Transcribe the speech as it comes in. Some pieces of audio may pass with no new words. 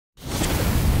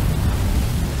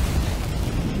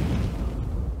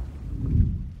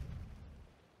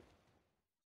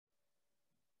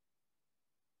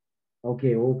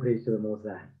Okay, all praise to the Most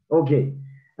High. Okay.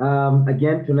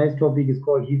 Again, tonight's topic is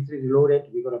called History Reloaded.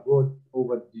 We're gonna go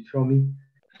over Deuteronomy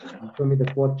the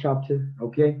 4th chapter.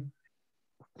 Okay.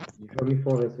 Deuteronomy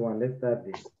 4 verse 1. Let's start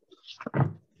there.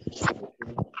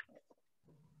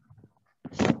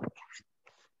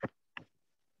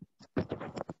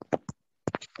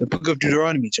 The book of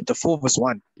Deuteronomy, chapter 4, verse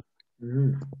 1.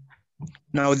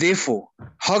 Now therefore,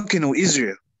 hearken, O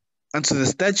Israel, unto the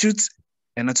statutes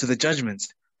and unto the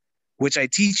judgments, which I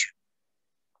teach you,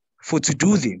 for to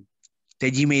do them,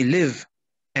 that ye may live,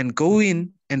 and go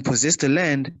in and possess the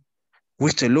land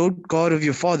which the Lord God of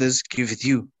your fathers giveth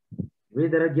you.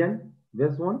 Read that again.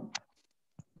 Verse 1.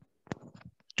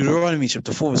 Deuteronomy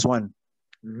chapter 4, verse 1.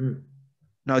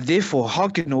 Now therefore,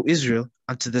 hearken, O Israel,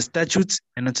 unto the statutes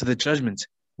and unto the judgments,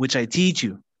 which I teach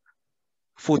you,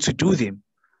 for to do them,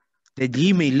 that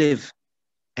ye may live,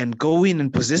 and go in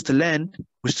and possess the land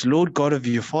which the Lord God of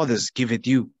your fathers giveth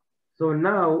you. So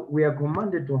now we are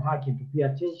commanded to hearken, to pay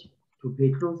attention, to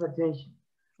pay close attention.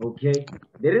 Okay?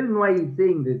 The reason why he's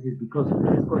saying this is because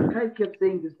Christ kept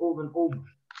saying this over and over.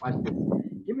 Watch this.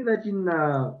 Give me that in,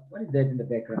 what is that in the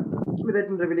background? Give me that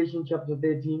in Revelation chapter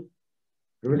 13.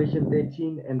 Revelation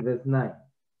 13 and verse 9.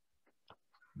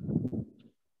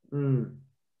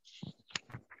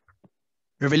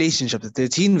 Revelation chapter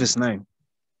 13, verse 9.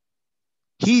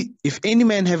 If any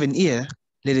man have an ear,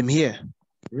 let him hear.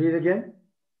 Read again.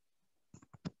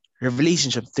 Revelation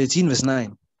chapter 13, verse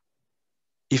 9.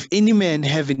 If any man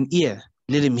have an ear,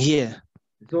 let him hear.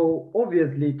 So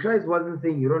obviously, Christ wasn't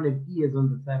saying you don't have ears on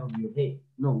the side of your head.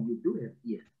 No, you do have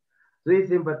ears. So he's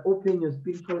saying, but open your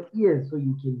spiritual ears so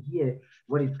you can hear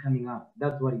what is coming out.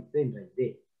 That's what he's saying right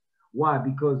there. Why?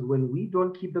 Because when we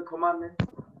don't keep the commandments,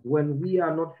 when we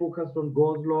are not focused on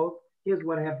God's laws, here's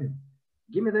what happens.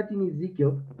 Give me that in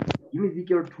Ezekiel. Give me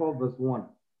Ezekiel 12, verse 1.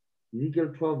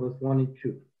 Ezekiel 12, verse 1 and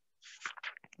 2.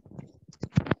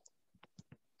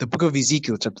 The book of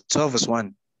Ezekiel, chapter 12, verse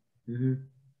 1.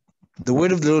 The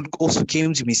word of the Lord also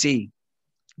came to me, saying,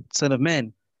 Son of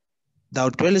man, thou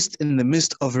dwellest in the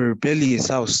midst of a rebellious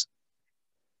house,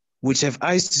 which have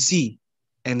eyes to see,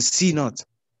 and see not.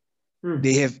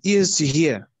 They have ears to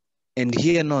hear, and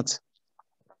hear not,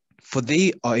 for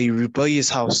they are a rebellious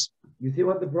house. You see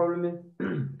what the problem is?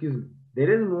 Excuse me. The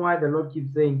reason why the Lord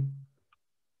keeps saying,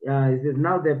 he says,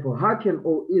 now therefore, hearken,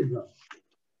 O Israel.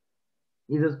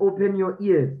 He says, open your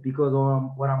ears, because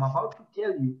what I'm about to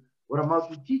tell you, what I'm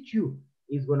about to teach you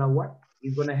is gonna what?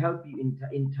 Is gonna help you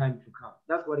in time to come.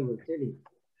 That's what he was telling you.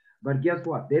 But guess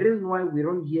what? The reason why we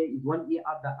don't hear is one ear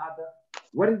at the other.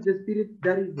 What is the spirit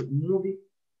that is moving?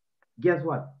 Guess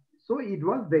what? So it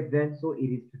was back then, so it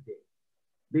is today.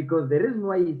 Because the reason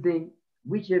why he's saying,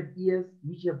 which have ears,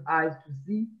 which have eyes to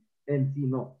see and see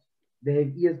not. They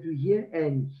have ears to hear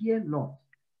and hear not.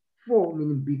 For,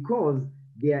 meaning because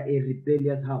they are a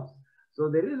rebellious house. So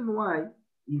the reason why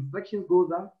inspections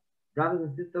goes out, brothers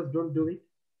and sisters don't do it,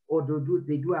 or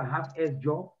they do a half-ass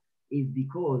job, is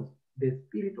because the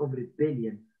spirit of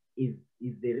rebellion is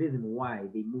the reason why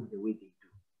they move the way they do.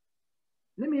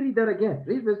 Let me read that again.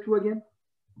 Read verse 2 again.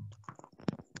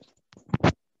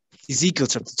 Ezekiel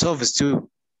chapter 12, verse 2.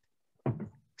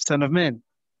 Son of man,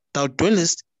 thou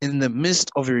dwellest in the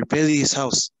midst of a rebellious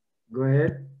house. Go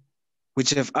ahead.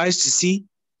 Which have eyes to see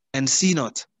and see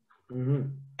not.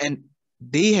 And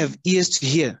they have ears to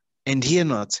hear and hear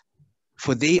not,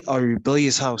 for they are a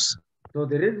rebellious house. So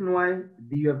the reason why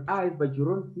you have eyes but you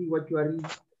don't see what you are reading,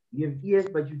 you have ears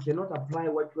but you cannot apply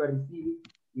what you are receiving,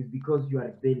 is because you are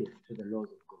rebellious to the laws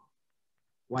of God.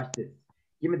 Watch this.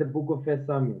 Give me the book of 1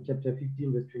 Samuel, chapter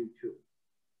 15, verse 22.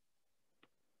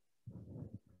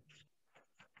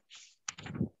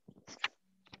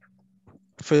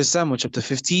 First Samuel chapter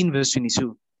 15, verse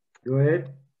 22. Go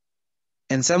ahead.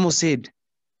 And Samuel said,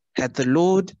 Had the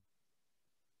Lord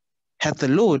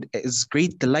as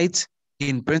great delight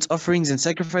in burnt offerings and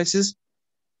sacrifices,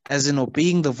 as in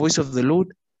obeying the voice of the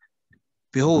Lord?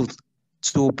 Behold,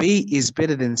 to obey is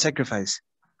better than sacrifice,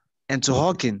 and to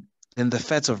hearken than the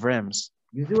fat of rams.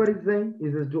 You see what he's saying? He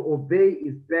says to obey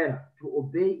is better. To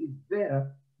obey is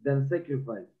better than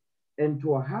sacrifice, and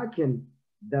to hearken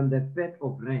than the fat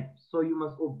of rams. So you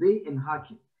must obey and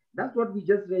hearken. That's what we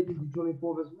just read in Deuteronomy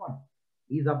 4 verse 1.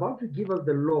 He's about to give us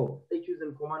the law, statutes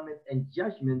and commandments and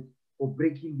judgments for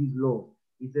breaking these laws.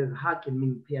 He says hearken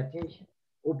means pay attention.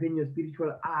 Open your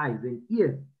spiritual eyes and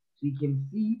ears so you can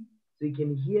see, so you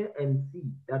can hear and see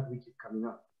that which is coming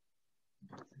up.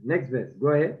 Next verse, go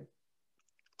ahead.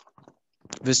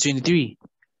 Verse 23.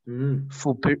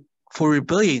 For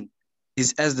rebellion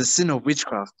is as the sin of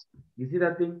witchcraft. You see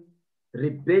that thing?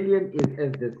 Rebellion is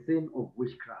as the sin of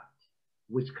witchcraft.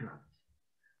 Witchcraft.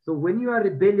 So when you are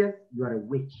rebellious, you are a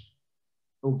witch.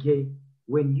 Okay?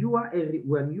 When you are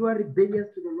rebellious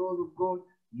to the laws of God,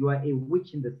 you are a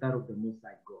witch in the sight of the Most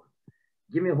High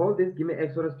God. Hold this. Give me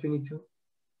Exodus 22,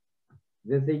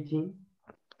 verse 18.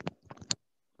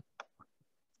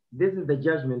 This is the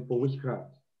judgment for witchcraft.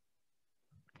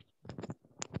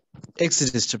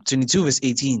 Exodus chapter 22, verse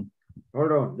 18.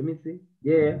 Hold on, let me see.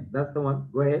 Yeah, that's the one.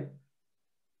 Go ahead.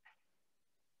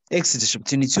 Exodus chapter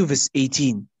 22, verse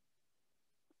 18.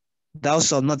 Thou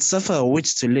shalt not suffer a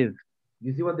witch to live.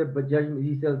 You see what the judgment,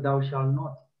 he says, thou shalt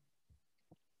not.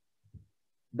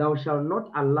 Thou shalt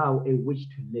not allow a witch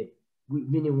to live.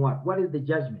 Meaning what? What is the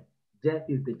judgment? Death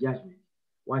is the judgment.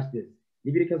 Watch this.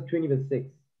 Leviticus 20, verse 6.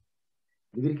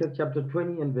 Leviticus chapter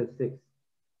 20 and verse 6.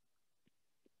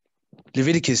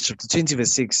 Leviticus chapter 20,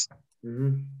 verse 6.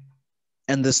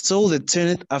 And the soul that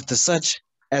turneth after such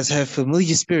as have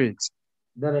familiar spirits,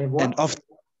 that have what? And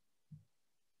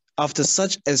after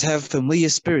such as have familiar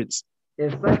spirits.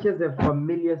 As such as a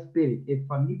familiar spirit. A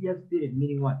familiar spirit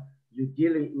meaning what? You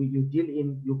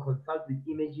consult with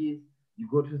images, you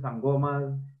go to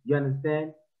sangomas, you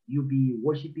understand? You be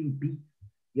worshiping beasts,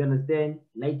 you understand?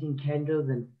 Lighting candles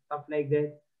and stuff like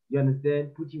that. You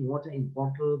understand? Putting water in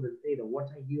bottles and say the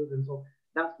water heals and so.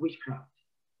 That's witchcraft.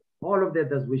 All of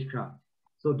that's witchcraft.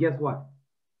 So guess what?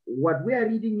 What we are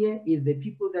reading here is the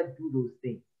people that do those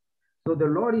things. So the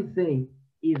Lord is saying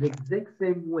is the exact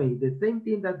same way. The same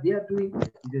thing that they are doing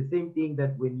is the same thing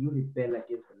that when you rebel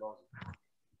against the laws of God.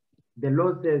 The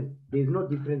Lord says there is no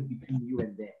difference between you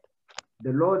and them.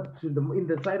 The Lord in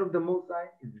the sight of the Most High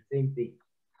is the same thing.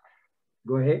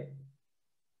 Go ahead.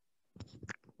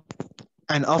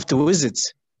 And after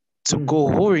wizards to go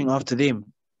whoring after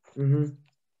them.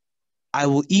 I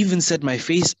will even set my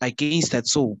face against that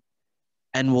soul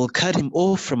and will cut him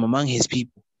off from among his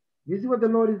people. You see what the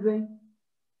Lord is saying?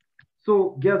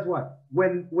 So guess what?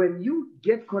 When you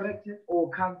get corrected or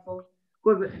counseled,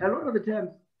 because a lot of the times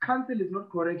counsel is not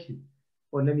correction.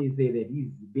 Or let me say that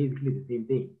it's basically the same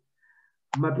thing.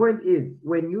 My point is,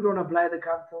 when you don't apply the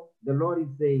counsel, the Lord is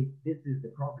saying, this is the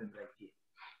problem right here.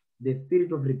 The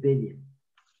spirit of rebellion,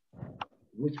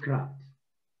 witchcraft.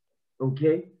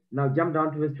 Okay? Now jump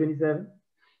down to verse 27.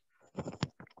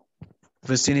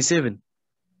 Verse 27.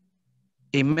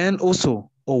 A man also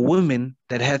or woman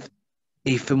that hath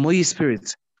a familiar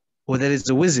spirit, or that is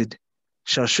a wizard,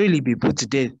 shall surely be put to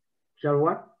death. Shall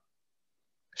what?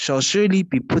 Shall surely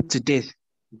be put to death.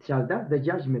 That's the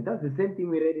judgment. That's the same thing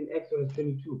we read in Exodus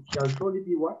 22. Shall surely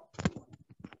be what?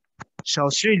 Shall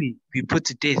surely be put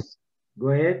to death. Go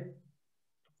ahead.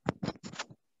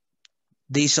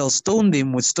 They shall stone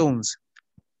them with stones.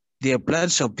 Their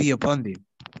blood shall be upon them.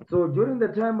 So during the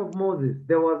time of Moses,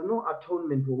 there was no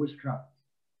atonement for witchcraft.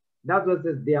 That's what it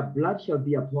says, their blood shall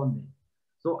be upon them.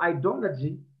 So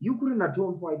idolatry, you couldn't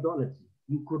atone for idolatry.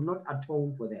 You could not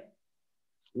atone for that.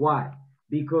 Why?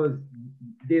 Because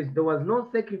there was no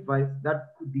sacrifice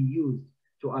that could be used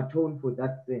to atone for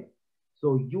that sin.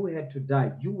 So you had to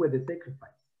die. You were the sacrifice.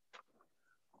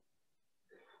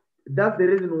 That's the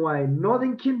reason why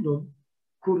Northern Kingdom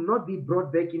could not be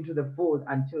brought back into the fold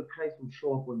until Christ would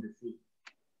show up on the scene.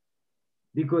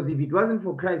 Because if it wasn't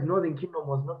for Christ, Northern Kingdom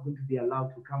was not going to be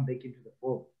allowed to come back into the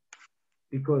fold.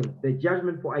 Because the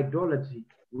judgment for idolatry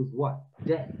was what?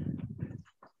 Death.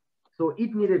 So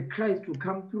it needed Christ to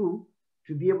come through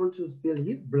to be able to spill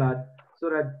his blood so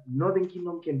that Northern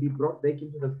Kingdom can be brought back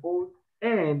into the fold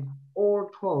and all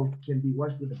 12 can be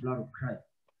washed with the blood of Christ.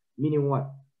 Meaning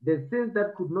what? The sins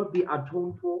that could not be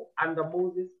atoned for under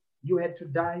Moses, you had to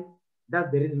die.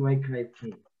 That's the reason why Christ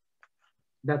came.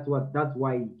 That's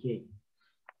why he came.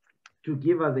 To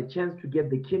give us a chance to get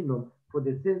the kingdom for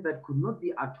the sins that could not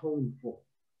be atoned for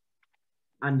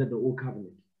under the old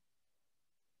covenant.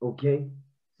 Okay?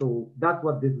 So that's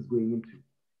what this is going into.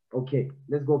 Okay,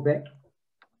 let's go back.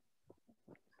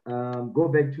 Go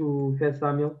back to 1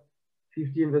 Samuel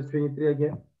 15 verse 23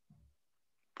 again.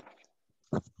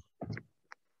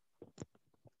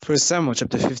 1 Samuel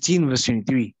chapter 15 verse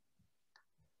 23.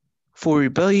 For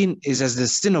rebellion is as the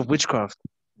sin of witchcraft.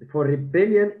 For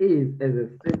rebellion is as a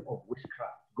sin of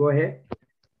witchcraft. Go ahead.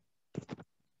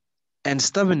 And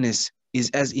stubbornness is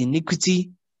as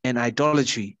iniquity and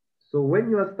idolatry. So when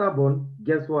you are stubborn,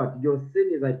 guess what? Your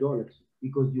sin is idolatry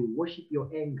because you worship your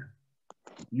anger.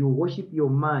 You worship your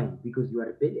mind because you are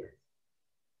rebellious.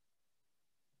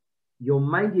 Your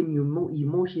mind and your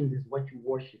emotions is what you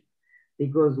worship.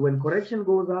 Because when correction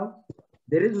goes out,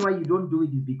 the reason why you don't do it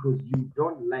is because you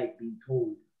don't like being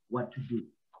told what to do.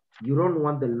 You don't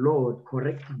want the Lord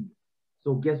correcting you.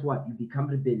 So guess what? You become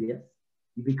rebellious.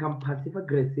 You become passive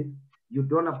aggressive. You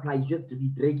don't apply, just to be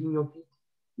dragging your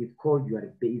feet. It's called you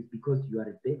are it's because you are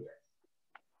rebellious.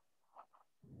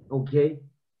 Okay,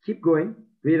 keep going.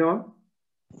 Read on.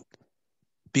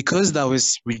 Because thou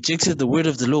hast rejected the word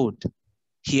of the Lord,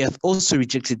 he hath also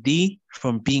rejected thee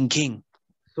from being king.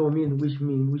 So which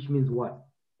means what?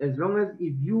 As long as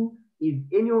if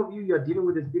any of you are dealing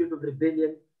with the spirit of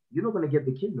rebellion, you're not going to get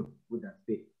the kingdom with that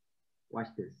spirit. Watch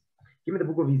this. Give me the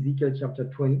book of Ezekiel chapter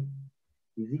 20.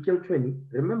 Ezekiel 20.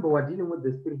 Remember, we're dealing with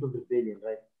the spirit of rebellion,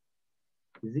 right?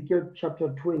 Ezekiel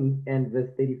chapter 20 and verse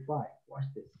 35. Watch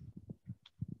this.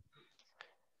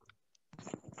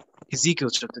 Ezekiel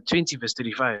chapter 20, verse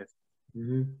 35.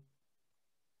 Mm-hmm.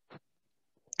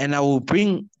 And I will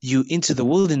bring you into the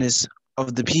wilderness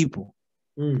of the people,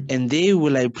 and there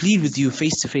will I plead with you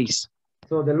face to face.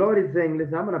 So the Lord is saying,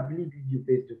 listen, I'm going to plead with you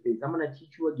face to face. I'm going to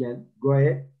teach you again. Go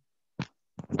ahead.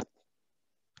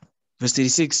 Verse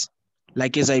 36.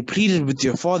 Like as I pleaded with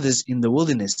your fathers in the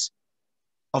wilderness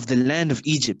of the land of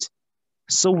Egypt,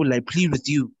 so will I plead with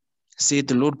you, saith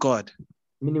the Lord God.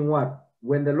 Meaning what?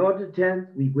 When the Lord returns,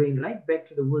 we're going right back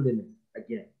to the wilderness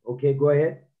again. Okay, go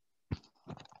ahead.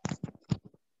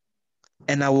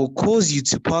 And I will cause you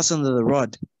to pass under the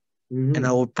rod, and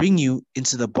I will bring you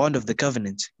into the bond of the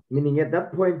covenant. Meaning at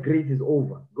that point, grace is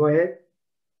over. Go ahead.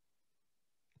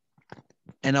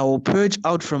 And I will purge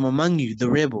out from among you the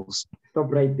rebels.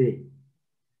 Stop right there.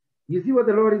 You see what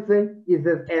the Lord is saying? He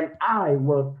says, and I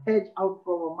will purge out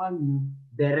from among you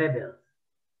the rebels.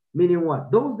 Meaning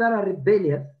what? Those that are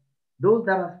rebellious, those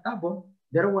that are stubborn,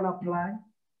 they don't want to apply.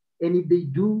 And if they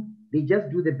do, they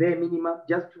just do the bare minimum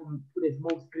just to put a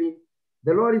smoke screen.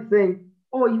 The Lord is saying,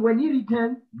 oh, when he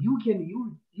returns, you'll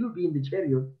be in the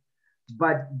chariot.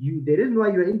 But the reason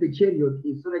why you're in the chariot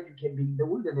is so that you can be in the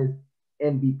wilderness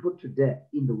and be put to death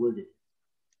in the wilderness.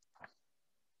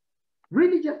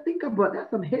 Really just think about that.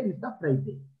 Some heavy stuff right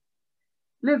there.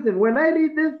 Listen, when I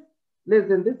read this,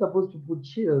 listen, this is supposed to put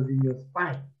chills in your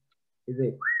spine. You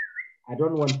say, I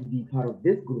don't want to be part of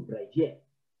this group right here.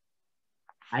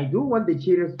 I do want the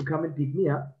chariots to come and pick me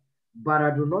up, but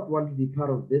I do not want to be part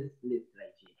of this list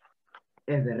right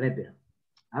here as a rebel.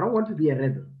 I don't want to be a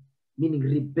rebel, meaning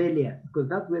rebellious, because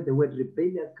that's where the word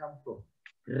rebellious comes from.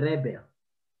 Rebel.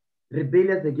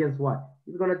 Rebellious against what?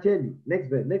 He's going to tell you. Next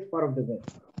verse, next part of the verse.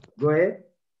 Go ahead.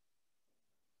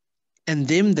 And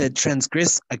them that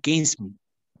transgress against me.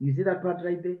 You see that part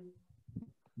right there?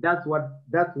 That's what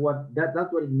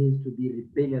it means to be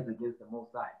rebellious against the Most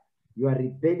High. You are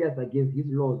rebellious against his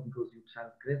laws because you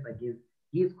transgress against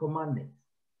his commandments.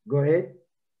 Go ahead.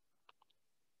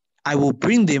 I will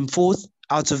bring them forth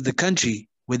out of the country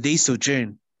where they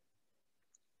sojourn,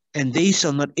 and they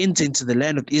shall not enter into the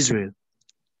land of Israel,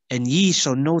 and ye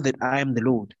shall know that I am the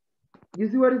Lord. You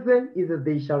see what he's saying? He says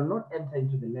they shall not enter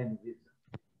into the land of Israel.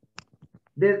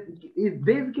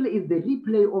 Basically is the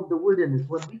replay of the wilderness.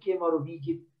 When we came out of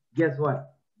Egypt, guess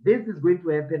what? This is going to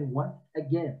happen once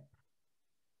again.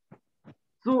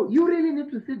 So you really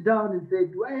need to sit down and say,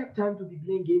 do I have time to be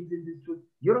playing games in this truth?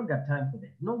 You don't got time for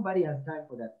that. Nobody has time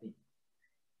for that thing.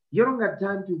 You don't got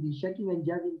time to be shaking and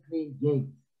jiving playing games.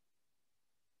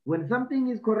 When something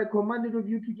is commanded of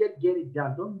you to get it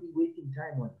done. Don't be wasting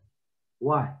time on it.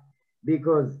 Why?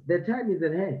 Because the time is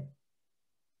at hand.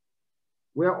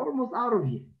 We are almost out of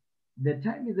here. The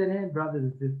time is at hand, brothers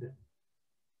and sisters.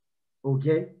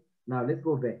 Okay? Now let's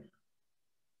go back.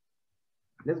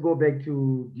 Let's go back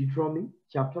to Deuteronomy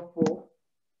chapter 4,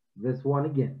 verse 1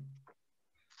 again.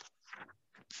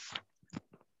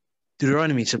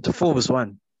 Deuteronomy chapter 4, verse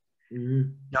 1.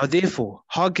 Now therefore,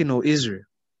 hearken, O Israel,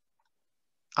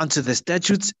 unto the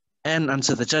statutes and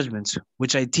unto the judgments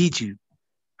which I teach you,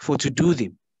 for to do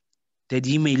them, that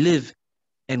ye may live,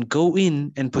 and go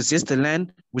in and possess the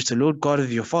land which the Lord God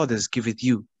of your fathers giveth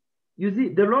you. You see,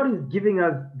 the Lord is giving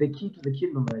us the key to the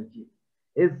kingdom right here.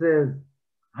 It says,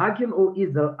 hearken, O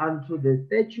Israel, unto the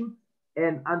statutes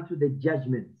and unto the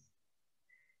judgments.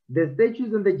 The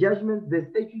statutes and the judgments, the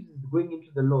statutes is going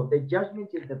into the law. The judgment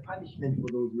is the punishment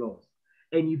for those laws.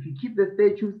 And if you keep the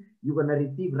statutes, you're going to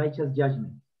receive righteous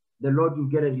judgment. The Lord will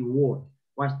get a reward.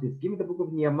 Watch this. Give me the book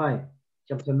of Nehemiah,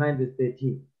 chapter 9, verse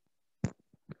 13.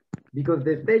 Because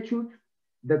the statutes,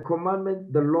 the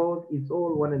commandments, the laws, it's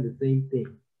all one and the same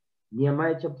thing.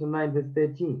 Nehemiah chapter 9, verse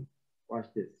 13. Watch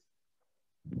this.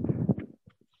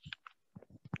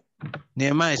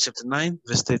 Nehemiah chapter 9,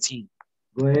 verse 13.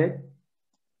 Go ahead.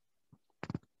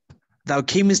 Thou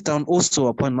camest down also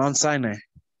upon Mount Sinai,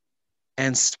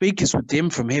 and spakest with them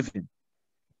from heaven,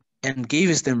 and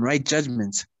gavest them right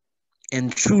judgments,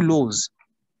 and true laws,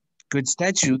 good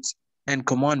statutes, and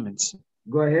commandments.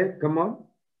 Go ahead, come on.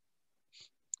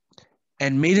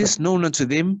 And madest known unto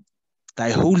them thy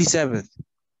holy Sabbath,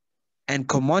 and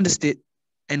commandest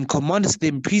and commandest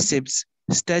them precepts,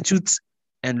 statutes,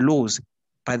 and laws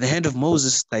by the hand of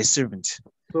Moses thy servant.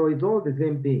 So it's all the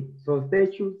same thing. So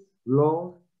statutes,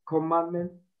 laws,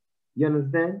 commandments, you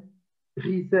understand?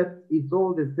 Precepts, it's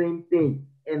all the same thing.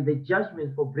 And the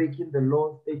judgment for breaking the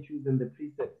law, statutes, and the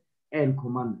precepts and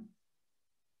commandments.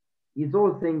 It's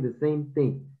all saying the same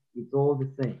thing. It's all the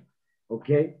same.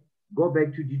 Okay? Go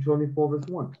back to Deuteronomy 4 verse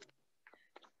 1.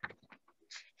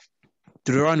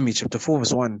 Deuteronomy chapter 4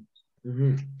 verse 1.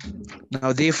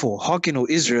 Now therefore hearken, O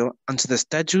Israel, unto the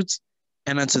statutes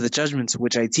and unto the judgments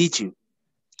which I teach you,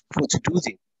 for to do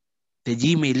them, that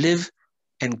ye may live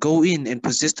and go in and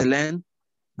possess the land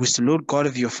which the Lord God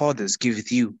of your fathers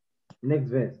giveth you. Next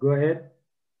verse. Go ahead.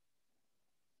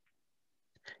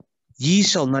 Ye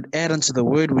shall not add unto the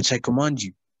word which I command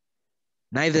you,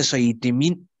 neither shall ye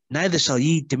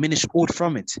diminish aught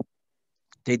from it,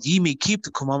 that ye may keep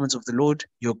the commandments of the Lord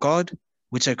your God,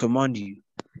 which I command you.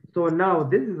 So now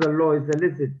this is a law. It's a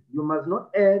listen. You must not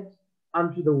add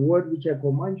unto the word which I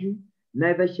command you,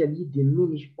 neither shall ye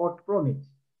diminish aught from it,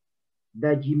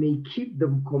 that ye may keep the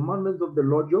commandments of the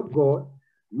Lord your God,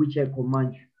 which I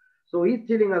command you. So he's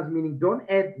telling us, meaning don't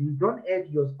add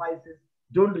your spices,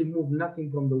 don't remove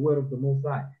nothing from the word of the Most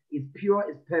High. It's pure,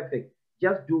 it's perfect.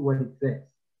 Just do what it says.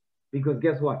 Because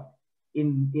guess what?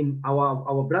 In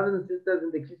our brothers and sisters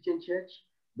in the Christian church,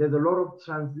 there's a lot of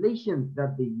translations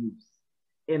that they use.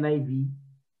 NIV,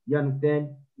 you understand,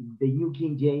 the New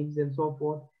King James and so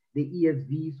forth, the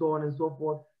ESV, so on and so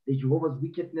forth, the Jehovah's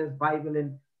Witness Bible,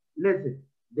 and listen,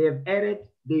 they've added,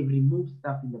 they've removed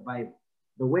stuff in the Bible.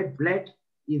 The word black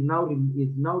is now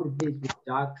replaced with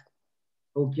dark.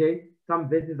 Okay, some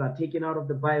verses are taken out of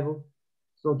the Bible.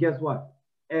 So guess what?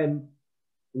 And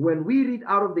when we read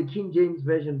out of the King James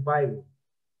Version Bible,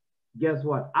 guess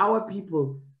what? Our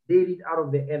people, they read out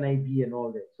of the NIV and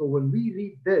all that. So when we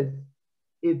read this,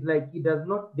 it's like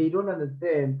they don't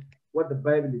understand what the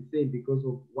Bible is saying because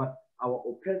of what our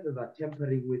oppressors are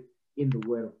tampering with in the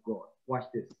word of God. Watch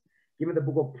this. Give me the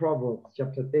book of Proverbs,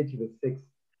 chapter 30, verse 6.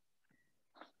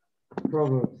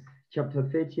 Proverbs, chapter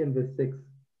 30 and verse 6.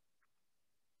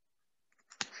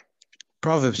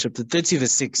 Proverbs, chapter 30,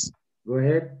 verse 6. Go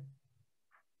ahead.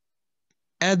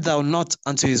 Add thou not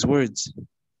unto his words,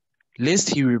 lest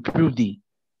he reprove thee,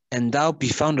 and thou be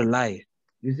found a liar.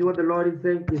 You see what the Lord is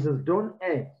saying? He says, don't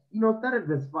add. Start at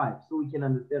verse 5 so we can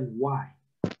understand why.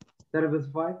 Start at verse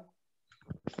 5.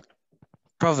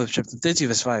 Proverbs chapter 30,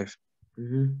 verse 5.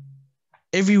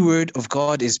 Every word of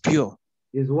God is pure.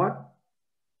 Is what?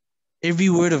 Every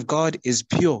word of God is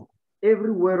pure.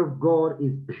 Every word of God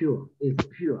is pure. Is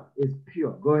pure. Is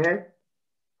pure. Go ahead.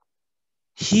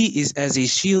 He is as a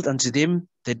shield unto them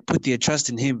that put their trust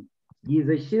in him. He is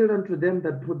a shield unto them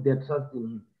that put their trust in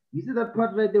him. You see that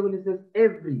part right there when it says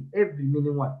every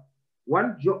meaning what?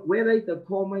 Whether it's a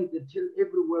comma, it's a till,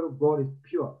 every word of God is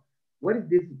pure. What is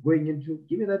this going into?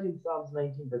 Give me that in Psalms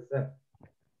 19 verse 7.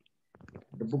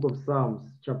 The book of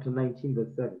Psalms, chapter 19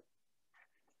 verse 7.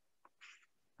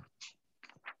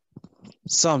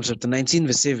 Psalms chapter 19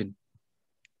 verse 7.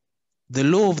 The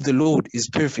law of the Lord is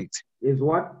perfect. Is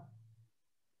what?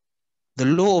 The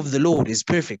law of the Lord is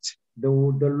perfect. The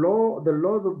laws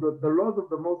of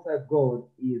the Most High God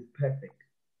is perfect,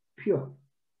 pure.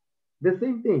 The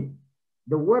same thing.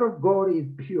 The word of God is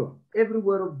pure. Every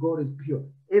word of God is pure.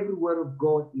 Every word of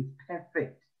God is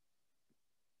perfect.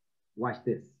 Watch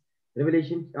this.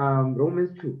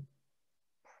 Romans 2.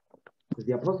 Because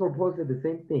the Apostle Paul said the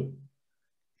same thing.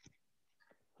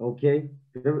 Okay.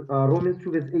 Romans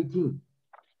 2 verse 18.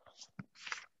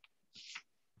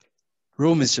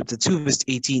 Romans chapter 2 verse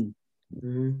 18.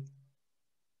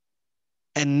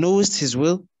 And knowest his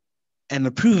will, and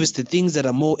approvest the things that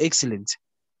are more excellent,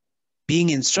 being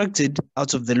instructed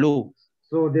out of the law.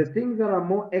 So the things that are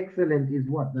more excellent is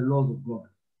what? The laws of God.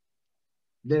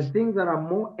 The things that are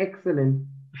more excellent,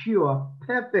 pure,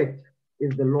 perfect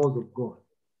is the laws of God.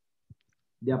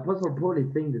 The Apostle Paul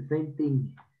is saying the same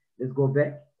thing. Let's go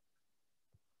back.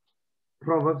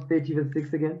 Proverbs 30 verse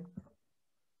 6 again.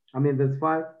 Verse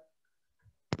 5.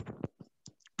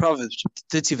 Proverbs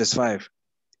 30 verse 5.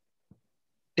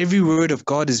 Every word of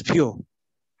God is pure.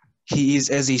 He is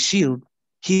as a shield.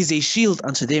 He is a shield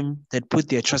unto them that put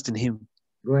their trust in him.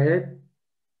 Go ahead.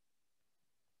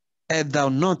 Add thou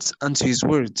not unto his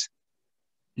words,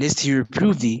 lest he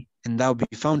reprove thee, and thou be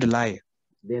found a liar.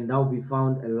 Then thou be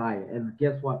found a liar. And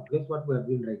guess what? Guess what we're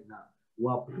doing right now?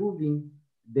 We're proving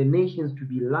the nations to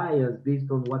be liars based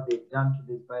on what they've done to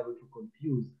this Bible to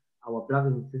confuse our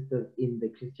brothers and sisters in the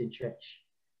Christian church.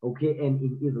 Okay, and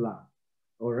in Islam.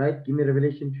 All right, give me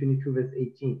Revelation 22 verse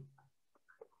 18.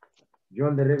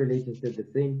 John the Revelator said the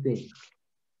same thing.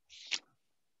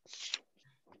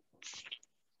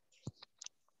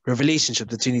 Revelation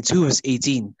chapter 22, verse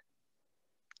 18.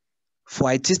 For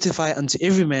I testify unto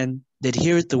every man that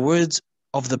heareth the words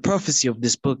of the prophecy of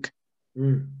this book.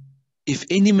 If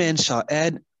any man shall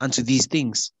add unto these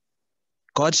things,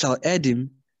 God shall add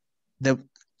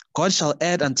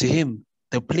unto him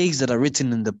the plagues that are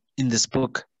written in this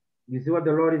book. You see what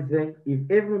the Lord is saying?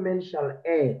 If every man shall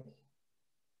add,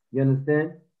 you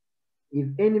understand? If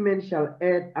any man shall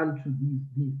add unto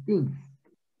these things.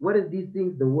 What is these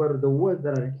things? The words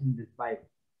that are written in this Bible.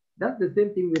 That's the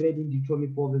same thing we read in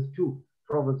Deuteronomy 4 verse 2,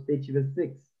 Proverbs 30 verse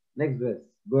 6. Next verse.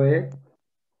 Go ahead.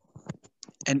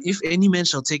 And if any man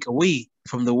shall take away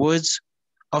from the words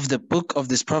of the book of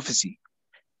this prophecy,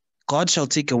 God shall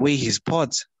take away his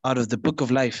part out of the book of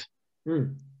life,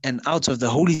 and out of the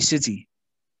holy city,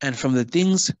 and from the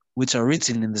things which are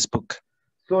written in this book.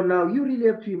 So now you really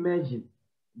have to imagine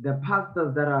the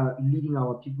pastors that are leading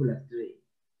our people astray.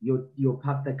 Your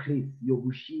Pastor Chris, your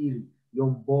Bushiri,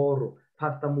 your Mboro,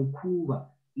 Pastor Mukuba.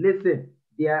 Listen,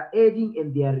 they are adding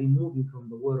and they are removing from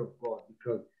the word of God,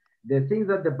 because the things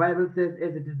that the Bible says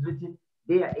as it is written,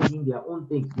 they are adding their own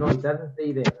things. No, it doesn't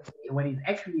say that. What it's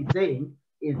actually saying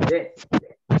is that.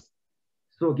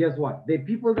 So guess what? The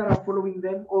people that are following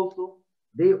them also,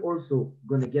 they also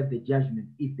gonna get the judgment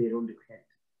if they don't repent.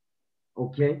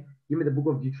 Okay? Give me the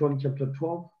book of Deuteronomy chapter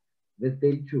 12, verse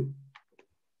 32.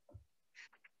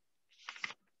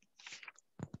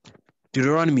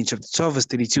 Deuteronomy chapter 12, verse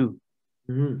 32.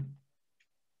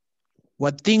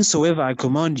 What things soever I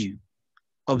command you,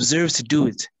 observe to do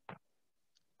it.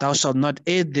 Thou shalt not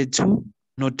add thereto,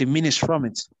 nor diminish from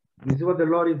it. You see what the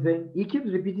Lord is saying? He keeps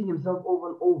repeating himself over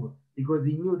and over, because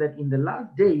he knew that in the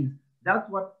last days, that's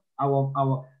what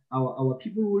our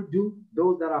people will do.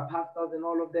 Those that are pastors and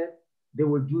all of that, they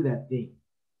will do that thing.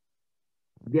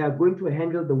 They are going to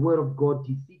handle the word of God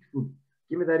deceitfully.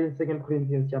 Give me that in 2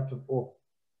 Corinthians chapter 4.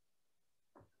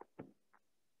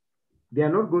 They are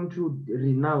not going to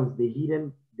renounce the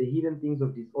hidden things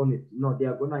of dishonesty. No, they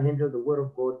are going to handle the word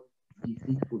of God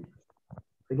deceitfully.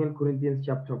 2 Corinthians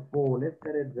chapter 4. Let's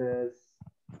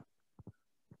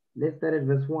start at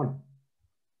verse 1.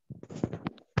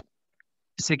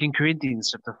 2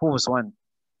 Corinthians chapter 4, verse 1.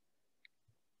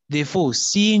 Therefore,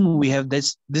 seeing we have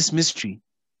this mystery.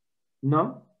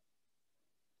 No?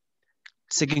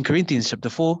 2 Corinthians chapter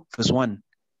 4, verse 1.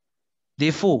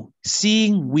 Therefore,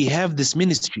 seeing we have this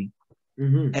ministry,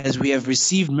 as we have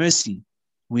received mercy,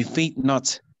 we faint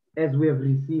not. As we have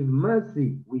received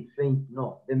mercy, we faint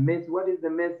not. The mercy, what is the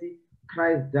mercy?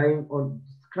 Christ dying on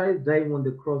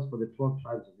the cross for the 12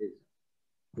 tribes of Israel.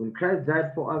 When Christ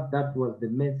died for us, that was the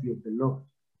mercy of the Lord.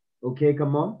 Okay,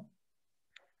 come on.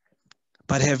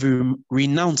 But have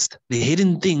renounced the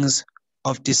hidden things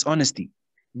of dishonesty.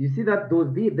 You see that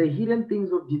the hidden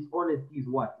things of dishonesty is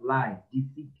what? Lies,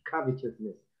 deceit,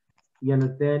 covetousness. You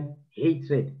understand?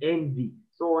 Hatred, envy,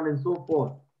 so on and so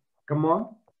forth. Come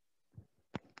on.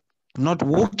 Not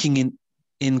walking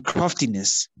in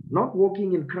craftiness. Not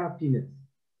walking in craftiness.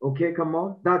 Okay, come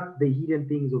on. That's the hidden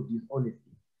things of dishonesty.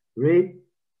 Right?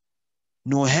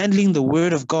 Nor handling the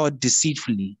word of God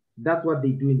deceitfully. That's what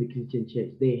they do in the Christian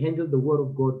church. They handle the word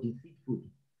of God deceitfully.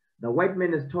 The white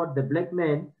man has taught the black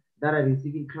man that are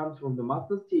receiving crumbs from the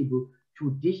master's table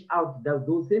to dish out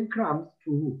those same crumbs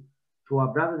to who? To our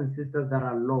brothers and sisters that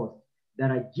are lost,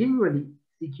 that are genuinely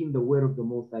seeking the word of the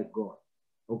Most High God.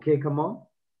 Okay, come on.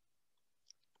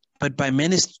 But by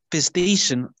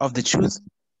manifestation of the truth,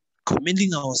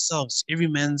 commending ourselves, every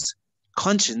man's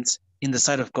conscience in the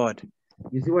sight of God.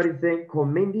 You see what he's saying?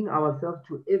 Commending ourselves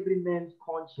to every man's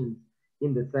conscience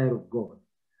in the sight of God.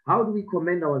 How do we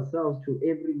commend ourselves to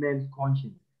every man's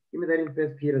conscience? Give me that in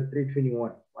 1 Peter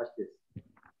 3:21. Watch this.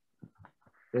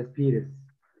 1 Peter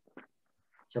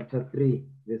chapter 3,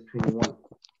 verse 21.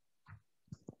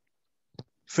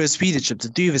 1 Peter chapter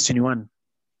 3, verse 21.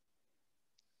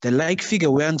 The like figure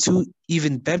whereunto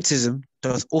even baptism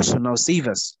doth also now save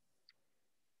us,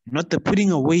 not the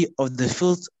putting away of the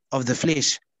filth of the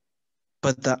flesh,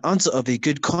 but the answer of a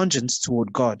good conscience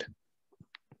toward God.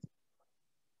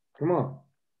 Come on.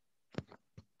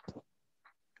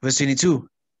 Verse 22.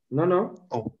 No.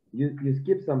 Oh. You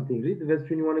skipped something. Read the verse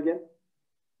 21 again.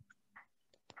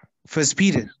 1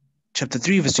 Peter chapter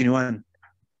 3, verse 21.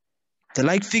 The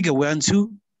like figure whereunto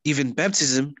even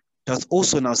baptism doth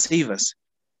also now save us,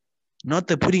 not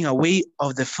the putting away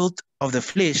of the filth of the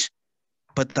flesh,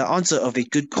 but the answer of a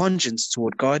good conscience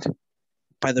toward God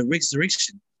by the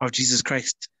resurrection of Jesus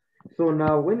Christ. So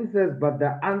now when it says, but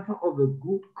the answer of a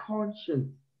good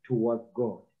conscience towards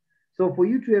God. So for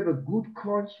you to have a good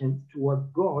conscience towards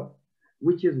God,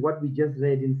 which is what we just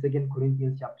read in 2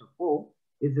 Corinthians chapter 4,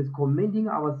 it says commending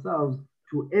ourselves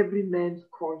to every man's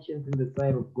conscience in the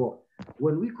sight of God.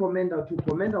 When we commend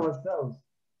ourselves,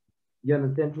 you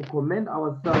understand, to commend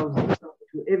ourselves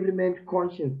to every man's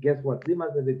conscience, guess what? We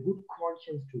must have a good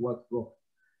conscience towards God.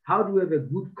 How do we have a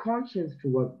good conscience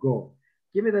towards God?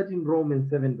 Give me that in Romans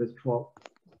 7 verse 12.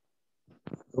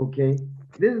 Okay,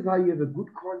 this is how you have a good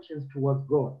conscience towards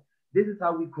God. This is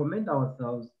how we commend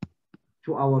ourselves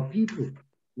to our people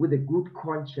with a good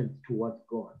conscience towards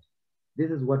God. This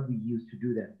is what we use to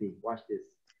do that thing. Watch this.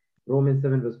 Romans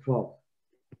 7 verse 12.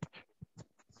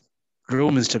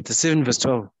 Romans chapter 7 verse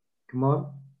 12. Come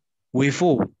on.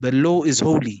 Wherefore the law is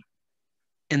holy,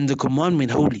 and the commandment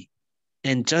holy,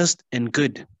 and just and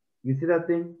good. You see that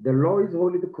thing? The law is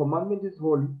holy, the commandment is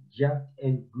holy, just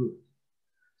and good.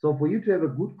 So for you to have a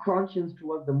good conscience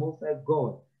towards the Most High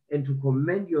God and to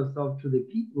commend yourself to the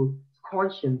people's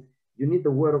conscience, you need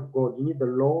the word of God, you need the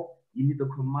law, you need the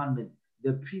commandment,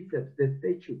 the precepts, the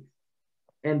statutes,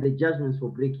 and the judgments for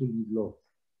breaking these laws.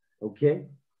 Okay?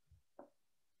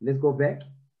 Let's go back.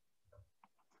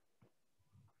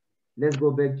 Let's go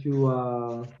back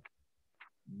to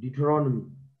Deuteronomy.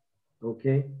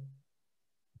 Okay?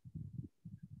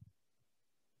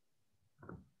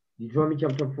 Deuteronomy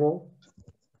chapter 4.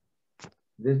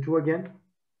 Verse 2 again.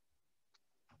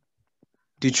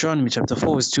 Deuteronomy chapter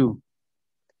 4 verse 2.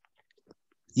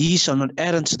 Ye shall not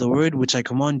add unto the word which I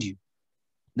command you,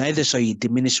 neither shall ye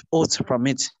diminish aught from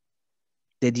it,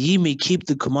 that ye may keep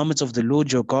the commandments of the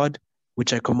Lord your God,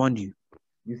 which I command you.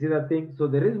 You see that thing? So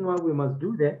the reason why we must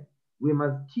do that, we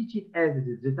must teach it as it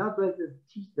is. That's why it says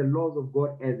teach the laws of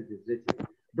God as it is written.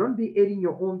 Don't be adding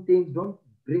your own things. Don't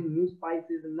bring new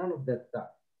spices and none of that stuff.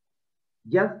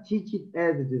 Just teach it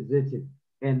as it is written.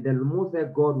 And the Most High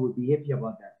God will be happy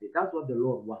about that. That's what the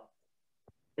Lord wants,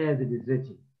 as it is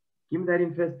written. Give me that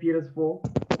in 1 Peter 4,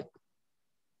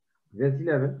 verse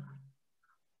 11.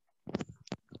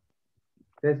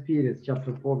 1 Peter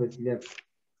chapter 4, verse 11.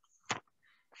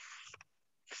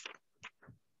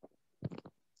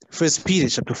 1 Peter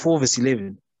chapter 4 verse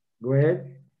 11. Go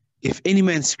ahead. If any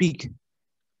man speak,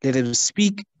 let him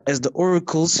speak as the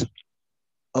oracles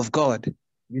of God.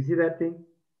 You see that thing?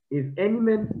 If any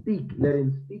man speak, let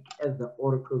him speak as the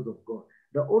oracles of God.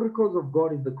 The oracles of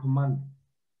God is the commandment.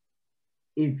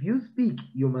 If you speak,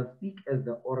 you must speak as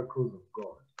the oracles of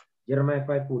God. Jeremiah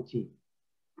 5:14.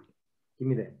 Give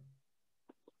me that.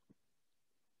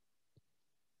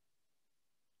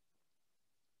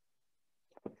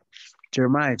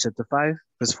 Jeremiah chapter 5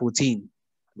 verse 14.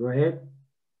 Go ahead.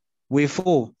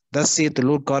 Wherefore, thus saith the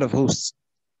Lord God of hosts,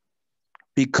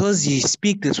 because ye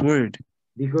speak this word.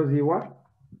 Because ye what?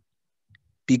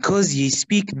 Because ye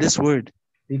speak this word.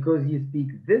 Because ye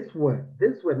speak this word,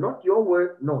 not your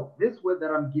word, no, this word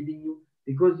that I'm giving you,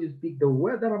 because you speak the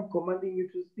word that I'm commanding you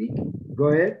to speak. Go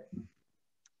ahead.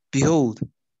 Behold,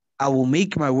 I will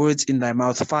make my words in thy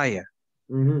mouth fire,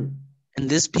 and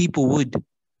this people wood,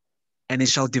 and it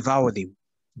shall devour them.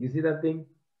 You see that thing?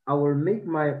 I will make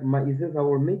it says, I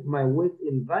will make my words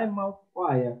in thy mouth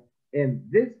fire, and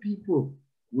this people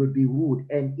will be wood,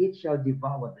 and it shall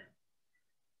devour them.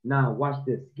 Now, watch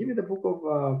this. Give me the book of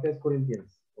 1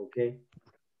 Corinthians, okay?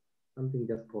 Something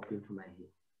just popped into my head.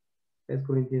 1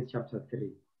 Corinthians chapter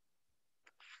 3.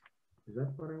 Is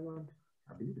that what I want?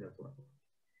 I believe that's what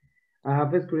I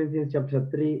want. 1 Corinthians chapter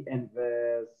 3 and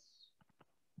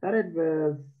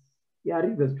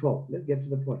read verse 12. Let's get to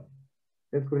the point.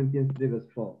 1 Corinthians 3 verse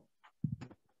 12.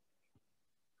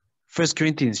 1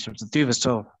 Corinthians chapter 3 verse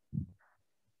 12.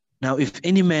 Now, if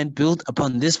any man build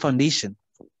upon this foundation,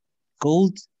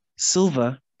 gold,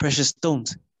 silver, precious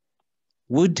stones,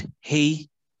 wood, hay,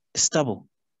 stubble.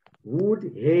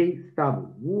 Wood, hay,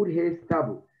 stubble. Wood, hay,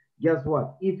 stubble. Guess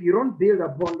what? If you don't build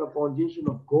upon the foundation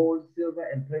of gold, silver,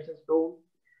 and precious stones,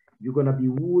 you're going to be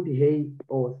wood, hay,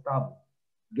 or stubble.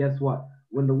 Guess what?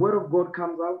 When the word of God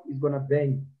comes out, it's going to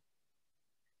bang.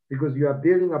 Because you are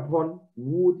building upon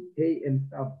wood, hay, and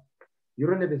stubble. You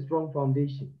don't have a strong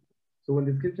foundation. So when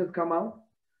the scriptures come out,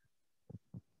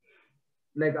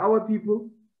 like our people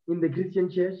in the Christian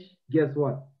church, guess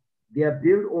what? They are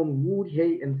built on wood,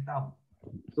 hay, and stubble.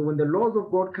 So when the laws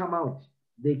of God come out,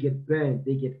 they get burned,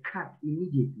 they get cut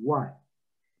immediately. Why?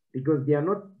 Because they are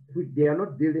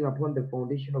not building upon the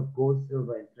foundation of gold,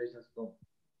 silver, and precious stones.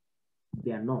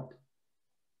 They are not.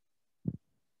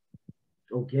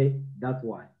 Okay, that's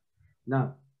why.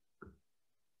 Now,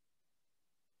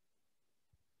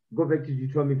 go back to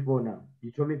Deuteronomy 4 now.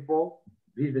 Deuteronomy 4,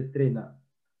 read verse 3 now.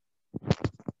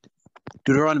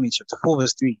 Deuteronomy chapter 4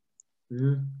 verse 3.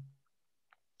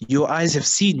 Your eyes have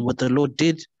seen what the Lord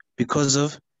did because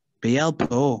of Baal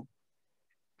Peor.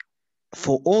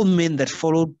 For all men that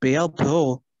followed Baal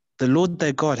Peor, the Lord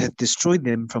thy God hath destroyed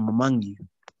them from among you.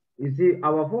 You see,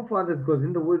 our forefathers, because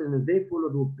in the wilderness, they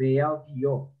followed Baal,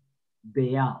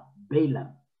 Balaam.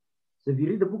 So if you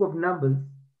read the book of Numbers,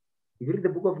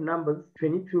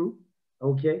 22,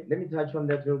 okay, let me touch on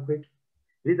that real quick.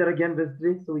 Read that again, verse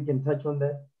 3, so we can touch on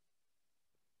that.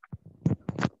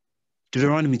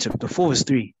 Deuteronomy chapter 4, verse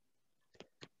 3.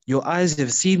 Your eyes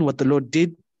have seen what the Lord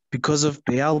did because of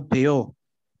Baal Peor.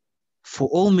 For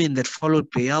all men that followed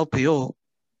Baal Peor,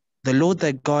 the Lord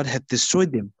thy God hath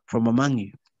destroyed them from among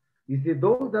you. You see,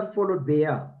 those that followed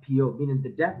Baal Peor, meaning the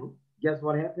devil, guess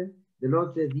what happened? The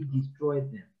Lord says he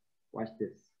destroyed them. Watch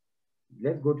this.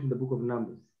 Let's go to the book of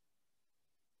Numbers.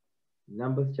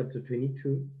 Numbers chapter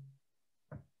 22.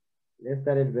 Let's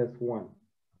start at verse 1.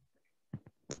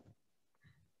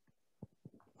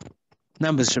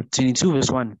 Numbers chapter 22, verse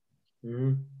 1.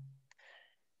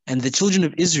 And the children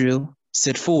of Israel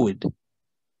set forward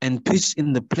and pitched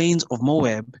in the plains of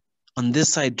Moab on this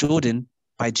side Jordan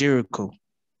by Jericho.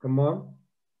 Come on.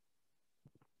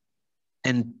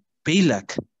 And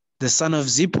Balak, the son of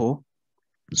Zippor,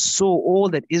 saw all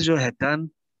that Israel had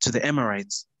done to the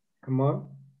Amorites. Come on.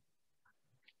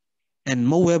 And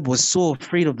Moab was so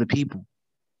afraid of the people,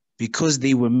 because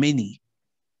they were many,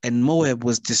 and Moab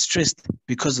was distressed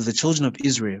because of the children of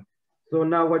Israel. So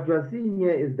now what you are seeing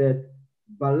here is that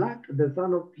Balak, the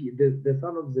son of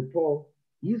Zippor,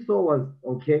 Esau was,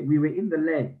 okay, we were in the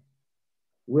land,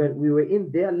 where we were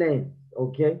in their land,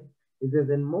 okay? It says,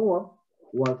 and Moab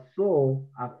was so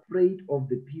afraid of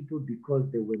the people because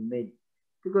they were many.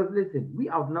 Because listen, we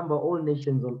outnumber all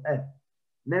nations on earth.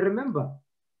 Now remember,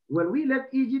 when we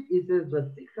left Egypt, it says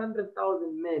the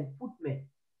 600,000 men, footmen.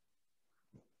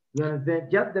 You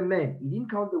understand? Just the men. He didn't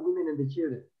count the women and the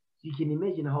children. So you can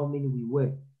imagine how many we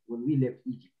were when we left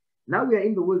Egypt. Now we are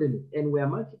in the wilderness and we are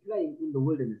multiplying in the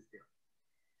wilderness still.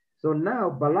 So now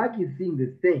Balak is seeing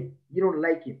this thing. You don't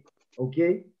like it.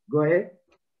 Okay? Go ahead.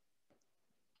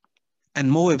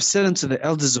 And Moab said unto the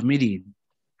elders of Midian,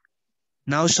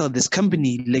 now shall this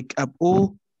company lick up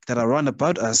all that are round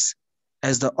about us,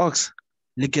 as the ox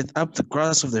licketh up the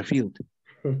grass of the field.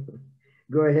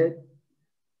 Go ahead.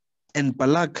 And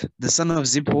Balak, the son of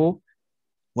Zippor,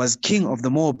 was king of the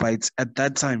Moabites at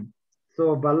that time.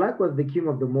 So Balak was the king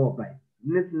of the Moabites.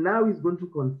 Now he's going to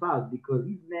consult because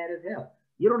he's mad as hell.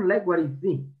 You don't like what he's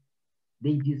seeing.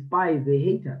 They despise, they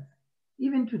hate us.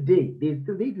 Even today, they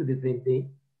do the same thing.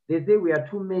 They say we are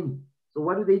too many. So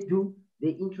what do?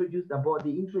 They introduce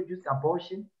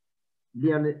abortion,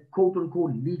 quote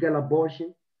unquote legal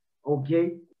abortion,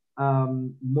 okay,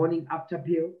 morning after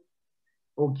pill,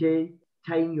 okay,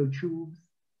 tying your tubes,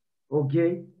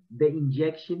 okay, the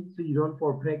injection so you don't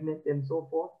fall pregnant and so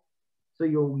forth. So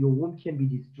your womb can be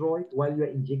destroyed while you're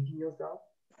injecting yourself.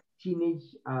 Teenage,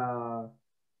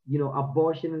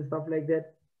 abortion and stuff like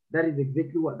that. That is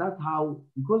exactly that's how,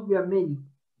 because we are many,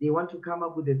 they want to come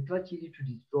up with a strategy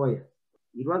to destroy us.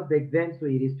 It was back then, so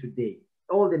it is today.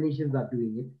 All the nations are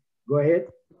doing it. Go ahead.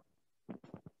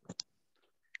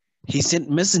 He sent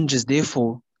messengers,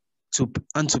 therefore,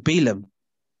 unto Balaam,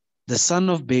 the son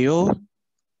of Beor,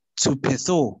 to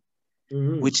Pethor,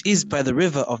 which is by the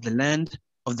river of the land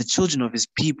of the children of his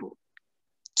people,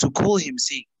 to call him,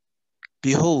 saying,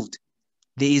 behold,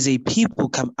 there is a people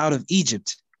come out of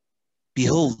Egypt.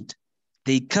 Behold,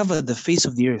 they cover the face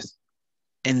of the earth,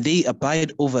 and they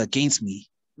abide over against me.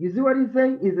 You see what he's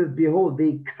saying? He says, behold,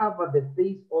 they cover the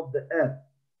face of the earth,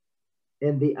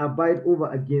 and they abide over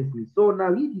against me. So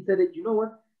now he decided, you know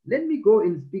what? Let me go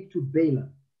and speak to Balaam,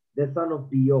 the son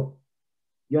of Beor.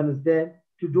 You understand?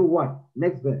 To do what?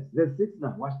 Next verse. Verse 6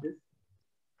 now. Watch this.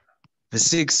 Verse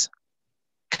 6.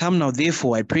 Come now,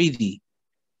 therefore, I pray thee,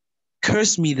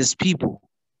 curse me this people,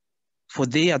 for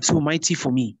they are too mighty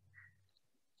for me.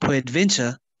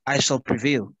 Peradventure I shall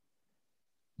prevail,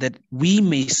 that we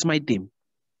may smite them,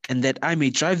 and that I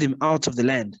may drive them out of the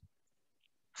land.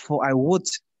 For I wot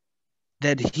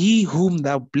that he whom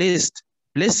thou blessest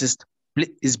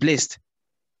is blessed,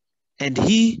 and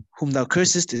he whom thou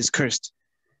cursest is cursed.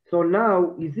 So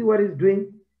now, you see what he's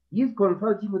doing? He's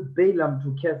consulting with Balaam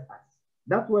to curse us.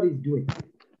 That's what he's doing.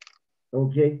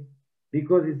 Okay?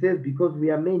 Because he says, because we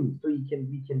are many, so we can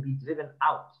be driven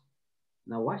out.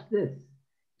 Now watch this.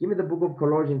 Give me the book of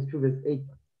Colossians 2 verse 8.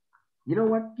 You know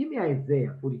what? Give me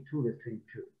Isaiah 42 verse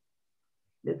 22.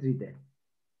 Let's read that.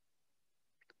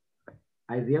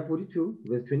 Isaiah 42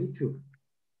 verse 22.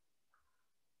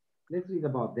 Let's read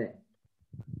about that.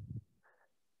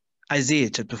 Isaiah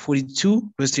chapter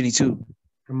 42 verse 22.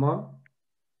 Come on.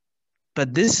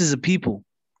 But this is a people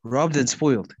robbed and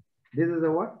spoiled. This is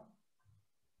a what?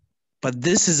 But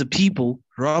this is a people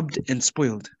robbed and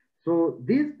spoiled. So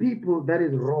these people that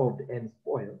is robbed and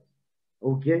spoiled,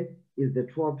 okay, is the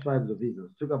 12 tribes of Israel.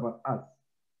 Let's talk about us.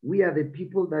 We are the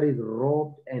people that is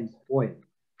robbed and spoiled.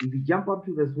 If you jump up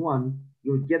to verse 1,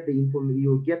 you'll get the information,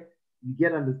 you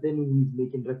get understanding who he's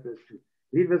making reference to.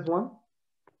 Read verse 1.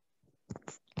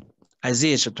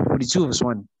 Isaiah chapter 42, verse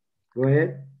 1. Go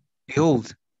ahead.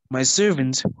 Behold, my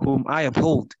servant whom I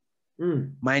uphold,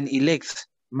 mine elect.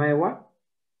 My what?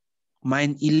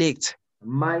 Mine elect.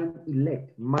 Mine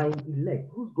elect. Mine elect.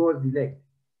 Who's God's elect?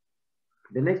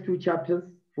 The next two chapters,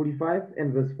 45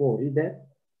 and verse 4. Read that.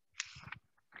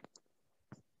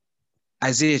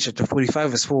 Isaiah chapter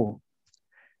 45, verse 4.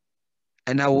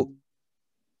 And I will,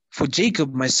 for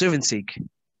Jacob my servant's sake,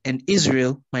 and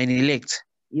Israel mine elect.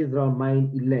 Israel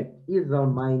mine elect. Israel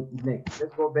mine elect.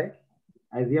 Let's go back.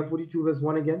 Isaiah 42, verse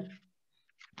 1 again.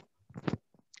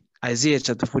 Isaiah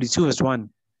chapter 42, verse 1.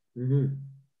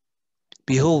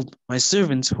 Behold, my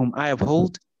servant whom I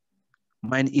uphold,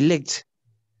 mine elect,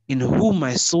 in whom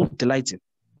my soul delighteth.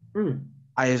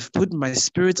 I have put my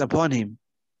spirit upon him.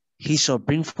 He shall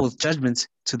bring forth judgment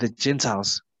to the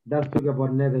Gentiles. That's talking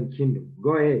about northern kingdom.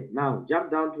 Go ahead. Now,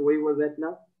 jump down to where was that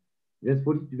now? Verse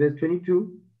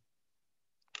 22.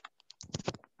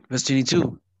 Verse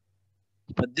 22.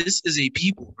 But this is a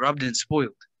people robbed and spoiled.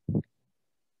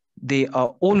 They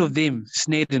are all of them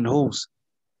snared in holes,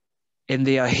 and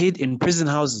they are hid in prison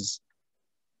houses.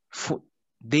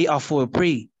 They are for a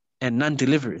prey, and none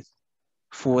delivereth,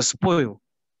 for a spoil,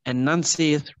 and none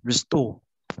saith, restore.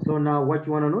 So now what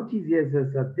you want to notice here is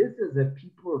that this is a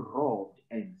people robbed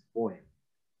and spoiled.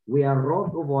 We are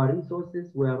robbed of our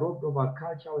resources. We are robbed of our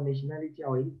culture, our nationality,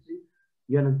 our history.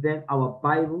 You understand? Our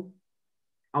Bible,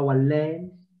 our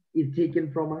land is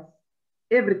taken from us.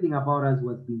 Everything about us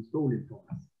was being stolen from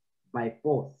us by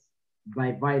force,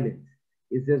 by violence.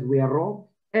 It says we are robbed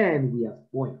and we are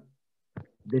spoiled.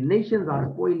 The nations are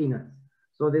spoiling us.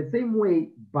 So the same way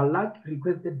Balak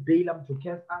requested Balaam to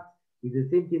curse us is the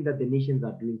same thing that the nations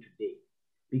are doing today.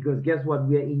 Because guess what?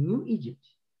 We are in New Egypt.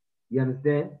 You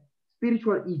understand?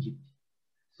 Spiritual Egypt.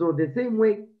 So the same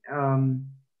way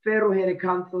Pharaoh had a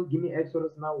council. Give me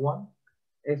Exodus now 1.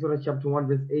 Exodus chapter 1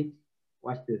 verse 8.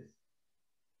 Watch this.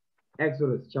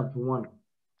 Exodus chapter 1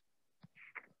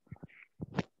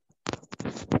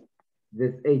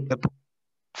 verse 8.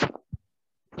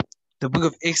 The book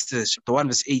of Exodus chapter 1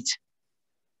 verse 8.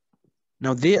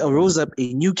 Now there arose up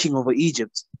a new king over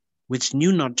Egypt, which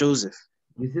knew not Joseph.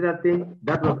 You see that thing?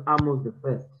 That was Amos the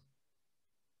first.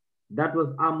 That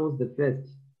was Amos the first.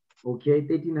 Okay,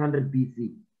 1300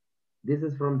 BC. This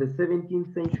is from the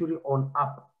 17th century on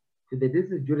up to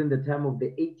this is during the time of the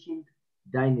 18th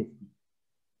dynasty.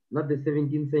 Not the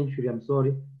 17th century, I'm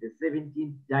sorry, the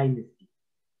 17th dynasty.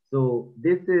 So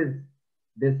this is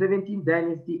the 17th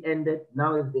dynasty ended,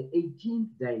 now is the 18th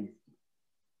dynasty,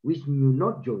 which knew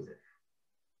not Joseph.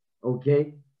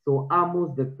 Okay, so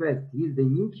Amos the first, he's the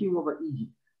new king over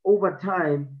Egypt. Over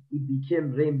time, it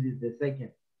became Ramses the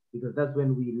second, because that's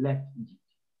when we left Egypt.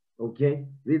 Okay,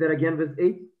 read that again, verse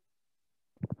 8.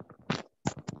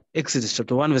 Exodus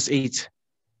chapter 1 verse 8.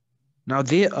 Now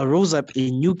there arose up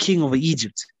a new king over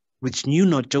Egypt, which knew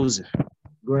not Joseph.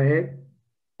 Go ahead.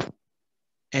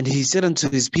 And he said unto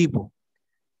his people,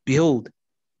 behold,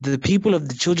 the people of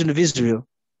the children of Israel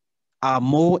are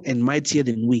more and mightier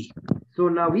than we. So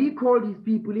now he called his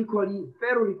people,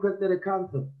 Pharaoh requested a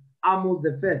council. Amos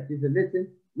the first. He said, listen,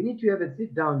 we need to have a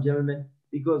sit down, gentlemen,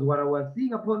 because what I was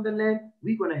seeing upon the land,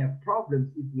 we're going to have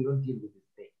problems if we don't deal with this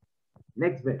thing.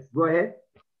 Next verse. Go ahead.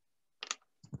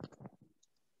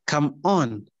 Come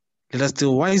on, let us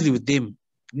deal wisely with them.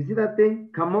 You see that thing?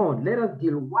 Come on, let us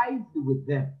deal wisely with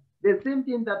them. The same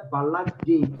thing that Balak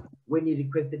did when he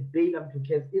requested Balaam to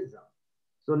curse Israel.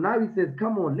 So now he says,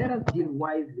 come on, let us deal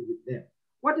wisely with them.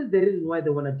 What is the reason why they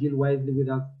want to deal wisely with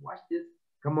us? Watch this.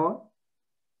 Come on.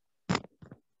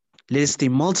 Lest they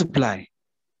multiply.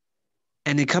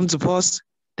 And it come to pass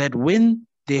that when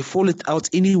there falleth out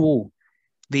any war,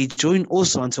 they join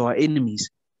also unto our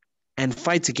enemies and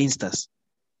fight against us,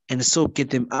 and so get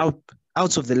them out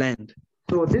of the land.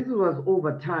 So this was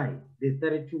over time. They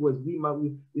started to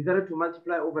we started to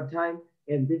multiply over time,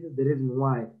 and this is the reason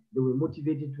why they were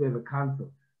motivated to have a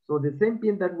council. So the same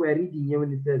thing that we're reading here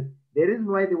when it says the reason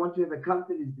why they want to have a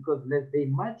council is because lest they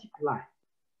multiply,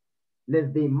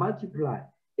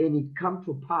 and it come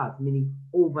to pass, meaning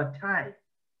over time,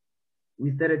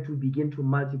 we started to begin to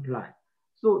multiply.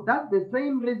 So that's the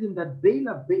same reason that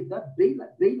Balak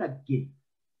gave.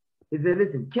 He said,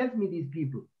 listen, curse me these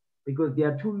people because there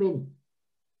are too many.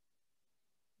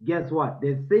 Guess what?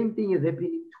 The same thing is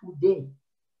happening today.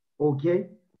 Okay?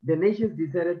 The nations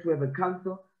decided to have a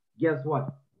council. Guess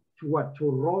what? To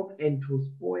rob and to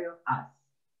spoil us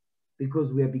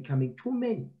because we are becoming too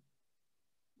many.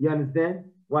 You understand?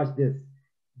 Watch this.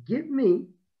 Give me,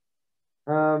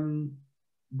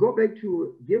 give back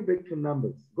to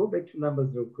Numbers. Go back to Numbers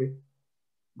real quick.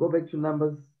 Go back to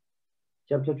Numbers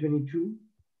chapter 22.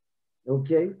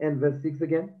 Okay, and verse 6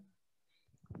 again.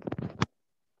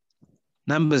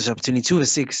 Numbers chapter 22,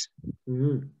 verse 6.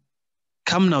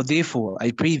 Come now, therefore,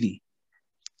 I pray thee,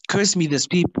 curse me this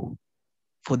people,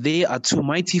 for they are too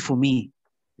mighty for me.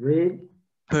 Read.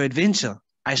 Peradventure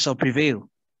I shall prevail,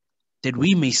 that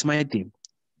we may smite them,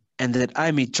 and that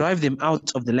I may drive them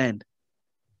out of the land.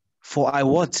 For I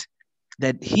wot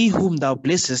that he whom thou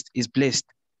blessest is blessed,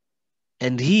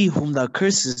 and he whom thou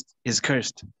cursest is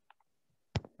cursed.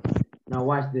 Now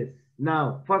watch this.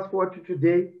 Now, fast forward to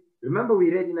today. Remember we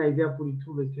read in Isaiah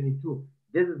 42, verse 22.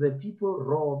 This is the people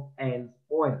robbed and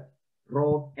spoiled.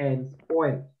 Robbed and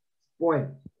spoiled.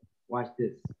 Spoiled. Watch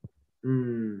this.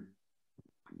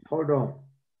 Hold on.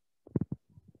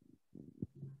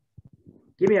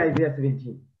 Give me Isaiah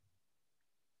 17.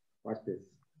 Watch this.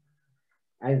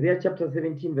 Isaiah chapter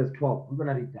 17, verse 12. We're going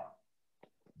to read down.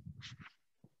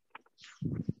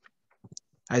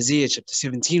 Isaiah chapter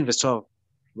 17, verse 12.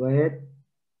 Go ahead.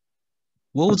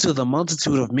 Woe to the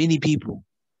multitude of many people,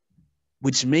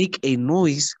 which make a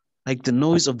noise like the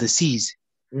noise of the seas,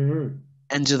 and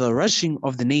to the rushing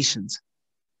of the nations,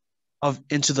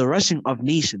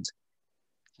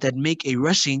 that make a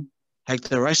rushing like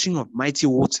the rushing of mighty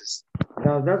waters.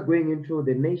 Now that's going into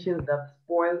the nations that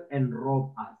spoil and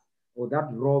rob us, or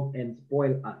that rob and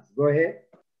spoil us. Go ahead.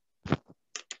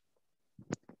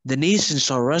 The nations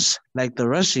shall rush like the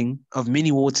rushing of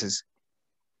many waters,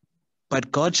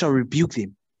 but God shall rebuke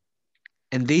them,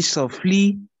 and they shall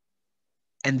flee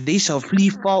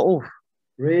far off,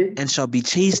 and shall be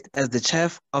chased as the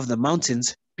chaff of the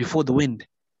mountains before the wind,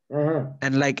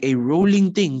 and like a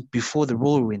rolling thing before the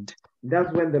whirlwind.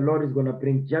 That's when the Lord is going to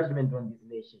bring judgment on these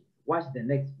nations. Watch the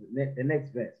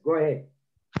next verse. Go ahead.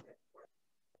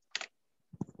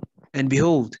 And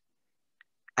behold,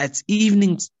 at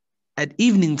evening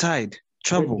tide,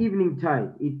 trouble. At evening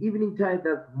tide,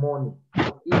 that's morning.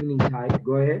 Evening tide,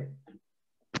 go ahead.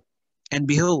 And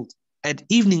behold, at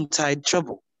evening tide,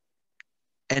 trouble.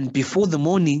 And before the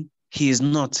morning, he is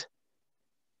not.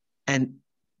 And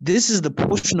this is the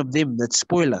portion of them that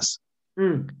spoil us,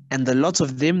 and the lot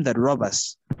of them that rob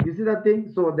us. You see that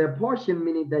thing? So the portion,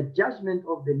 meaning the judgment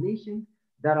of the nations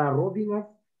that are robbing us,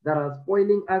 that are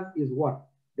spoiling us, is what?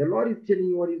 The Lord is telling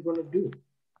you what he's going to do.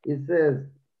 It says,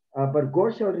 but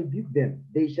God shall rebuke them.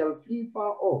 They shall flee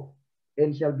far off,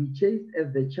 and shall be chased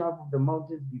as the chaff of the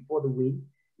mountains before the wind,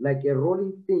 like a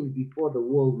rolling thing before the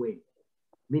whirlwind.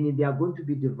 Meaning they are going to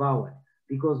be devoured.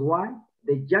 Because why?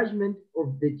 The judgment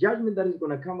that is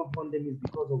going to come upon them is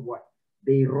because of what?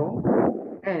 They rob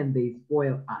and they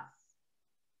spoil us.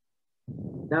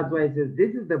 That's why it says,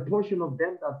 this is the portion of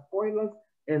them that spoil us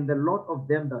and the lot of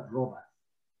them that rob us.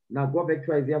 Now go back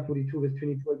to Isaiah 42, verse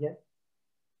 22 again.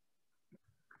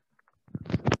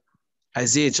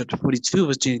 Isaiah chapter 42,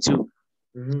 verse 22.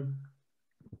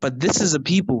 But this is a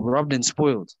people robbed and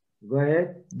spoiled. Go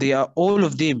ahead. They are all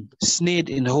of them snared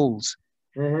in holes.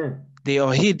 They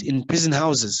are hid in prison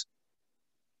houses.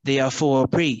 They are for a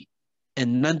prey,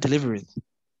 and none delivereth,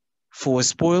 for a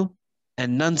spoil,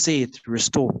 and none saith,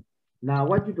 restore. Now, I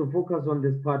want you to focus on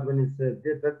this part when it says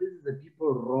that this is the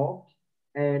people robbed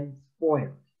and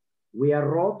spoiled. We are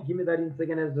robbed. Give me that in 2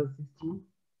 Ezra 16.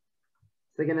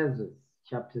 2 Ezra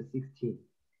chapter 16.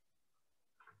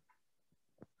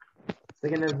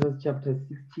 2 Ezra chapter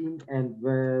 16 and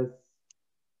verse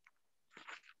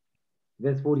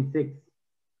 46.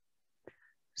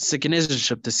 2 Ezra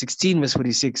chapter 16, verse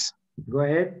 46. Go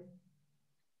ahead.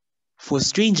 For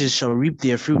strangers shall reap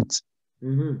their fruits,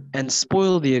 and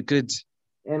spoil their goods.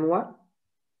 And what?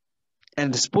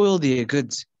 And spoil their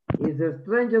goods. It says,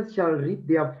 strangers shall reap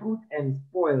their fruit and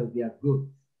spoil their goods.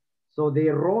 So they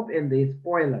rob and they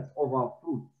spoil us of our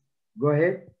fruit. Go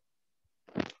ahead.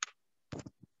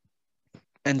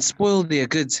 And spoil their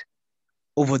goods,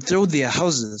 overthrow their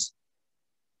houses,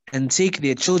 and take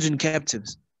their children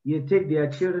captives. You take their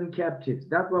children captives.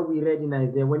 That's what we read in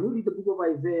Isaiah. When you read the book of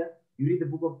Isaiah, you read the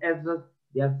book of Ezra,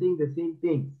 they are saying the same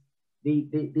things.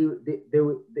 With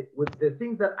the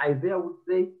things that Isaiah would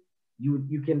say,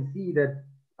 you can see that,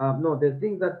 the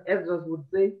things that Ezra would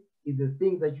say is the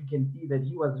things that you can see that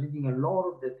he was reading a lot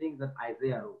of the things that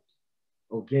Isaiah wrote.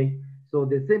 Okay? So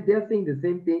they're saying the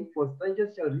same thing. For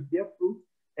strangers shall reap their fruit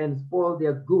and spoil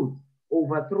their goods,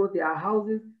 overthrow their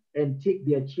houses, and take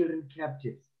their children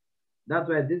captives. That's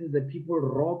why this is the people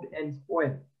robbed and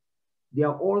spoiled. They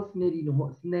are all snared in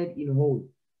holes.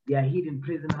 They are hid in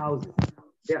prison houses.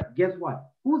 Guess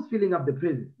what? Who's filling up the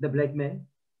prison? The black man.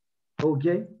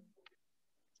 Okay?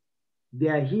 They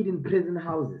are hid in prison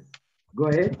houses. Go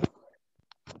ahead.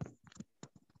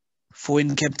 For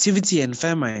in captivity and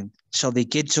famine shall they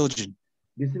get children.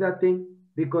 You see that thing?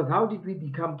 Because how did we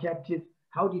become captive?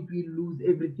 How did we lose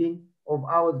everything of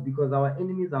ours? Because our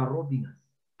enemies are robbing us.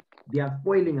 They are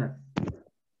spoiling us.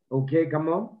 Okay, come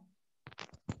on.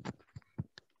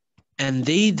 And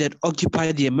they that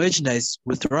occupy their merchandise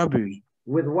with robbery.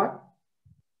 With what?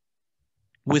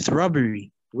 With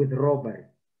robbery. With robbery.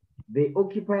 They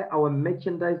occupy our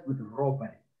merchandise with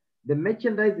robbery. The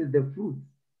merchandise is the fruits.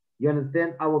 You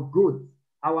understand? Our goods,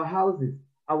 our houses,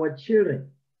 our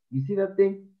children. You see that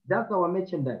thing? That's our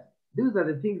merchandise. These are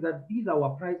the things these are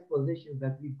our prized possessions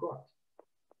that we've got.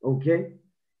 Okay?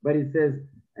 But it says,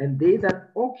 and they that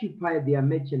occupy their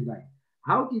merchandise.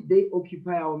 How did they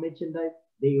occupy our merchandise?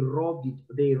 They robbed it.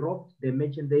 They robbed the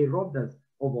merchandise. They robbed us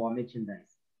of our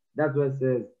merchandise. That's what it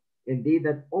says. And they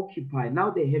that occupy,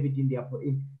 now they have it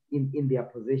in their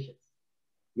possessions.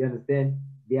 You understand?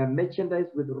 Their merchandise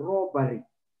with robbery.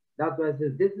 That's why it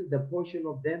says, this is the portion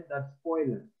of them that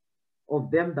spoil us,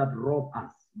 of them that rob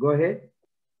us. Go ahead.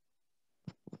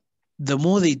 The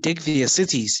more they take their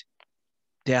cities,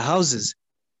 their houses,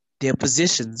 their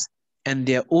possessions, and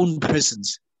their own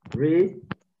persons. Read.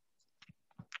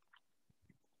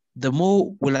 The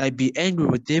more will I be angry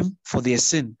with them for their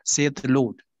sin, saith the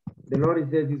Lord. The Lord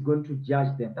says he's going to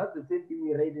judge them. That's the same thing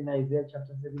we read in Isaiah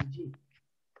chapter 17.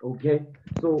 Okay?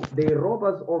 So they rob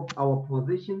us of our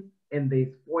possessions and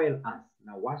they spoil us.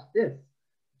 Now watch this.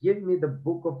 Give me the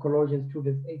book of Colossians 2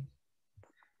 verse 8.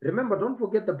 Remember, don't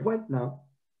forget the point now.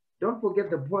 Don't forget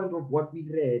the point of what we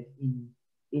read in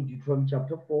Deuteronomy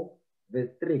chapter 4 verse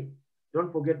 3.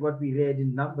 Don't forget what we read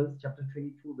in Numbers chapter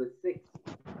 22 verse 6.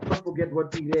 Don't forget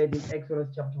what we read in Exodus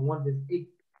chapter 1 verse 8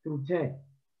 through 10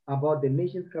 about the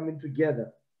nations coming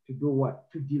together to do what?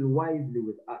 To deal wisely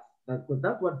with us.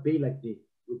 That's what Balak did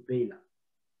with Balaam.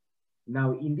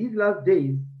 Now, in these last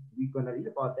days, we're going to read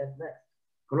about that next.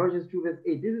 Colossians 2 verse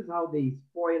 8. This is how they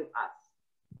spoil us.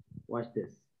 Watch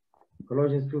this.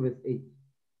 Colossians 2 verse 8.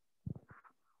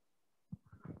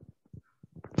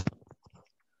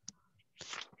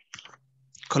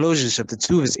 Colossians chapter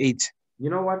 2 verse 8. You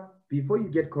know what? Before you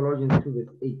get Colossians 2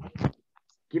 verse 8,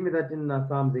 give me that in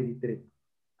Psalms 83.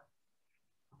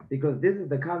 Because this is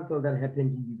the council that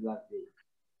happened in these last days.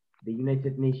 The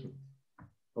United Nations.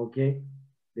 Okay?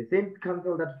 The same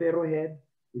council that Pharaoh had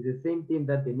is the same thing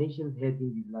that the nations had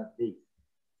in these last days.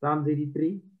 Psalms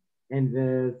 83 and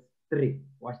verse 3.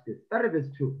 Watch this. Start at verse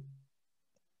 2.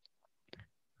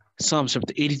 Psalms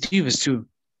chapter 83 verse 2.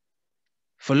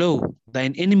 For lo,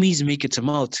 thine enemies make it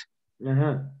tumult,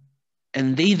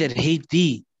 and they that hate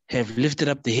thee have lifted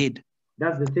up the head.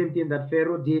 That's the same thing that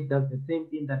Pharaoh did. That's the same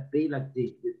thing that Balak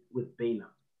did with Balaam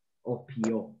or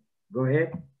Peor. Go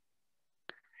ahead.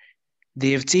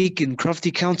 They have taken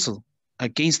crafty counsel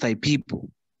against thy people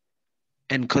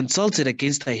and consulted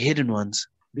against thy hidden ones.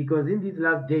 Because in these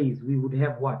last days, we would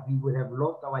have what? We would have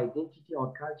lost our identity,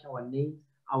 our culture, our names,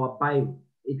 our Bible.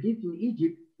 At least in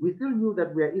Egypt, we still knew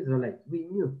that we are Israelites. We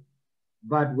knew.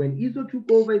 But when Esau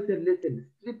took over, he said, listen,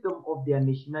 strip them of their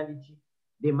nationality.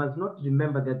 They must not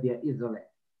remember that they are Israelites.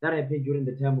 That happened during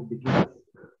the time of the Jews.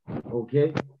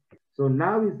 Okay? So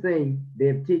now he's saying they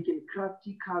have taken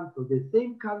crafty counsel. The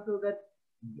same counsel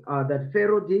that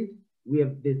Pharaoh did, we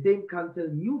have the same counsel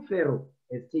new Pharaoh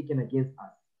has taken against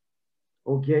us.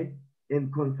 Okay?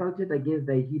 And consulted against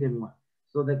the hidden one.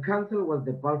 So the council was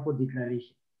the Balfour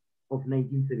Declaration of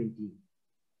 1917.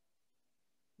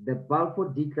 The Balfour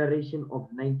Declaration of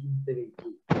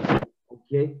 1917.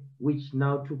 Okay? Which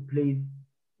now took place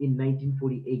in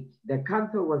 1948. The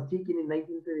council was taken in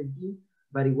 1917,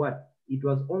 but it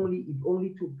only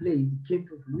took place, it came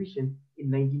to fruition in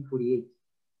 1948.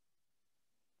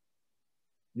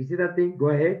 You see that thing? Go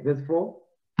ahead, verse 4.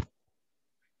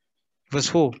 Verse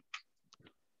 4.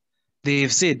 They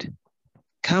have said,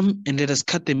 come and let us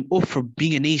cut them off from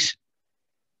being a nation,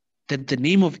 that the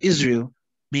name of Israel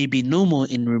may be no more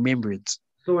in remembrance.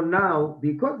 So now,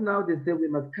 because now they say we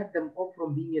must cut them off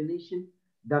from being a nation,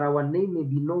 that our name may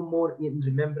be no more in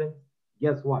remembrance,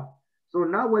 guess what? So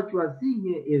now what you are seeing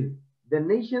here is the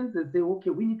nations that say, okay,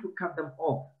 we need to cut them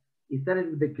off. It started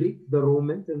with the Greeks, the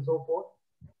Romans, and so forth.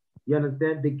 You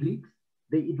understand? The Greeks,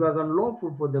 it was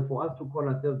unlawful for us to call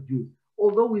ourselves Jews,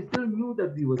 although we still knew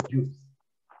that we were Jews.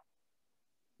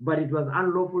 But it was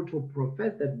unlawful to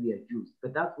profess that we are Jews.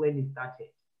 But that's when it started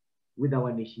with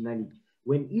our nationality.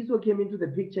 When Esau came into the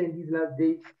picture in these last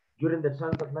days, during the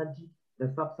transatlantic,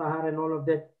 the sub-Saharan and all of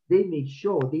that, they made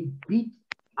sure they beat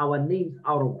our names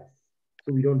out of us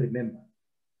so we don't remember.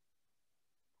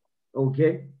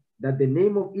 Okay? That the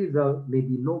name of Israel may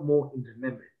be no more in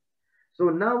remembrance. So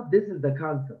now this is the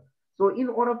counsel. So in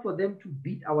order for them to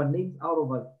beat our names out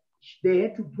of us, they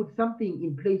had to put something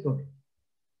in place of it.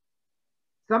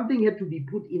 Something had to be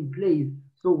put in place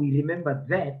so we remember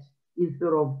that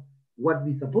instead of what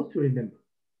we're supposed to remember.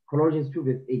 Colossians 2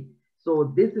 verse 8.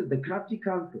 So this is the crafty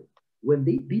counsel. When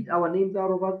they beat our names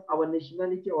out of us, our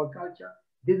nationality, our culture,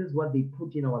 this is what they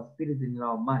put in our spirits and in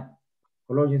our mind.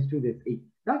 Colossians 2 verse 8.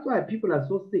 That's why people are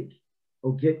so sick.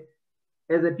 Okay?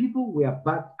 As a people, we are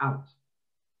backed out.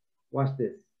 Watch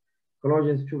this.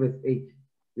 Colossians 2 verse 8.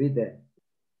 Read that.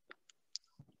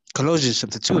 Colossians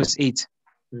chapter 2 verse 8.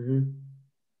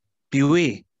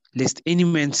 Beware lest any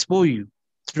man spoil you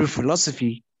through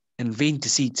philosophy and vain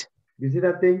deceit. You see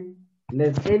that thing?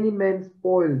 Lest any man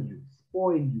spoil you,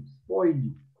 spoil you, spoil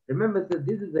you. Remember, so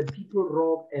this is the people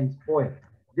rob and spoil.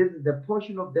 This is the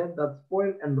portion of them that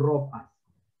spoil and rob us.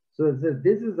 So it says,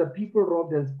 this is the people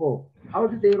rob and spoil. How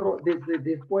do they rob?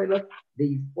 They spoil us.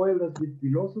 They spoil us with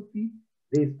philosophy.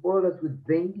 They spoil us with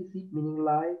vain deceit, meaning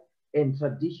lie, and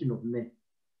tradition of men.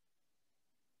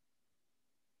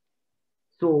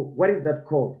 So what is that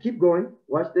called? Keep going.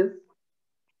 Watch this.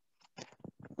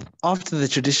 After the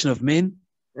tradition of men,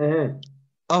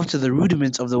 after the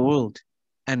rudiments of the world,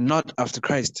 and not after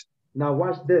Christ. Now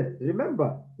watch this.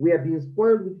 Remember, we are being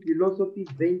spoiled with philosophy,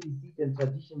 vain deceit, and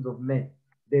traditions of men.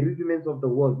 The rudiments of the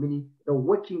world, meaning the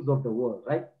workings of the world,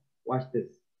 right? Watch this.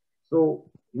 So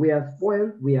we are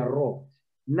spoiled, we are robbed.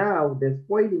 Now the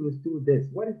spoiling is through this.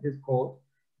 What is this called?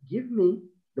 Give me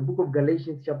the book of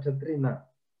Galatians chapter 3 now.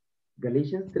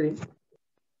 Galatians 3,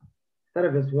 start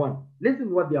at verse 1. Listen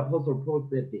to what the Apostle Paul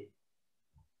said there.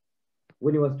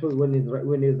 When he was told, when he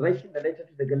was writing the letter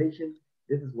to the Galatians,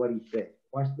 this is what he said.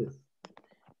 Watch this.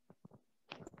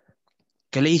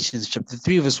 Galatians chapter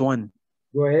 3 verse 1.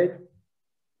 Go ahead.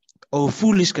 O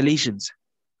foolish Galatians,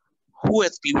 who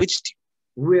hath bewitched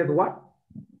you? Who hath what?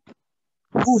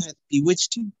 Who hath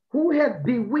bewitched you? Who hath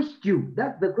bewitched you?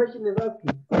 That's the question is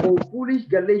asking. O foolish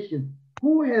Galatians,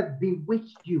 who hath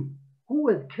bewitched you? Who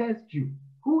has cursed you?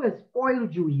 Who has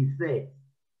spoiled you, he says.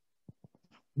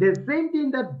 The same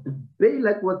thing that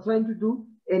Balak was trying to do,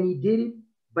 and he did it,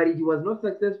 but it was not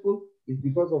successful, is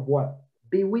because of what?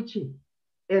 Bewitching.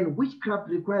 And witchcraft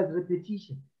requires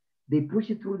repetition. They push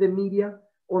it through the media,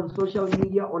 on social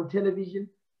media, on television,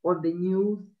 on the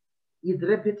news. It's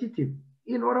repetitive.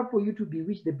 In order for you to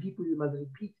bewitch the people, you must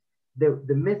repeat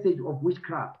the message of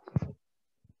witchcraft.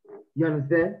 You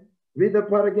understand? Read that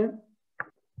part again.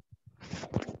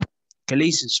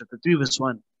 Galatians chapter 3 verse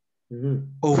 1.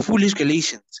 O foolish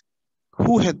Galatians,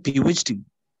 who hath bewitched you,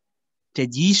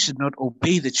 that ye should not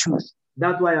obey the truth?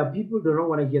 That's why our people don't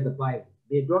want to hear the Bible.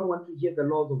 They don't want to hear the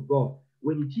laws of God.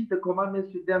 When you teach the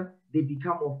commandments to them, they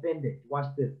become offended. Watch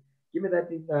this. Give me that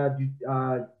in,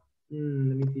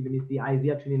 let me see.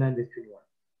 Isaiah 29 verse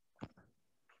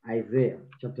 21. Isaiah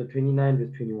chapter 29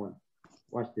 verse 21.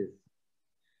 Watch this.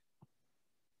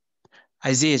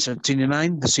 Isaiah chapter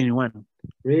 29 verse 21.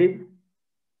 Read.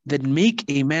 That make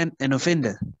a man an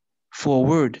offender for a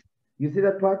word. You see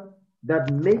that part?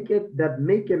 That make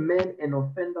a man an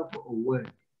offender for a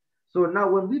word. So now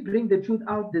when we bring the truth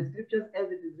out, the scriptures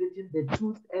as it is written, the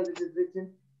truth as it is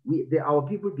written, our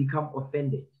people become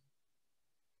offended.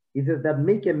 It says that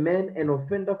make a man an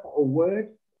offender for a word,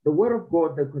 the word of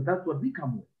God, because that's what we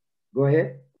come with. Go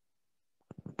ahead.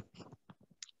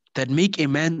 That make a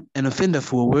man an offender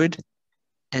for a word,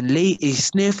 and lay a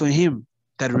snare for him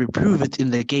that reproveth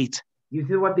in the gate. You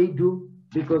see what they do?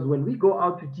 Because when we go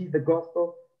out to teach the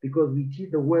gospel, because we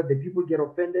teach the word, the people get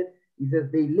offended. He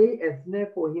says they lay a snare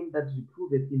for him that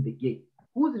reproveth in the gate.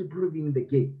 Who's reproving in the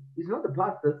gate? It's not the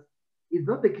pastors. It's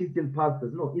not the Christian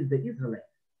pastors. No, it's the Israelites.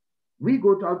 We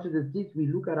go out to the streets, we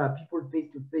look at our people face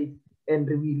to face, and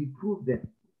we reprove them.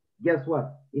 Guess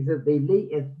what? It says they lay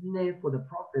a snare for the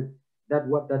prophets that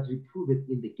reproveth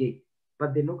in the gate.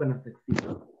 But they're not going to succeed.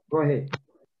 Go ahead.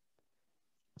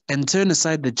 And turn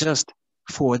aside the just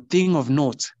for a thing of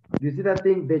naught. You see that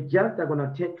thing? The just are going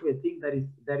to turn to a thing that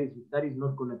is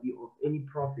not going to be of any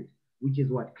profit, which is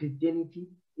what? Christianity,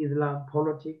 Islam,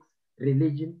 politics,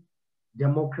 religion,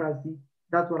 democracy.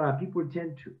 That's what our people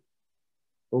tend to.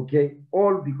 Okay?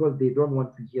 All because they don't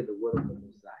want to hear the word of the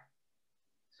Most High.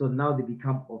 So now they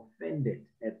become offended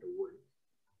at the word.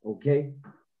 Okay?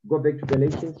 Go back to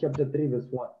Galatians chapter 3 verse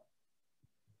 1.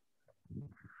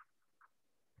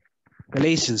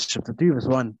 Galatians chapter 3 verse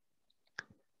 1.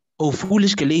 O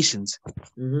foolish Galatians,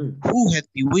 who hath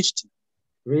bewitched you,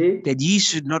 Read. that ye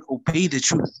should not obey the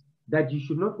truth? That you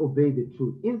should not obey the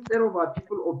truth. Instead of our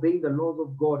people obeying the laws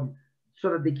of God so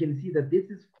that they can see that this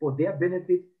is for their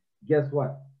benefit, guess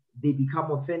what? They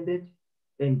become offended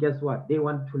And guess what? They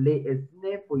want to lay a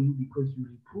snare for you because you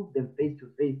reprove them face to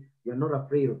face. You're not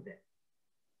afraid of them.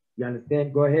 You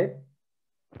understand? Go ahead.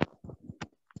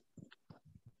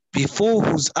 Before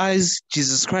whose eyes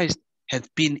Jesus Christ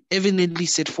hath been evidently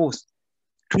set forth,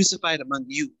 crucified among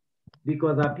you.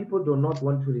 Because our people do not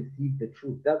want to receive the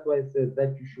truth. That's why it says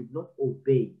that you should not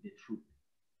obey the truth.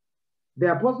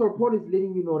 The Apostle Paul is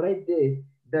letting you know right there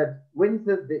that when he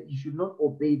says that you should not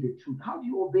obey the truth, how do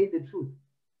you obey the truth?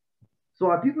 So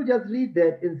our people just read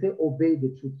that and say, obey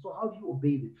the truth. So how do you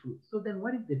obey the truth? So then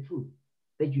what is the truth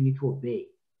that you need to obey?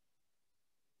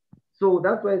 So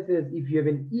that's why it says, if you have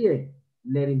an ear,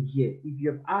 let him hear. If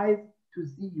you have eyes to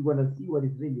see, you're going to see what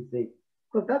it's really saying.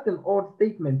 Because that's an odd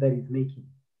statement that he's making.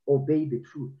 Obey the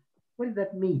truth. What does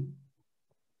that mean?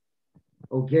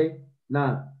 Okay,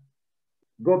 now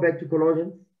go back to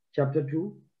Colossians chapter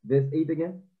 2, verse 8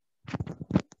 again.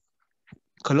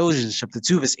 Colossians chapter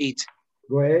 2, verse 8.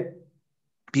 Go ahead.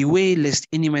 Beware lest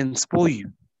any man spoil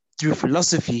you through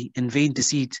philosophy and vain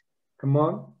deceit. Come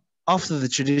on. After the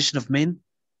tradition of men,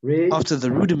 Read. after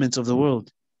the rudiments of the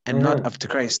world, and not after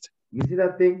Christ. You see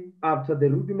that thing? After the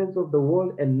rudiments of the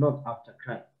world and not after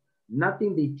Christ.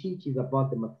 Nothing they teach is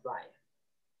about the Messiah,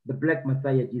 the black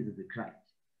Messiah, Jesus Christ.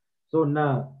 So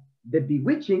now, the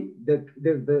bewitching,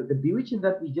 the bewitching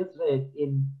that we just read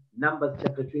in Numbers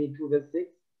chapter 22, verse 6,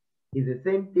 is the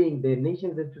same thing. The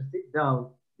nations have to sit down.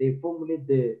 They formulate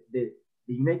the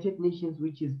United Nations,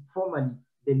 which is formerly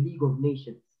the League of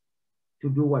Nations, to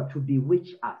do what? To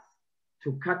bewitch us,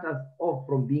 to cut us off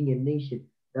from being a nation,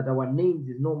 that our names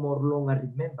is no more longer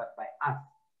remembered by us.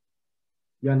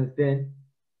 You understand?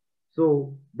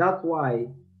 So that's why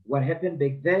what happened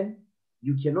back then,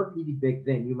 you cannot leave it back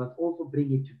then. You must also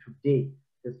bring it to today,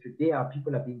 because today our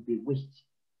people are being bewitched.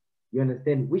 You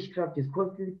understand? Witchcraft is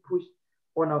constantly pushed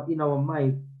on in our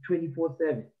minds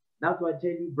 24/7. That's why I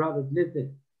tell you, brothers,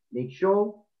 listen, make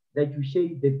sure that you share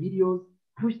the videos,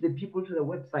 push the people to the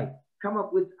website. Come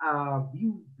up with,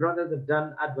 you brothers have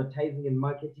done advertising and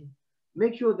marketing.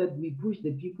 Make sure that we push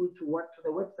the people to the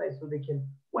website so they can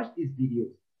watch these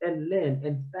videos and learn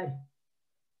and study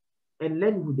and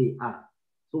learn who they are.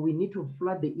 So we need to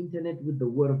flood the internet with the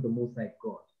word of the Most High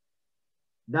God.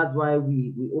 That's why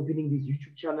we're opening these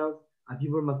YouTube channels, and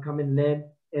people must come and learn.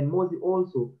 And mostly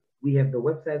also, we have the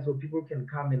website so people can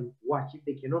come and watch. If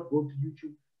they cannot go to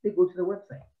YouTube, they go to the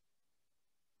website.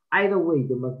 Either way,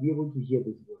 they must be able to hear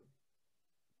this word.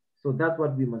 So that's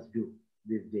what we must do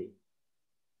this day.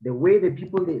 The way the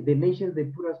people, the nations, they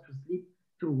put us to sleep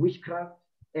through witchcraft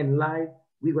and lies,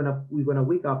 we're gonna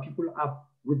wake our people up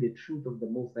with the truth of the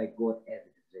Most High God as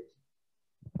it is written.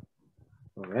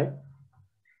 All right.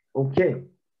 Okay.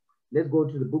 Let's go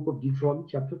to the book of Deuteronomy,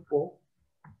 chapter 4.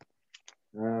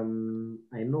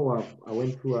 I know I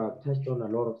went through, I've touched on a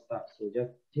lot of stuff, so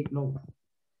just take notes.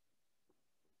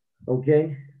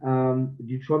 Okay.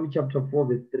 Deuteronomy chapter 4,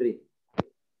 verse 3.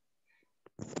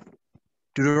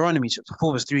 Deuteronomy chapter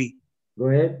 4, verse 3. Go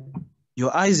ahead.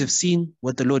 Your eyes have seen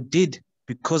what the Lord did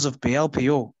because of Baal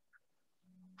Peor.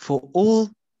 For all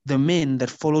the men that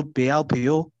followed Baal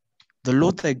Peor, the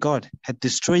Lord thy God had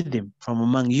destroyed them from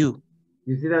among you.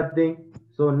 You see that thing?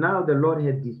 So now the Lord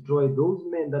has destroyed those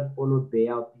men that followed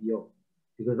Baal Peor,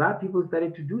 because our people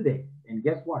started to do that. And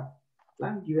guess what?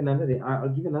 I'll give another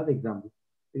example,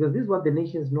 because this is what the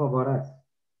nations know about us.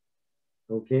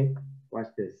 Okay, watch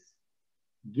this.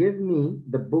 Give me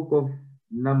the book of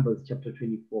Numbers, chapter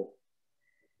 24.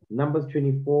 Numbers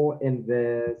 24 and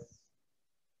verse...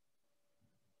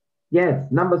 Yes,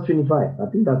 Numbers 25. I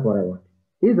think that's what I want.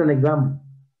 Here's an example.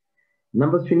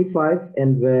 Numbers 25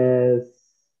 and verse...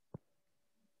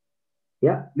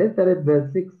 Yeah, let's start at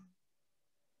verse 6.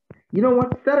 You know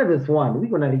what? Start at verse 1. We're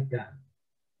going to read that.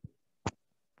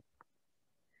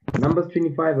 Numbers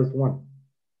 25 verse 1.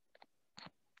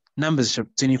 Numbers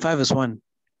 25 verse 1.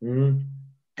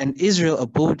 And Israel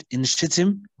abode in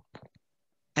Shittim,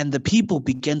 and the people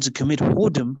began to commit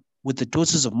whoredom with the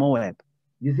daughters of Moab.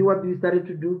 You see what we started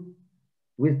to do?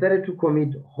 We started to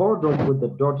commit whoredom with the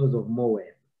daughters of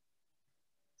Moab.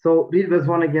 So read verse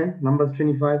 1 again, Numbers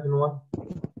 25 and 1.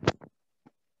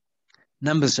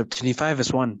 Numbers 25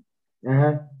 verse 1.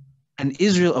 Uh-huh. And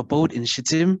Israel abode in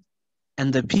Shittim,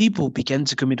 and the people began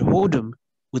to commit whoredom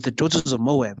with the daughters of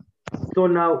Moab. So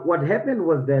now what happened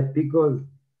was that, because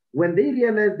when they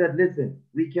realized that, listen,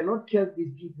 we cannot cast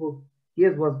these people,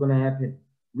 here's what's going to happen.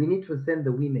 We need to send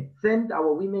the women. Send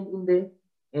our women in there,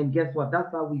 and guess what?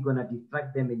 That's how we're going to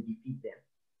distract them and defeat them.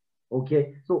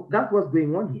 Okay? So that's what's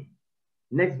going on here.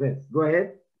 Next verse. Go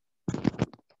ahead.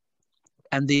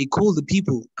 And they called the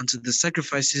people unto the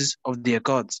sacrifices of their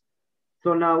gods.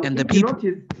 So now, and if you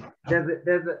notice,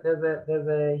 There's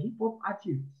a hip hop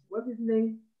artist. What's his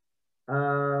name?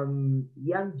 Young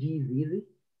Jeezy, is it?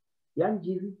 Young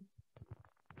Jeezy.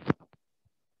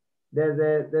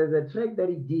 There's a track that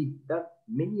he did that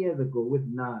many years ago with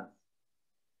Nas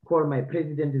called "My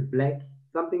President Is Black,"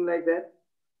 something like that.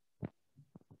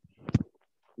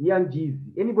 Young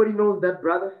Jeezy. Anybody knows that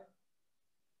brother?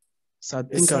 So I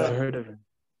think I've heard of him.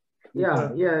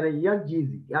 Yeah, Young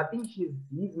Jeezy. I think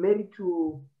he's married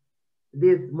to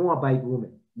this Moabite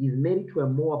woman. He's married to a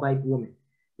Moabite woman.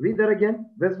 Read that again,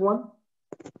 verse 1.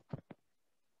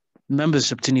 Numbers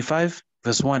chapter 25,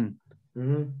 verse 1.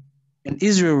 Mm-hmm. And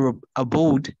Israel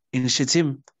abode in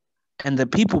Shittim, and the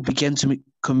people began to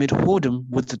commit whoredom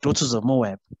with the daughters of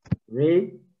Moab.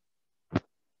 Read.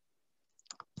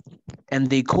 And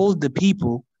they called the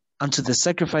people unto the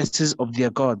sacrifices of their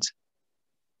gods.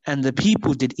 And the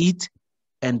people did eat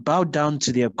and bowed down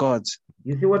to their gods.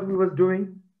 You see what we was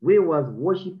doing? We was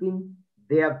worshiping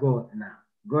their God now.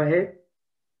 Go ahead.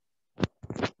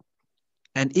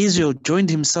 And Israel joined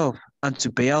himself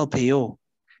unto Baal Peor.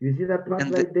 You see that part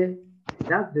right there?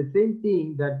 That's the same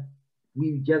thing that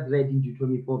we just read in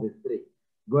Deuteronomy 4 verse 3.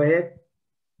 Go ahead.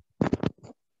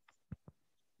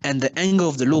 And the anger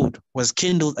of the Lord was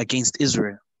kindled against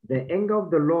Israel. The anger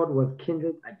of the Lord was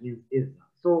kindled against Israel.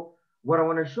 So what I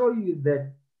want to show you is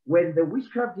that when the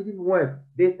witchcraft didn't work,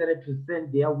 they started to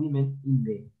send their women in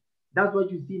there. That's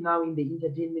what you see now in the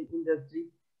entertainment industry.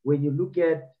 When you look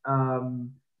at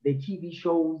the TV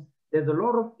shows, there's a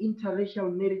lot of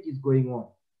interracial marriages going on.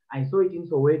 I saw it in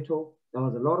Soweto. There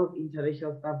was a lot of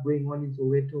interracial stuff going on in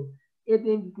Soweto.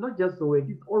 It's not just Soweto,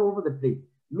 it's all over the place.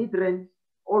 Midrand,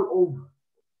 all over.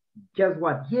 Guess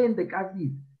what? Here in the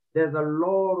Cassis, there's a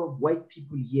lot of white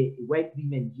people here, white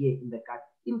women here in the Cassis.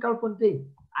 In Calfontaine,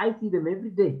 I see them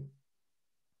every day.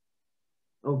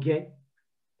 Okay?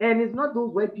 And it's not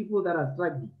those white people that are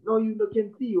struggling. No, you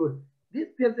can see this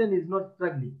person is not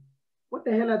struggling. What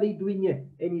the hell are they doing here?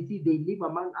 And you see, they live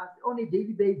among us on a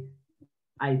daily basis.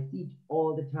 I see it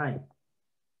all the time.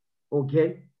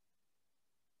 Okay?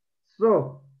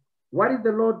 So, what is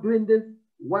the Lord doing this?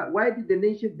 Why did the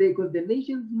nations? Because the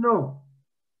nations know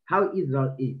how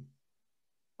Israel is.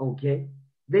 Okay?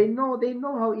 They know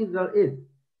how Israel is.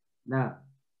 Now,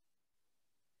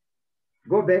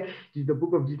 go back to the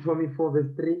book of Deuteronomy 4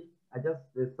 verse 3.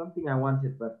 There's something I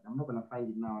wanted, but I'm not going to find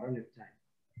it now. I don't have time.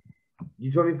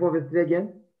 Deuteronomy 4 verse 3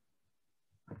 again.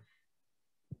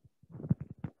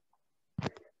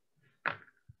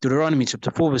 Deuteronomy chapter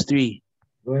 4 verse 3.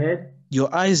 Go ahead.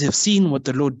 Your eyes have seen what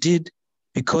the Lord did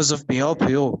because of Baal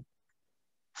Peor.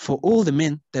 For all the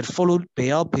men that followed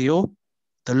Baal Peor,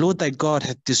 the Lord thy God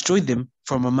hath destroyed them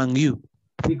from among you.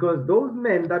 Because those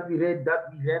men that we read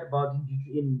about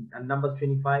in Numbers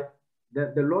 25,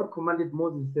 the Lord commanded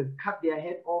Moses, says, cut their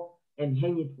head off and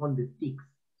hang it on the sticks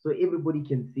so everybody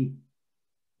can see.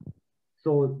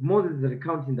 So Moses is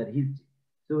recounting that history.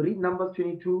 So read Numbers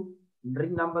 22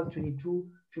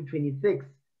 to 26.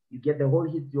 You get the whole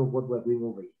history of what we're going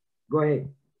over here. Go ahead.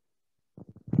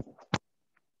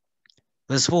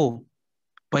 Verse 4.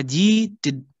 But ye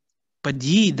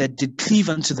that did cleave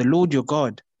unto the Lord your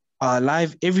God are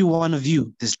alive, every one of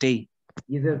you, this day.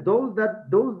 He says, those that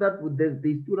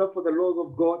they stood up for the laws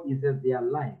of God, he says they are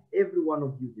alive, every one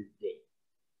of you this day.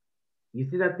 You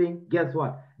see that thing? Guess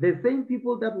what? The same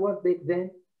people that was back then,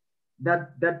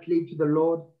 that clave to the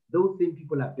Lord, those same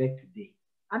people are back today.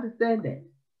 Understand that?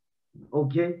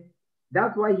 Okay?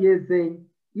 That's why he is saying,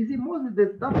 you see, Moses,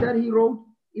 the stuff that he wrote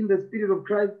in the Spirit of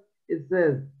Christ, it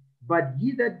says, but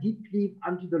ye that did cleave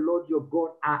unto the Lord your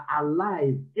God are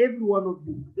alive, every one of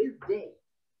you, this day.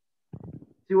 So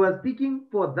he was speaking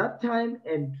for that time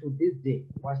and to this day.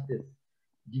 Watch this.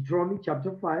 Deuteronomy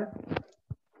chapter 5,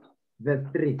 verse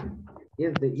 3.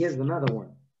 Here's another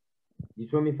one.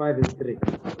 Deuteronomy 5, verse 3.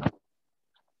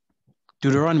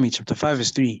 Deuteronomy chapter 5,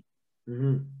 verse 3.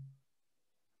 Mm-hmm.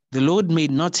 The Lord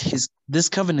made not this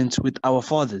covenant with our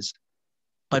fathers,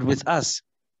 but with us,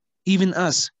 even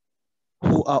us,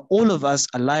 who are all of us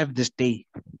alive this day.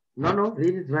 No,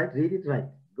 read it right.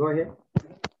 Go ahead.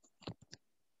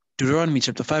 Deuteronomy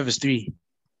chapter 5, verse 3.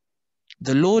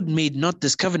 The Lord made not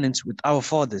this covenant with our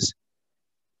fathers,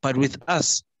 but with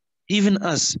us, even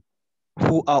us,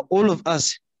 who are all of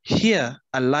us here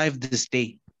alive this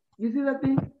day. You see that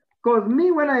thing? Because me,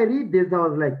 when I read this, I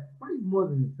was like, what is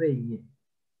Moses saying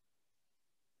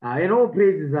here? In all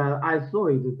praises, I saw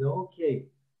it. I said, okay.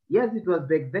 Yes, it was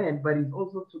back then, but it's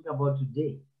also talking about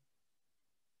today.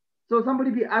 So somebody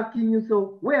be asking you,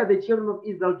 so where are the children of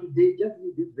Israel today? Just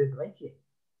read this verse right here.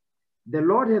 The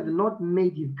Lord has not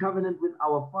made his covenant with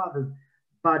our fathers,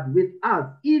 but with us,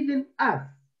 even us,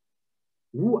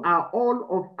 who are all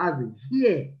of us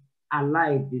here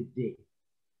alive this day.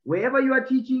 Wherever you are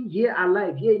teaching, here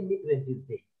alive, here in Midrand this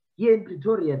day, here in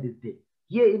Pretoria this day,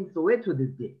 here in Soweto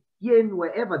this day, here in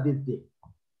wherever this day.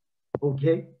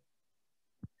 Okay?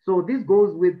 So this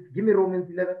goes with, give me Romans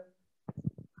 11.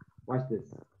 Watch this.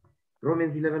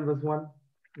 Romans 11 verse 1.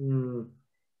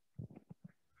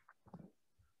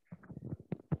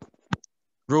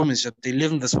 Romans chapter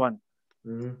 11 verse 1.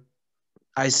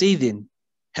 I say then,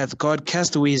 hath God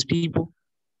cast away his people?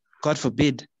 God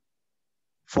forbid.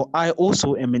 For I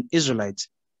also am an Israelite,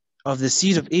 of the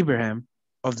seed of Abraham,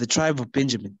 of the tribe of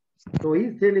Benjamin. So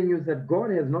he's telling you that God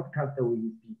has not cast away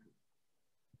his people.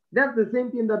 That's the same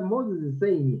thing that Moses is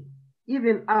saying here.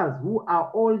 Even us who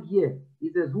are all here, he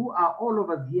says, who are all of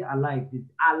us here alive?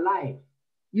 Alive.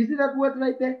 You see that word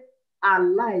right there?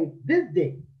 Alive. This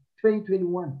day,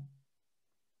 2021.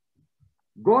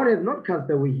 God has not cast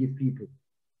away his people.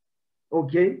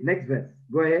 Okay, next verse.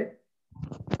 Go ahead.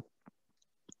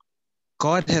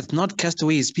 God hath not cast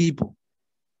away his people,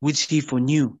 which he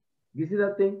foreknew. You see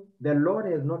that thing? The Lord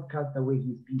has not cast away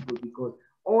his people, because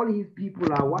all his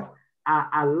people are what? Are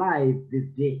alive this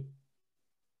day.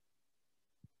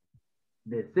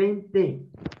 The same thing.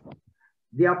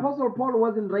 The Apostle Paul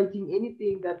wasn't writing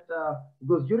anything that,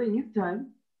 because during his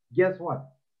time, guess what?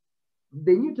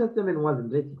 The New Testament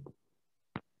wasn't written.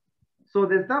 So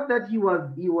the stuff that he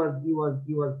was dealing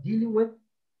with,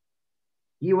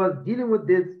 he was dealing with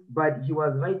this, but he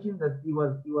was writing that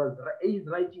his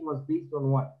writing was based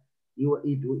on what?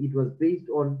 It was based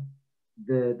on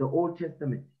the Old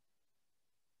Testament.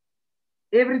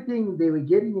 Everything, they were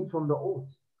getting it from the Old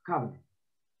Covenant.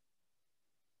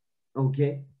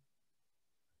 Okay.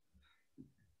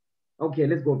 Okay,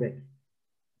 let's go back.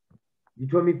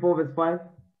 Deuteronomy 4 verse 5.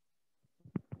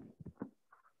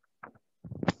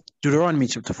 Deuteronomy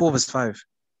chapter 4 verse 5.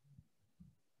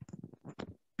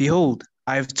 Behold,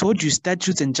 I have taught you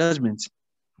statutes and judgments,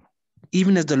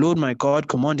 even as the Lord my God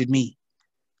commanded me,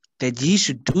 that ye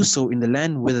should do so in the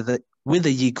land whither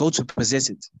ye go to possess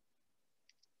it.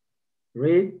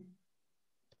 Read.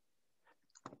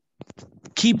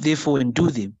 Keep therefore and do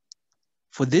them,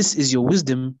 for this is your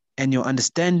wisdom and your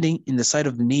understanding in the sight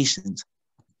of the nations,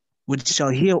 which shall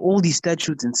hear all these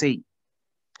statutes and say,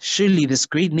 surely this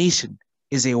great nation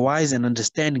is a wise and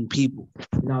understanding people.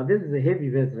 Now this is a heavy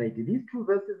verse right here. These two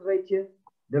verses right here,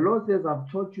 the Lord says, I've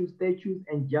taught you statutes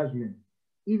and judgments,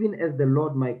 even as the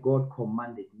Lord my God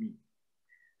commanded me.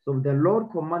 So the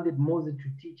Lord commanded Moses to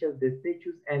teach us the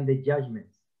statutes and the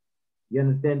judgments. You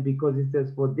understand? Because it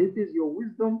says, for this is your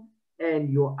wisdom and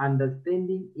your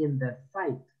understanding in the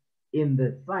sight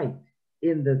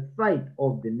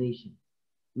of the nation.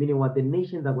 Meaning what? The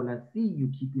nations are going to see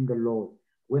you keeping the laws.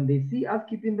 When they see us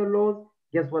keeping the laws,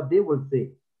 guess what they will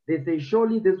say? They say,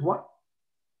 surely this what?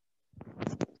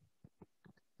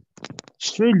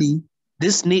 Surely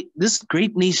this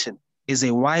great nation is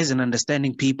a wise and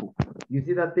understanding people. You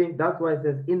see that thing? That's why it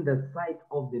says in the sight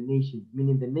of the nations,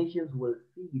 meaning the nations will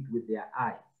see it with their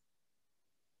eyes.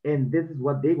 And this is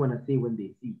what they want to say when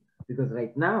they see. Because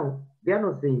right now, they are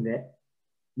not saying that.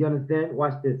 You understand?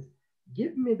 Watch this.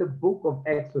 Give me the book of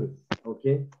Exodus,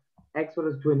 okay?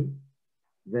 Exodus 20,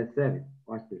 verse 7.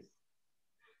 Watch this.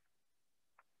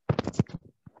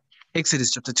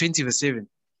 Exodus chapter 20, verse 7.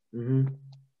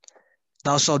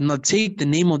 Thou shalt not take the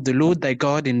name of the Lord thy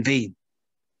God in vain,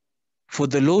 for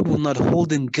the Lord will not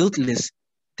hold him guiltless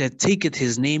that taketh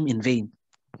his name in vain.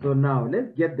 So now,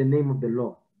 let's get the name of the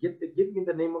Lord. Give me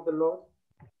the name of the Lord.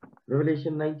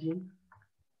 Revelation 19.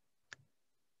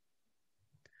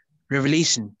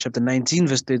 Revelation chapter 19,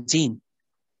 verse 13.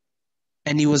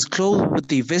 And he was clothed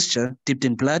with a vesture dipped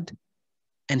in blood,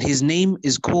 and his name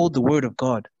is called the Word of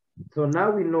God. So now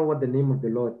we know what the name of the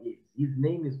Lord is. His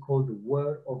name is called the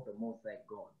Word of the Most High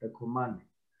God, the commandment.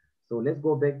 So let's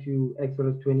go back to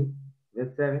Exodus 20,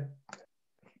 verse 7.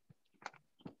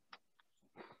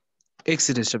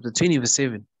 Exodus chapter 20, verse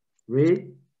 7.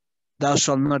 Read. Thou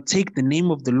shalt not take the name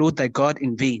of the Lord thy God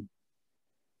in vain,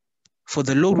 for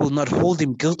the Lord will not hold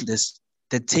him guiltless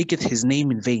that taketh his name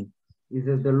in vain. He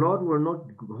says, the Lord will not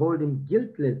hold him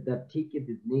guiltless that taketh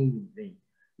his name in vain.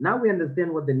 Now we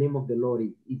understand what the name of the Lord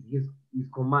is his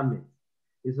commandments.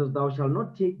 It says, thou shalt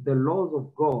not take the laws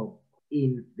of God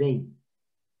in vain,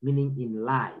 meaning in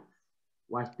lies.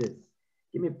 Watch this.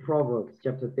 Give me Proverbs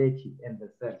chapter 30 and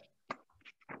verse 7.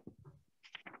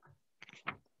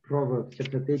 Proverbs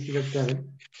chapter 30 verse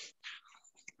 7.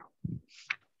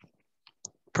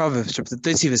 Proverbs chapter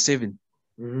 30 verse 7.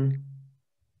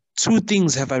 Two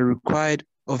things have I required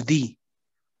of thee.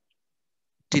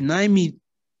 Deny me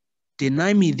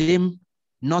them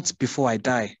not before I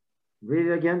die. Read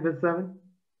it again, verse 7.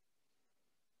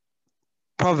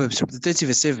 Proverbs chapter 30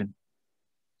 verse 7.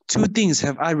 2 things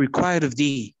have I required of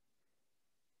thee.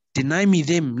 Deny me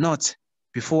them not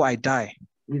before I die.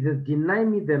 He says, deny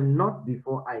me them not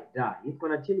before I die. He's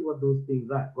going to tell you what those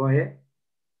things are. Go ahead.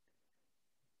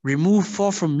 Remove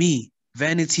far from me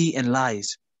vanity and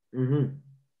lies.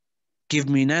 Give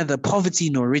me neither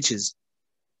poverty nor riches.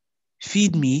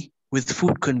 Feed me with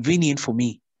food convenient for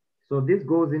me. So this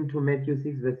goes into Matthew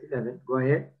 6 verse 11. Go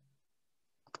ahead.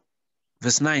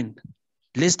 Verse 9.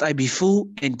 Lest I be full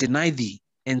and deny thee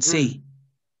and say,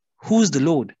 who is the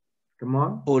Lord? Come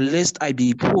on. Or lest I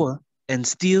be poor and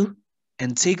steal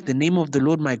and take the name of the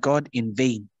Lord my God in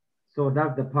vain. So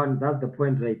that's the point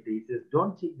right there. He says,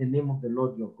 don't take the name of the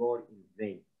Lord your God in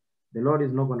vain. The Lord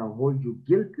is not going to hold you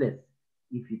guiltless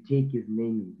if you take his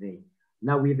name in vain.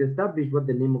 Now we've established what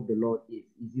the name of the Lord is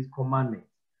his commandment.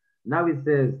 Now it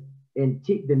says, and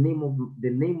take the name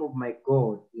of my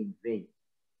God in vain,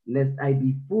 lest I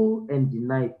be full and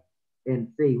deny and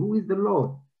say, who is the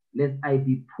Lord? Lest I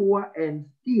be poor and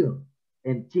steal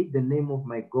and take the name of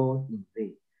my God in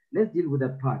vain. Let's deal with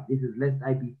that part. This is lest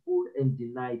I be full and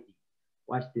deny thee.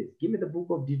 Watch this. Give me the book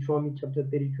of Deuteronomy chapter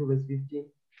 32 verse 15.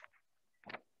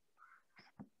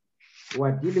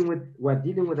 We're dealing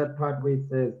with that part where it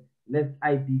says, lest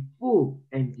I be full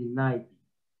and deny thee.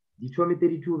 Deuteronomy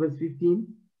 32 verse 15.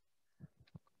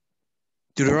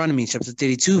 Deuteronomy chapter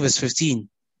 32 verse 15.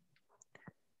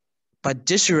 But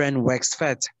Jeshurun waxed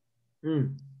fat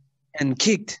and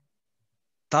kicked.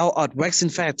 Thou art waxen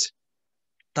fat.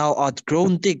 Thou art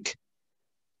grown thick.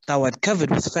 Thou art covered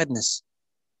with fatness.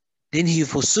 Then he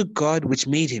forsook God which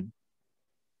made him,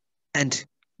 and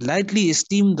lightly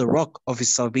esteemed the rock of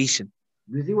his salvation.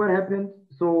 You see what happened?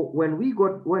 So when we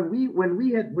was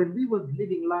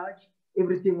living large,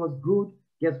 everything was good.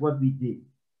 Guess what we did?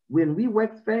 When we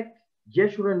waxed fat,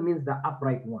 Jeshurun means the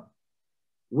upright one.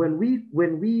 When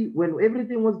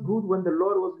everything was good, when the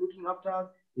Lord was looking after us,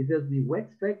 it says we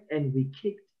waxed fat and we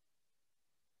kicked.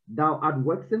 Thou art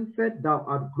waxen fat, thou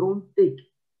art grown thick,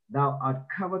 thou art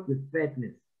covered with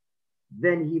fatness.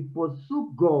 Then he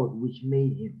forsook God which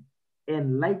made him,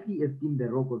 and lightly esteemed the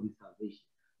rock of his salvation.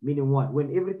 Meaning what?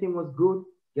 When everything was good,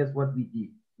 guess what we did?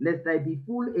 Lest I be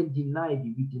full and deny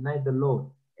thee, we denied the Lord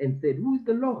and said, who is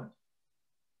the Lord?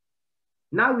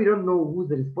 Now we don't know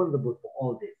who's responsible for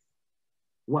all this.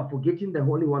 We are forgetting the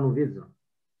Holy One of Israel.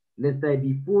 Lest I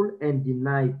be full and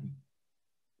deny thee.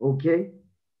 Okay?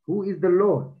 Who is the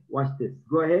Lord? Watch this.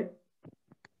 Go ahead.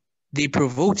 They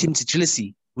provoked him to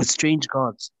jealousy with strange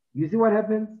gods. You see what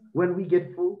happens when we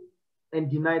get full and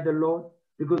deny the Lord?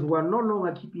 Because we are no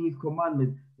longer keeping his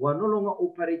commandments. We are no longer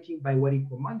operating by what he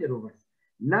commanded of us.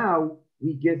 Now,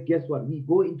 we guess what? We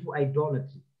go into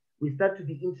idolatry. We start to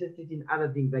be interested in other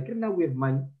things. Like now we have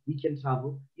money, we can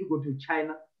travel. You go to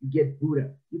China, you get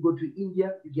Buddha. You go to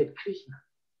India, you get Krishna.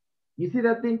 You see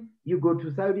that thing? You go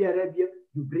to Saudi Arabia,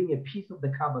 you bring a piece of the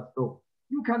Kaaba stone.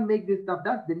 You can't make this stuff.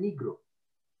 That's the Negro.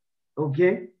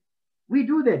 Okay? We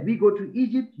do that. We go to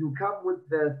Egypt, you come with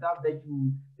the stuff that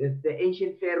the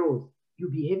ancient pharaohs, you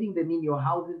be having them in your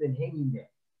houses and hanging there.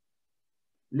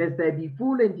 Lest I be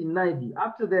full and deny thee.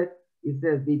 After that, it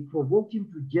says they provoked him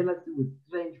to jealousy with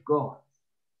strange gods.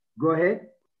 Go ahead.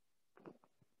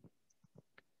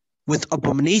 With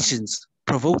abominations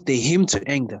provoked they him to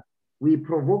anger. We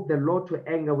provoke the Lord to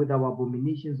anger with our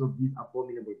abominations of these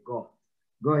abominable gods.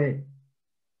 Go ahead.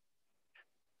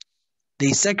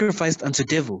 They sacrificed unto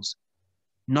devils,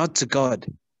 not to God,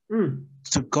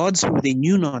 to gods whom they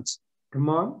knew not. Come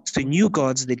on. To new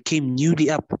gods that came newly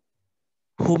up,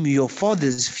 whom your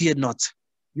fathers feared not.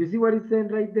 You see what he's saying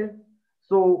right there?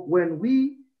 So when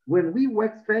we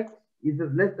wax fat, it says,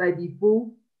 lest I be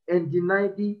full and deny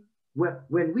thee.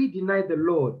 When we deny the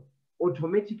Lord,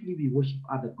 automatically we worship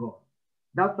other gods.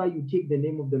 That's why you take the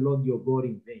name of the Lord your God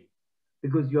in vain.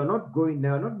 Because you are not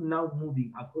now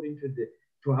moving according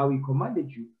to how he commanded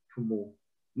you to move.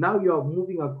 Now you are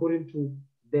moving according to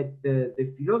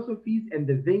the philosophies and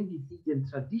the vain deceit and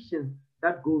traditions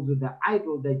that goes with the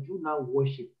idol that you now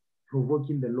worship,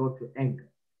 provoking the Lord to anger.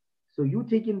 So you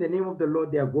taking the name of the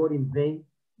Lord their God in vain,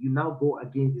 you now go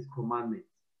against his commandments.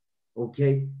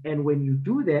 Okay? And when you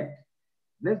do that,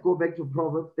 let's go back to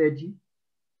Proverbs 30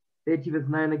 verse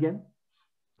 9 again.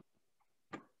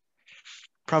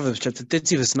 Proverbs chapter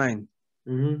 30 verse 9.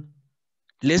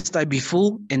 Lest I be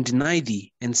full and deny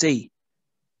thee and say,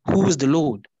 who is the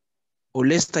Lord? Or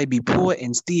lest I be poor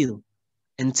and steal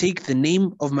and take the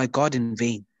name of my God in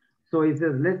vain. So he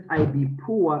says, lest I be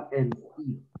poor and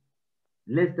steal.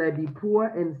 Lest I be poor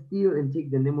and steal and take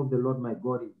the name of the Lord my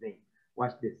God in vain.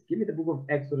 Watch this. Give me the book of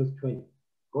Exodus 20.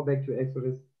 Go back to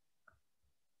Exodus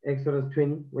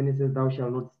 20 when it says thou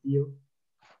shalt not steal.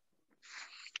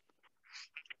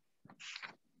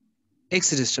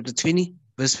 Exodus chapter 20,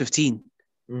 verse 15.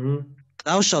 Mm-hmm.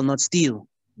 Thou shalt not steal.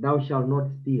 Thou shalt not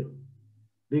steal.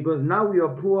 Because now we are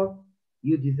poor,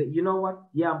 you say, you know what?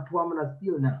 Yeah, I'm poor, I'm gonna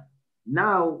steal now.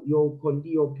 Now your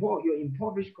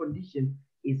impoverished condition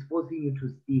is forcing you to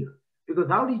steal. Because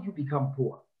how did you become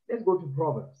poor? Let's go to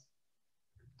Proverbs.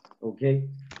 Okay,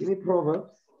 give me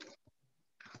Proverbs.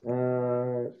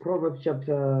 Proverbs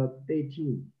chapter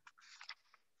 13.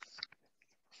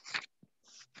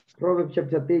 Proverbs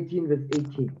chapter 13, verse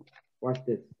 18. Watch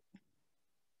this.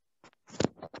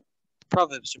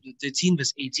 Proverbs chapter 13,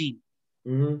 verse 18.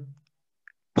 Mm-hmm.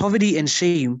 Poverty and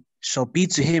shame shall be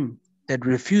to him that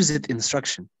refuseth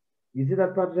instruction. You see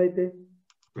that part right there?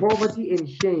 Poverty and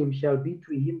shame shall be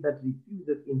to him that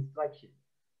refuseth instruction.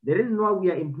 The reason why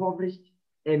we are impoverished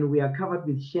and we are covered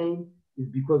with shame is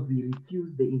because we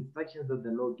refuse the instructions that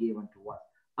the Lord gave unto us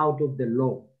out of the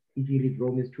law. If you read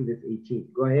Romans 2, verse 18.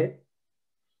 Go ahead.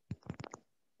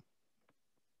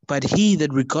 But he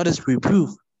that regardeth reproof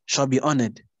shall be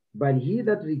honored. But he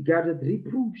that regardeth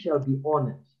reproof shall be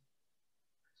honored.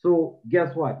 So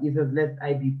guess what? It says, lest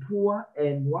I be poor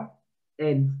and what?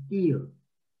 And steal.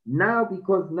 Now,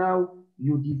 because now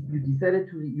you decided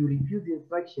to, you refuse the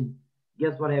instruction,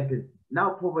 guess what happens?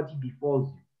 Now poverty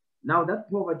befalls you. Now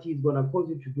that poverty is going to cause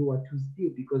you to do what? To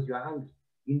steal because you are hungry.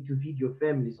 You need to feed your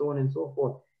family, so on and so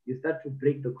forth. You start to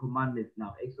break the commandments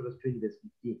now. Exodus 20, verse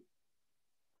 15.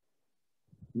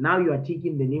 Now you are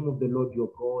taking the name of the Lord your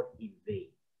God in vain.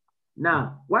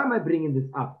 Now, why am I bringing this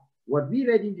up? What we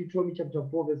read in Deuteronomy chapter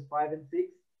 4, verse 5 and 6,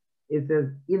 it says,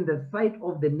 in the sight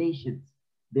of the nations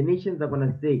are going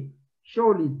to say,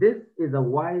 surely this is a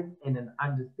wise and an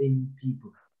understanding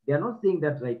people. They are not saying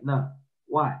that right now.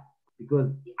 Why?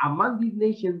 Because among these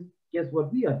nations, guess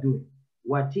what we are doing?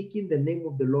 We are taking the name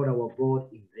of the Lord our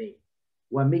God in vain.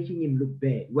 We are making him look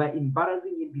bad. We are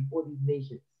embarrassing him before these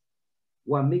nations.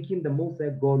 We are making the Most High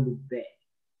God look bad.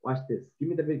 Watch this. Give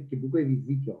me the book of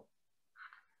Ezekiel.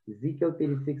 Ezekiel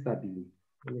 36, I believe.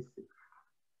 Let me see.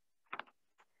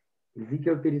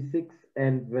 Ezekiel 36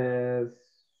 and verse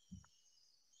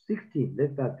 16.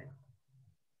 Let's start there.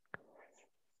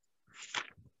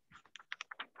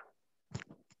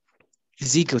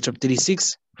 Ezekiel chapter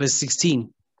 36, verse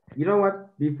 16. You know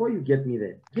what? Before you get me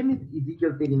there, give me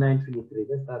Ezekiel 39, 23.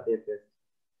 Let's start there first.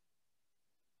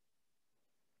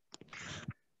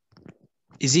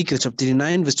 Ezekiel chapter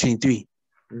 39, verse 23.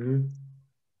 Mm-hmm.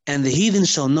 And the heathen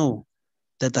shall know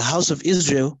that the house of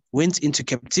Israel went into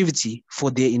captivity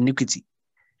for their iniquity.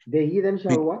 The heathen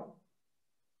shall what?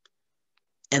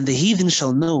 And the heathen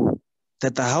shall know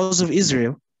that the house of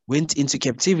Israel went into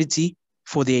captivity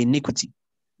for their iniquity.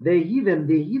 The heathen is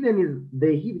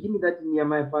the heathen. Give me that in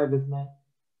Nehemiah 5, verse 9.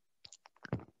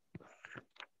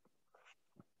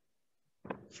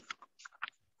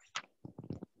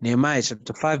 Nehemiah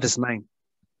chapter 5, verse 9.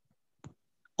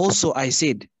 Also I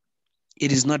said,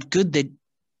 it is not good that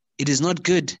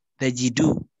ye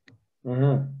do.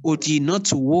 Ought ye not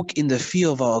to walk in the fear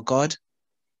of our God,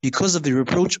 because of the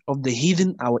reproach of the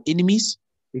heathen our enemies?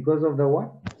 Because of the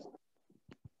what?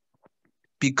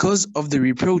 Because of the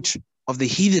reproach of the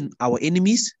heathen our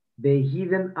enemies? The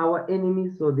heathen our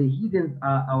enemies. So the heathens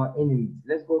are our enemies.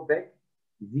 Let's go back.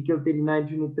 Ezekiel 39,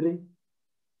 23.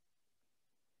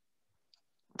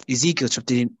 Ezekiel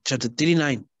chapter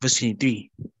 39, verse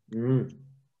 23.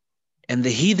 And the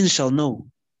heathen shall know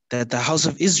that the house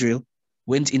of Israel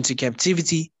went into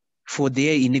captivity for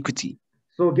their iniquity.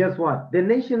 So guess what? The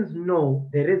nations know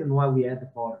the reason why we are at the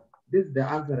bottom. This is the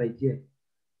answer right here.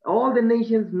 All the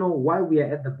nations know why we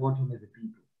are at the bottom as a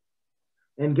people.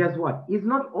 And guess what? It's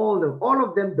not all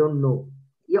of them don't know.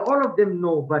 Yeah, all of them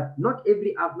know, but not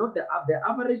the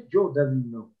average Joe doesn't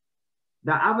know.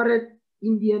 The average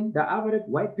Indian, the average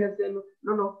white person,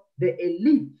 no. The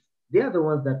elite, they are the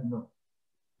ones that know.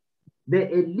 The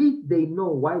elite, they know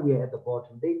why we are at the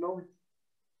bottom. They know it.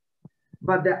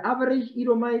 But the average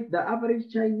Edomite, the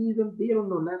average Chinese, they don't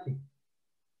know nothing.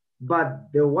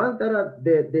 But the ones that are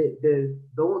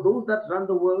those that run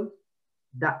the world,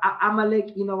 the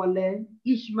Amalek in our land,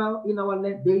 Ishmael in our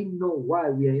land, they know why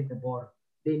we are at the bottom.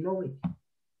 They know it.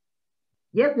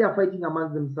 Yes, they are fighting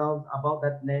among themselves about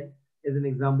that land, as an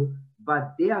example,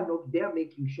 but they are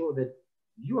making sure that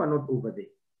you are not over there,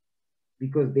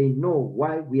 because they know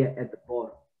why we are at the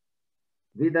bottom.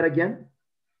 Read that again.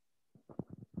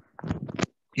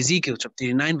 Ezekiel chapter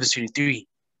 39, verse 23.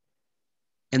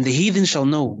 And the heathen shall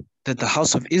know that the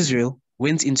house of Israel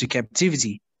went into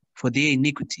captivity for their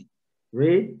iniquity.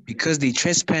 Read. Because they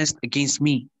trespassed against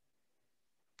me.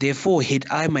 Therefore hid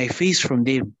I my face from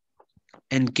them,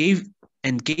 and gave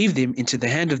them into the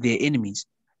hand of their enemies.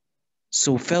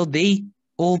 So fell they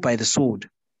all by the sword.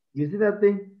 You see that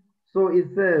thing? So it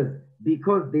says,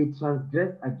 because they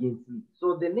transgress against me.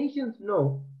 So the nations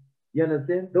know, you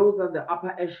understand? Those are the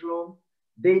upper echelon.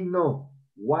 They know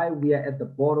why we are at the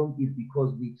bottom is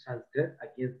because we transgress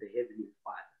against the Heavenly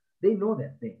Father. They know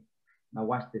that thing. Now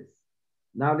watch this.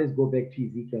 Now let's go back to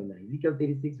Ezekiel now. Ezekiel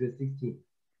 36 verse 16.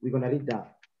 We're going to read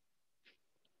that.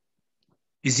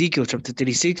 Ezekiel chapter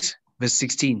 36 verse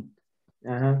 16.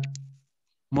 Uh-huh.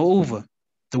 Moreover,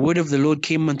 the word of the Lord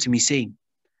came unto me, saying,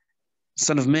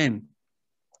 Son of man,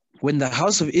 when the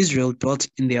house of Israel dwelt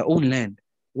in their own land.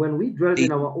 When we dwelt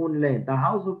in our own land, the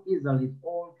house of Israel is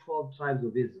all 12 tribes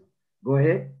of Israel. Go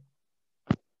ahead.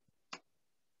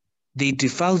 They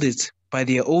defiled it by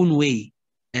their own way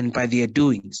and by their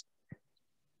doings.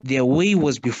 Their way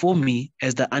was before me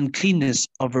as the uncleanness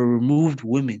of a removed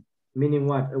woman. Meaning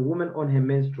what? A woman on her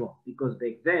menstrual. Because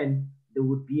back then, there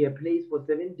would be a place for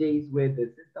 7 days where the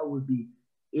sister would be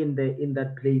in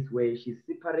that place where she's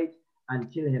separate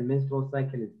until her menstrual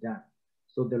cycle is done.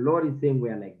 So the Lord is saying we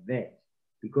are like that.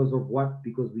 Because of what?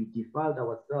 Because we defiled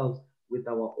ourselves with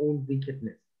our own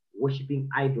wickedness, worshiping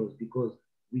idols, because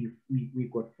we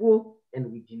got full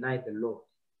and we denied the Lord.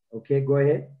 Okay, go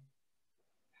ahead.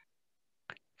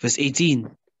 Verse 18.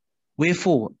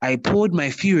 Wherefore I poured my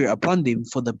fury upon them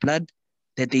for the blood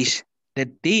that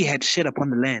they had shed upon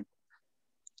the land,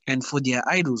 and for their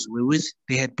idols wherewith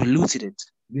they had polluted it.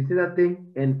 You see that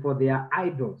thing? And for their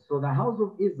idols. So the house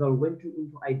of Israel went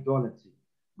into idolatry.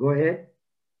 Go ahead.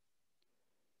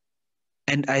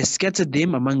 And I scattered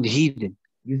them among the heathen.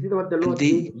 You see what the Lord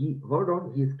did? Hold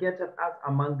on. He scattered us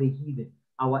among the heathen,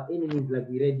 our enemies, like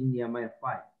we read in Nehemiah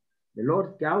 5. The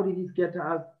Lord, how did he scatter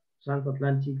us?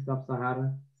 Transatlantic,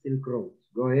 Sub-Sahara, Silk Road.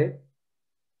 Go ahead.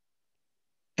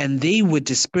 And they were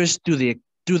dispersed through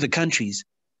the countries,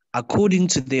 according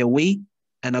to their way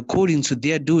and according to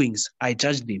their doings, I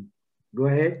judged them. Go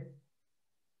ahead.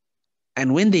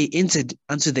 And when they entered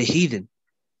unto the heathen,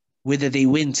 whither they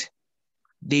went,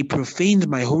 they profaned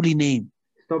my holy name.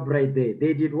 Stop right there.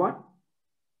 They did what?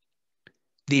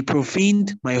 They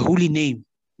profaned my holy name.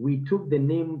 We took the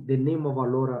name of our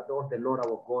Lord, of the Lord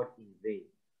our God in vain.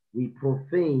 We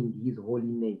profaned his holy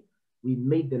name. We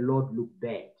made the Lord look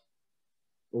bad.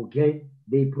 Okay?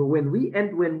 When we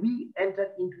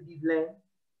entered into this land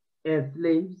as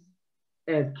slaves,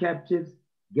 as captives,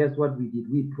 guess what we did?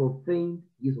 We profaned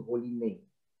his holy name.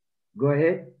 Go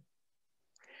ahead.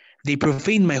 They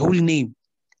profaned my holy name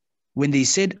when they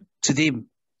said to them,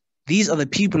 these are the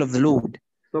people of the Lord.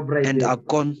 Stop right and there. are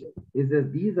gone. It says,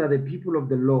 these are the people of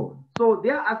the Lord. So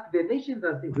they are asking, the nations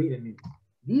are saying, wait a minute.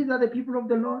 These are the people of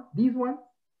the Lord? These ones?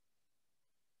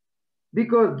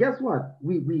 Because guess what?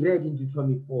 We read in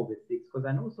Deuteronomy 4 verse 6, because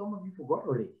I know some of you forgot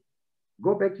already.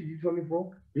 Go back to Deuteronomy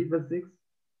 4, read verse 6.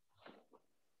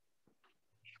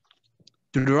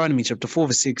 Deuteronomy chapter 4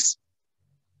 verse 6.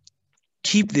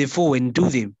 Keep therefore and do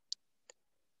them,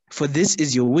 for this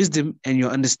is your wisdom and your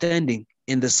understanding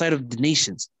in the sight of the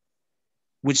nations,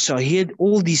 which shall hear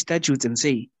all these statutes and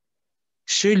say,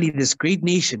 surely this great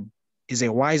nation is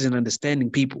a wise and understanding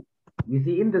people. You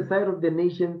see, in the sight of the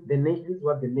nations is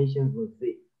what the nations will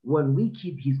say when we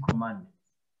keep his commandments.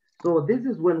 So this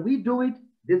is when we do it,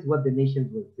 this is what the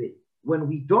nations will say. When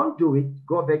we don't do it,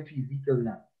 go back to Ezekiel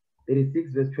now.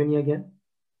 36 verse 20 again.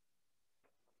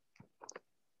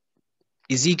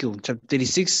 Ezekiel chapter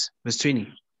 36 verse 20.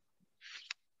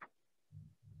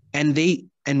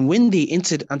 And when they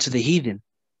entered unto the heathen,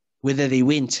 whither they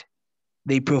went,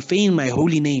 they profaned my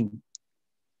holy name,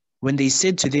 when they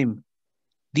said to them,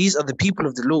 these are the people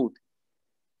of the Lord,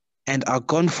 and are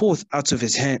gone forth out of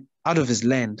his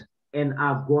land. And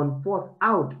are gone forth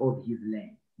out of his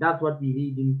land. That's what we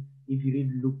read in, if you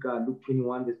read Luke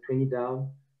 21 verse 20 down,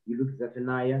 you look at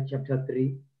Zephaniah chapter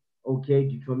 3, okay,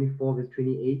 Deuteronomy 4 verse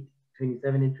 28,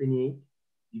 27 and 28,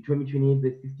 Deuteronomy 28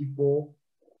 verse 64,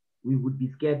 we would be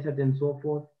scattered and so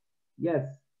forth. Yes,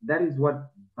 that is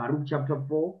what Baruch chapter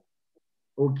 4,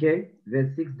 okay, verse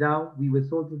 6 down, we were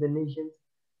sold to the nations.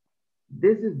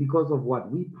 This is because of what?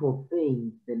 We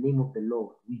profaned the name of the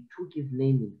Lord. We took his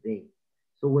name in vain.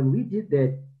 So when we did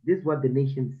that, this is what the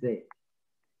nation said.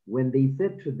 When they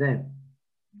said to them,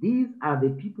 these are the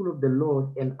people of the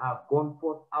Lord and are gone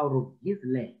forth out of his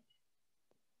land.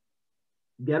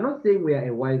 They are not saying we are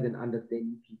a wise and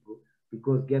understanding people,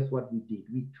 because guess what we did?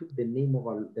 We took the name of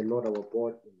the Lord our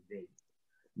God in vain.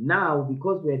 Now,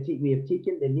 because we have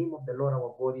taken the name of the Lord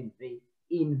our God in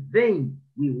vain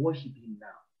we worship him now.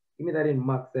 Give me that in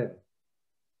Mark 7.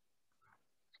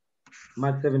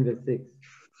 Mark 7 verse 6.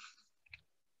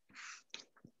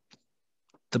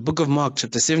 The book of Mark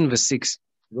chapter 7 verse 6.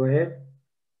 Go ahead.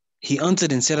 He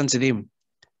answered and said unto them,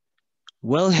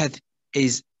 well hath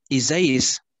Isaiah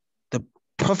the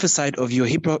prophesied of your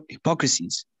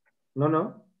hypocrisies.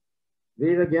 No.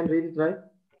 Read it again, read it right.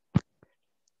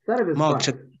 Start with Mark,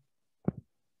 5.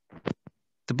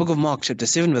 the book of Mark, chapter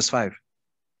 7, verse 5.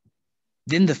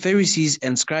 Then the Pharisees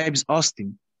and scribes asked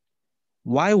him,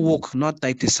 why walk not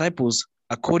thy disciples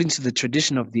according to the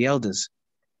tradition of the elders,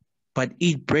 but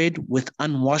eat bread with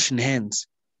unwashed hands?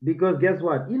 Because guess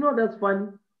what? You know, that's funny.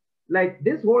 Like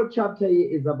this whole chapter here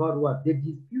is about what? The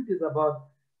dispute is about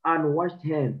unwashed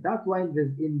hands. That's why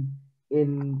in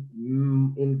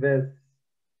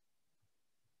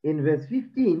verse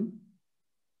 15,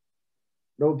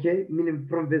 okay, meaning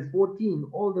from verse 14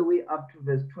 all the way up to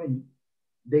verse 20,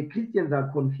 the Christians are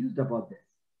confused about this.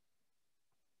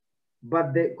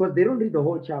 But because they don't read the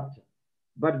whole chapter.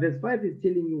 But verse 5 is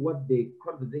telling you what the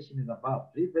conversation is about.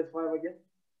 Read verse 5 again.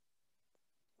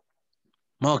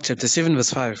 Mark chapter 7, verse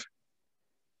 5.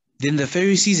 Then the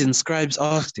Pharisees and scribes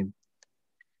asked him,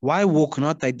 why walk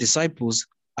not thy disciples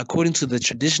according to the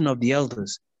tradition of the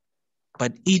elders,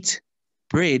 but eat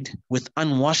bread with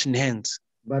unwashed hands?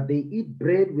 But they eat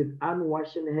bread with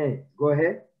unwashed hands. Go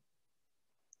ahead.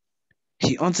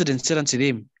 He answered and said unto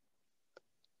them,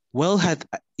 well hath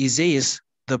Isaiah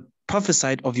the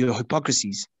prophesied of your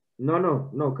hypocrisies. No.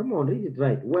 Come on, read it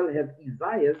right. Well hath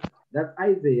Isaiah, that's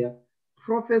Isaiah,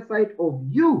 prophesied of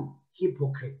you,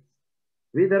 hypocrites.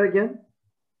 Read that again.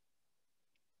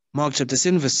 Mark chapter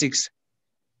 7, verse 6.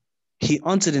 He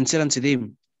answered and said unto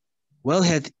them, well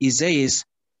hath Isaiah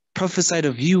prophesied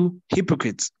of you,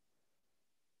 hypocrites,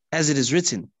 as it is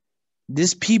written,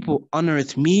 this people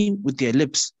honoreth me with their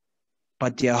lips,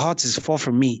 but their heart is far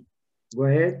from me. Go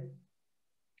ahead.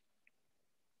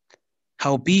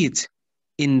 Howbeit,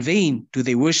 in vain do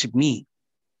they worship me,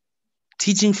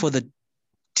 teaching for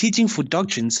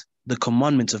doctrines the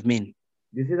commandments of men.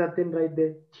 You see that thing right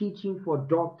there? Teaching for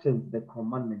doctrines the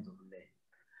commandments of men.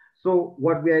 So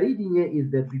what we are reading here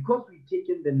is that because we've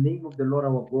taken the name of the Lord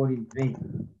our God in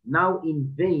vain, now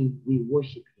in vain we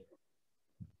worship him.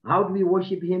 How do we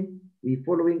worship him? We're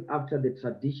following after the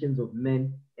traditions of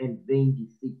men and vain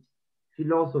deceit,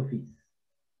 philosophies.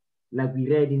 Like we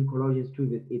read in Colossians 2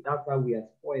 verse 8, that's how we are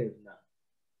spoiled now.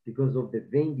 Because of the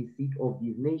vain deceit of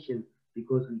these nations,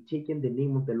 because we've taken the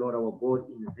name of the Lord our God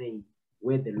in vain,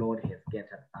 where the Lord has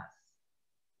scattered us.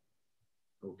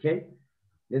 Okay?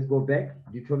 Let's go back.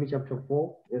 Deuteronomy chapter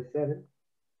 4, verse 7.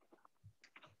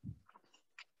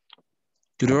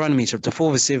 Deuteronomy chapter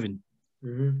 4, verse 7.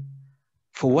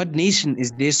 For what nation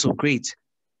is there so great,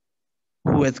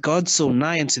 who hath God so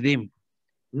nigh unto them?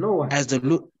 No one. As the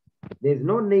Lord. There's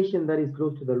no nation that is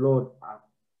close to the Lord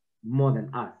more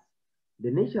than us. The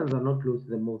nations are not close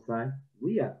to the Most High.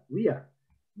 We are.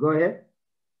 Go ahead.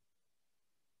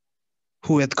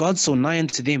 Who hath God so nigh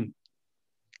unto them,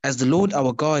 as the Lord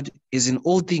our God is in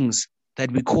all things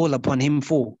that we call upon him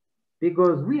for.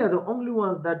 Because we are the only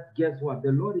ones that, guess what?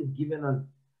 The Lord is giving us,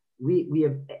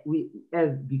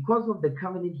 because of the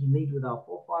covenant he made with our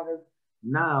forefathers,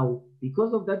 now,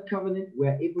 because of that covenant, we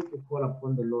are able to call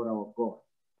upon the Lord our God.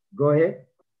 Go ahead.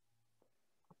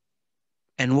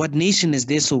 And what nation is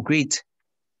there so great,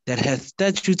 that hath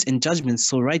statutes and judgments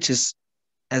so righteous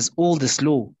as all this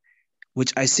law,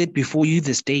 which I set before you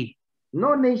this day?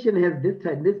 No nation has this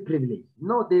privilege.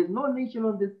 No, there's no nation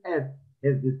on this earth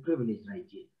has this privilege right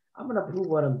here. I'm going to prove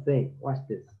what I'm saying. Watch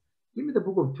this. Give me the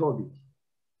book of Tobit.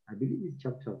 I believe it's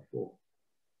chapter 4.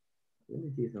 Let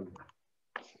me see something.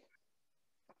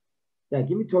 Yeah,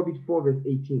 give me Tobit 4 verse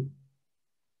 18.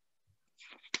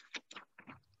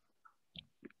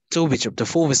 Tobit chapter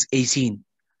 4 verse 18.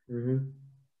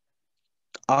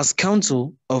 Ask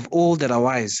counsel of all that are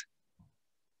wise,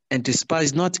 and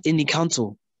despise not any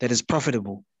counsel that is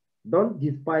profitable. Don't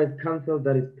despise counsel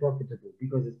that is profitable,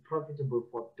 because it's profitable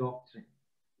for doctrine.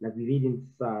 Like we read in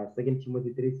 2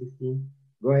 Timothy 3:16.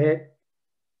 Go ahead.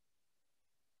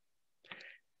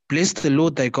 Bless the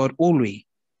Lord thy God always,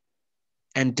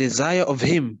 and desire of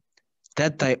him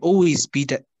that thy always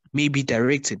may be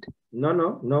directed.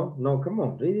 No. Come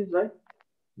on. Read it right.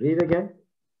 Read it again.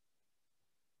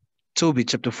 Tobit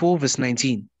chapter 4 verse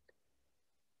 19.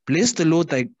 Bless the Lord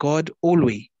thy God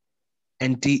always,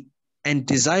 and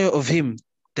desire of him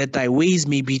that thy ways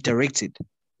may be directed.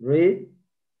 Read.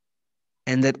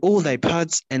 And that all thy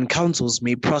paths and counsels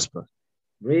may prosper.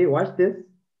 Read. Watch this.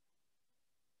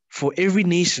 For every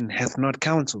nation hath not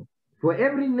counsel. For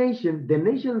every nation, the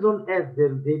nations on earth,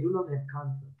 they do not have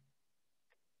counsel.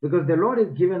 Because the Lord has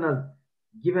given us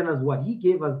what? He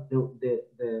gave us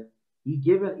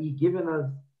He given us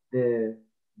the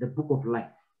book of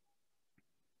life.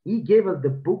 He gave us the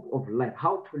book of life,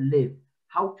 how to live,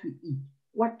 how to eat,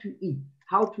 what to eat,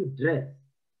 how to dress.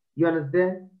 You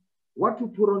understand? what to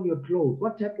put on your clothes,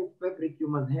 what type of fabric you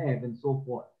must have, and so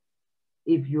forth.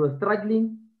 If you are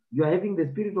struggling, you are having the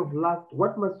spirit of lust,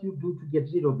 what must you do to get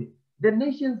rid of it? The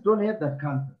nations don't have that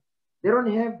concept. They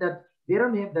don't have that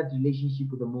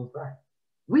relationship with the Most High.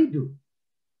 We do,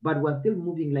 but we're still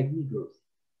moving like Negroes.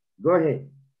 Go ahead.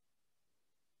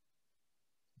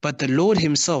 But the Lord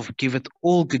himself giveth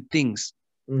all good things,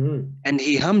 and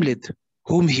he humbleth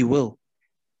whom he will,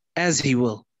 as he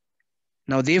will.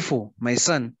 Now therefore, my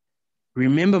son,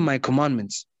 remember my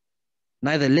commandments,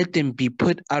 neither let them be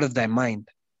put out of thy mind.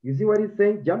 You see what he's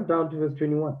saying? Jump down to verse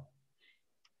 21.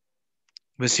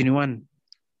 Verse 21.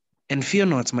 And fear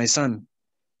not, my son,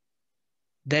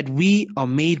 that we are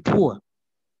made poor,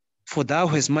 for thou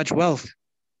hast much wealth,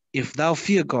 if thou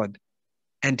fear God,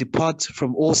 and depart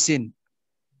from all sin,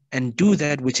 and do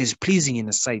that which is pleasing in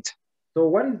his sight. So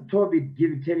what is Tobit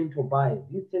telling Tobias?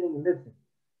 He's telling him, listen,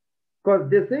 because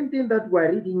the same thing that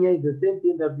we're reading here is the same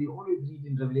thing that we always read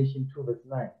in Revelation 2 verse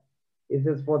 9. It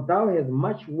says, for thou hast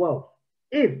much wealth,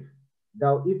 if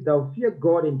thou fear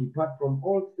God and depart from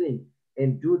all sin,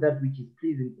 and do that which is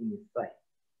pleasing in his sight.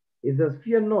 It says,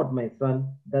 fear not, my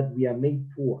son, that we are made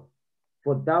poor,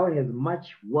 for thou hast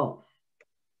much wealth.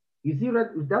 You see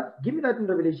that? Give me that in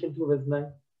Revelation 2 verse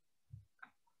 9.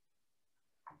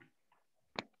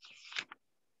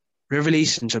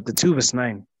 Revelation chapter 2 verse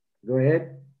 9. Go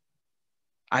ahead.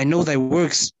 I know thy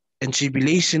works and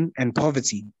tribulation and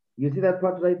poverty. You see that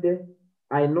part right there?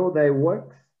 I know thy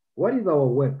works. What is our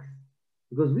works?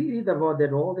 Because we read about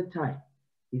that all the time.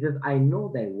 He says, I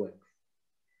know thy works.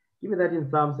 Give me that in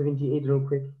Psalm 78 real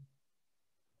quick.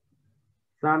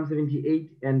 Psalm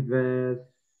 78 and verse...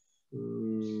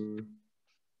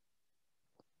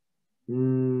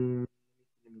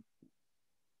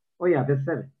 oh yeah, verse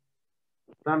 7.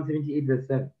 Psalm 78 verse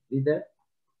 7. Read that.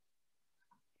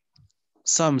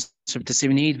 Psalms chapter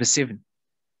 78 verse 7.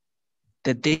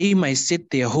 That they might set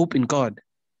their hope in God,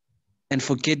 and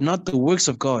forget not the works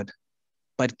of God,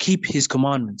 but keep his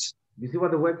commandments. You see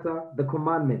what the works are? The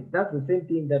commandments. That's the same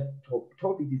thing that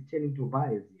Tobit is telling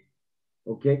Tobias here.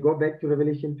 Okay, go back to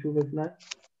Revelation 2 verse 9.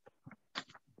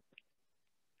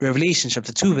 Revelation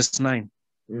chapter 2 verse 9.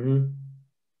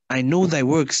 I know thy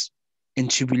works in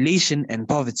tribulation and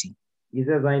poverty. He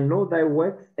says, I know thy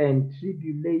works and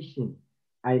tribulation.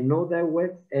 I know thy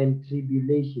works and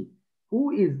tribulation.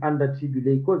 Who is under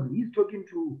tribulation? Because he's talking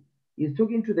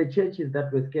to the churches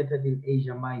that were scattered in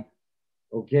Asia Minor.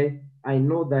 Okay, I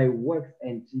know thy works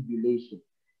and tribulation.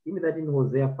 Give me that in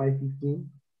Hosea 5:15.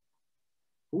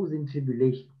 Who's in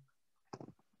tribulation?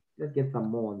 Let's get some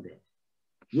more on that.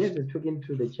 Yes, it's talking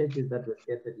to the churches that were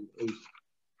scattered in Asia.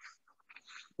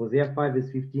 Hosea 5 verse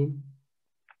 15.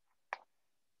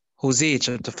 Hosea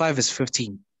chapter 5 verse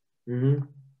 15.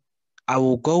 I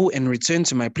will go and return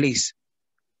to my place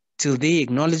till they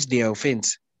acknowledge their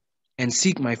offense and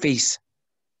seek my face.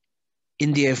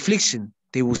 In their affliction,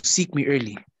 they will seek me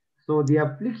early. So the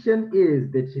affliction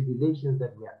is the tribulations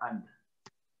that we are under.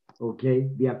 Okay,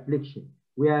 the affliction.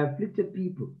 We are afflicted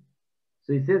people.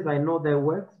 So he says, I know thy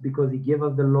works because he gave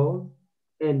us the laws,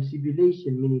 and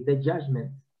tribulation, meaning the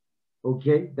judgments,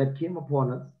 okay, that came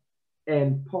upon us,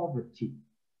 and poverty.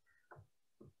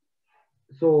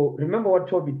 So remember what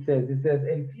Tobit says. It says,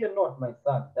 and fear not, my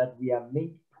son, that we are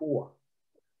made poor,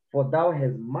 for thou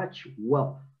hast much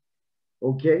wealth.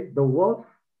 Okay, the wealth,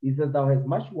 he says, thou hast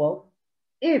much wealth,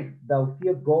 if thou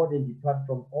fear God and depart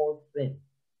from all sin,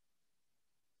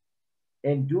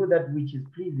 and do that which is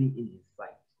pleasing in his sight.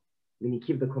 When you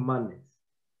keep the commandments.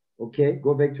 Okay,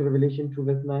 go back to Revelation 2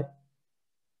 verse 9.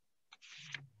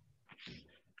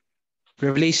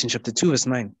 Revelation chapter 2 verse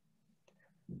 9.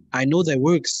 I know thy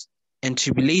works and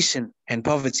tribulation and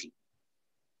poverty,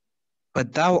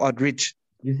 but thou art rich.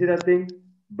 You see that thing?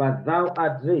 But thou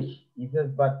art rich. He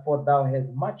says, but for thou hast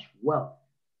much wealth.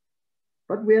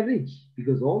 But we are rich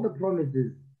because all the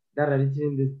promises that are written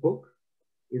in this book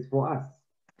is for us.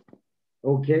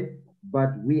 Okay,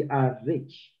 but we are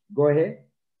rich. Go ahead.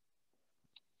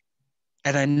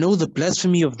 And I know the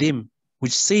blasphemy of them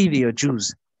which say they are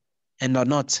Jews, and are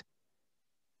not,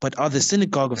 but are the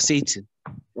synagogue of Satan.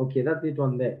 Okay, that's it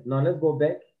on there. Now let's go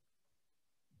back.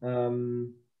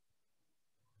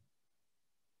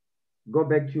 Go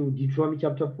back to Deuteronomy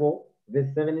chapter 4,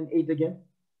 verse 7 and 8 again.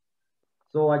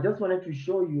 So I just wanted to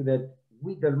show you that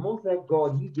with the Most High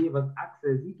God, he gave us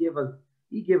access. He gave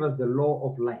us the law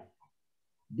of life.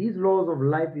 These laws of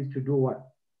life is to do what?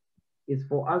 It's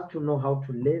for us to know how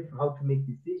to live, how to make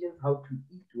decisions, how to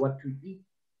eat, what to eat,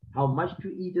 how much to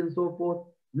eat, and so forth.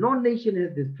 No nation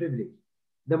has this privilege.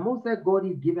 The Most High God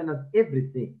has given us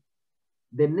everything.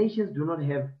 The nations do not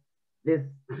have this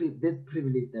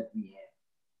privilege that we have.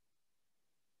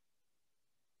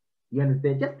 You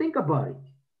understand? Just think about it.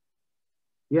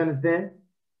 You understand?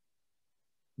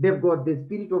 They've got the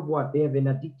spirit of what? They have an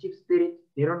addictive spirit.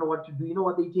 They don't know what to do. You know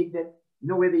what they take them? You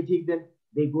know where they take them?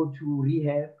 They go to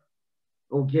rehab.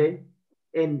 Okay?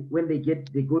 And when they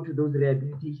go to those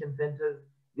rehabilitation centers,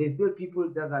 there's still people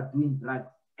that are doing drugs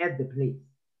at the place.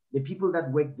 The people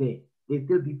that work there, they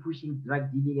still be pushing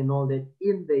drug dealing and all that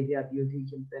in the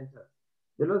rehabilitation center.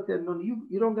 The Lord said, no,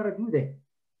 you don't gotta do that.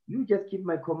 You just keep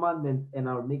my commandments and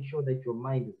I'll make sure that your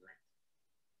mind is right.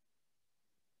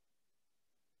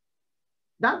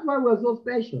 That's why we're so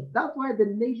special. That's why the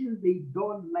nations, they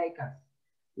don't like us.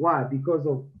 Why? Because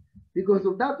of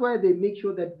that's why they make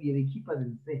sure that they keep us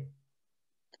in sin.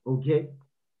 Okay?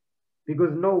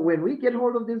 Because no, when we get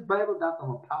hold of this Bible, that's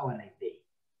our power right there.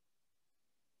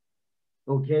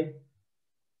 Okay?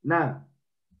 Now,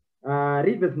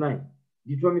 read verse 9.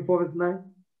 Deuteronomy 4 verse 9.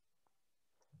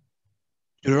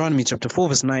 Deuteronomy chapter 4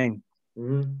 verse 9.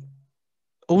 Mm-hmm.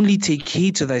 Only take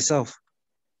heed to thyself,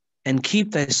 and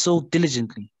keep thy soul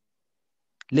diligently,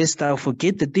 lest thou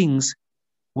forget the things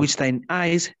which thine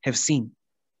eyes have seen,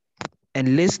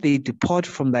 and lest they depart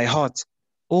from thy heart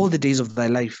all the days of thy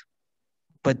life,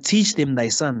 but teach them thy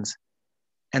sons,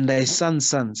 and thy sons'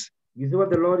 sons. You see what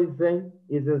the Lord is saying?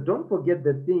 He says, don't forget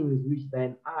the things which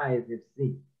thine eyes have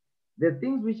seen. The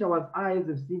things which our eyes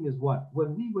have seen is what?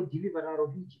 When we were delivered out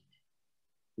of Egypt.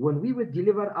 When we were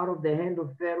delivered out of the hand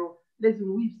of Pharaoh,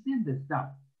 listen, we've seen the stuff.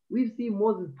 We've seen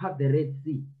Moses part the Red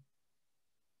Sea.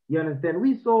 You understand?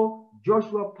 We saw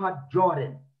Joshua part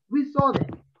Jordan. We saw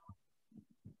that.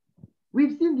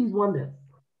 We've seen these wonders.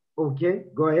 Okay,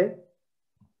 go ahead.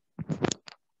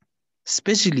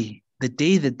 Especially the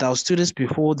day that thou stoodest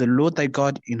before the Lord thy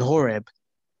God in Horeb,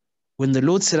 when the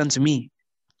Lord said unto me,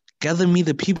 gather me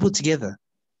the people together,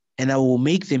 and I will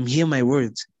make them hear my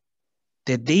words,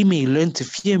 that they may learn to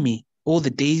fear me all the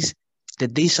days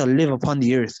that they shall live upon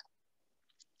the earth,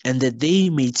 and that they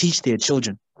may teach their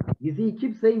children. You see, he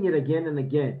keeps saying it again and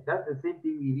again. That's the same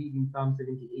thing we read in Psalm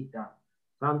 78 down.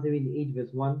 Psalm 78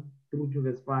 verse 1 through to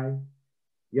verse 5.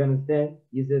 You understand?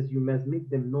 He says, you must make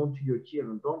them known to your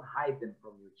children. Don't hide them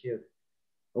from your children.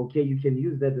 Okay, you can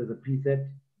use that as a precept.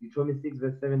 Deuteronomy 6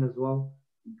 verse 7 as well.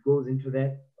 It goes into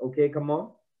that. Okay, come on.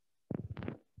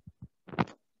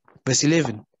 Verse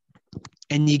 11.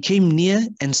 And ye came near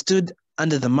and stood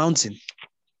under the mountain,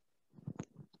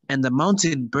 and the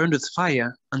mountain burned with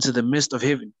fire unto the midst of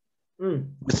heaven,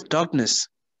 with darkness,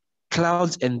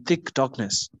 clouds and thick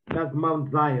darkness. That's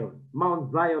Mount Zion.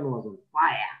 Mount Zion was on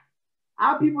fire.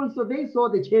 Our people, so they saw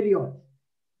the chariot.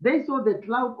 They saw the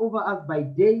cloud over us by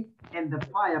day and the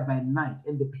fire by night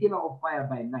and the pillar of fire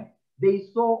by night. They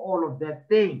saw all of that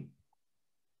thing.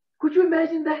 Could you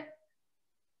imagine that?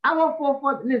 Our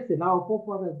forefathers, listen, our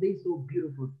forefathers, they saw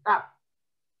beautiful stuff.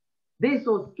 They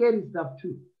saw scary stuff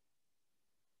too.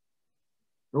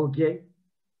 Okay,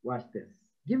 watch this.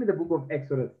 Give me the book of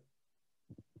Exodus.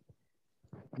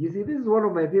 You see, this is one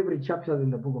of my favorite chapters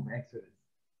in the book of Exodus.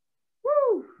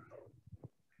 Woo!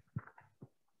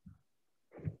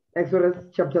 Exodus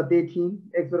chapter 13,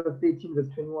 Exodus 13 verse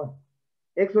 21.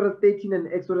 Exodus 13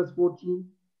 and Exodus 14,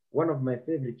 one of my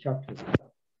favorite chapters.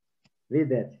 Read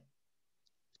that.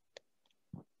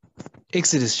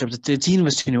 Exodus chapter 13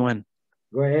 verse 21.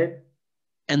 Go ahead.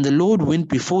 And the Lord went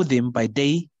before them by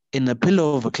day in a pillar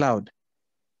of a cloud,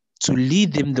 to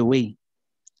lead them the way,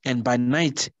 and by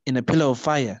night in a pillar of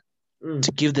fire,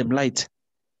 to give them light,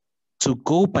 to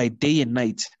go by day and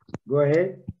night. Go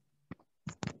ahead.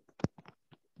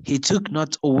 He took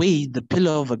not away the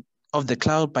pillar of the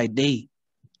cloud by day,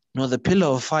 nor the pillar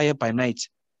of fire by night,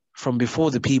 from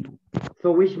before the people.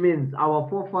 So which means our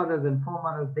forefathers and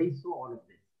foremothers, they saw all of this.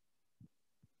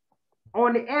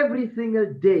 On every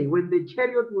single day, when the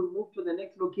chariot will move to the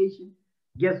next location,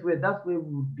 guess where? That's where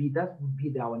we would be. That would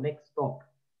be our next stop.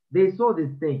 They saw this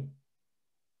thing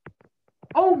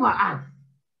over us.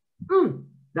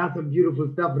 That's some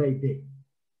beautiful stuff right there.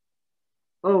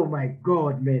 Oh my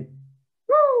God, man.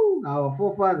 Woo! Our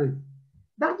forefathers.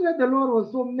 That's why the Lord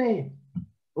was so mad.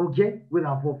 Okay, with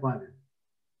our forefathers.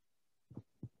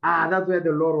 That's why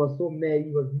the Lord was so mad.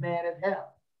 He was mad as hell.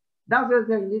 That's why I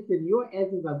said, listen, your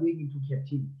asses are going into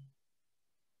captivity.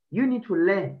 You need to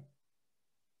learn.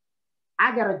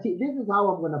 I guarantee this is how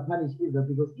I'm going to punish Israel,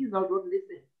 because Israel don't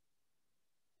listen.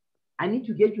 I need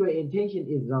to get your attention,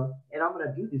 Israel, and I'm going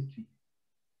to do this to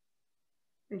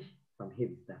you. Some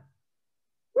heavy stuff.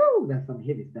 Woo, that's some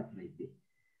heavy stuff right there.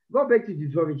 Go back to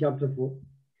Deuteronomy chapter 4.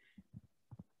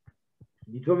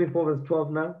 Deuteronomy 4 verse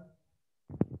 12 now.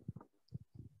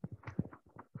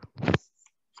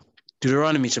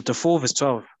 Deuteronomy chapter 4 verse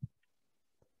 12.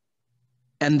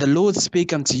 And the Lord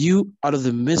spake unto you out of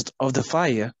the midst of the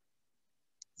fire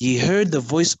Ye heard the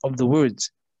voice of the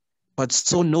words, but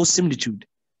saw no similitude,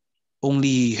 only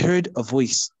ye heard a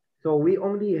voice. So we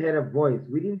only heard a voice.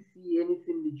 We didn't see any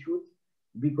similitude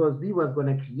because we were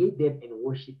going to create them and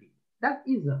worship it. That's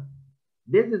Israel.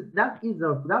 That's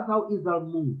Israel. That's how Israel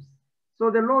moves.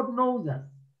 So the Lord knows us.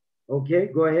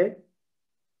 Okay, go ahead.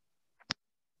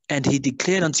 And he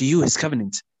declared unto you his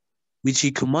covenant, which he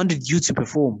commanded you to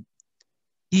perform,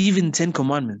 even 10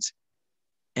 commandments.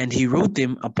 And he wrote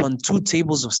them upon 2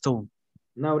 tables of stone.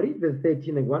 Now read verse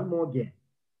 13 one more again.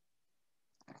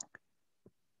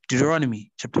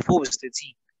 Deuteronomy chapter 4 verse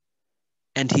 13.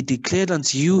 And he declared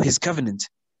unto you his covenant,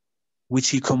 which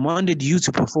he commanded you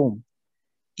to perform,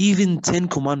 even 10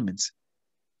 commandments.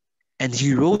 And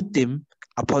he wrote them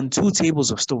upon 2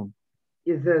 tables of stone.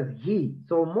 It says he.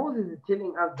 So Moses is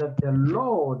telling us that the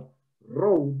Lord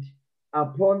wrote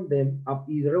upon them,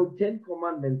 he wrote 10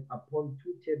 commandments upon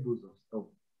 2 tables of stone.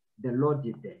 The Lord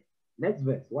did that. Next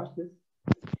verse, watch this.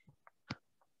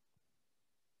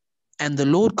 And the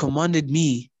Lord commanded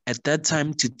me at that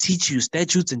time to teach you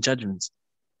statutes and judgments,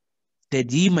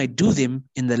 that ye might do them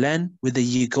in the land whither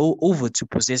ye go over to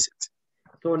possess it.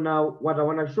 So now what I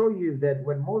want to show you is that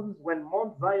when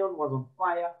Mount Zion was on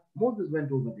fire, Moses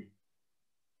went over there.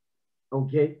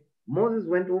 Okay, Moses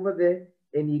went over there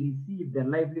and he received the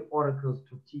lively oracles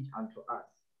to teach unto us.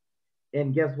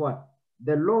 And guess what?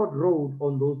 The Lord wrote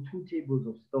on those 2 tables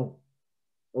of stone.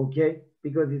 Okay,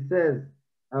 because he says,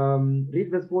 read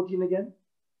verse 14 again.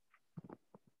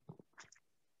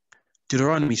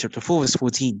 Deuteronomy chapter 4 verse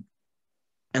 14.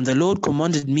 And the Lord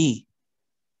commanded me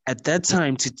at that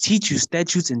time to teach you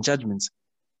statutes and judgments,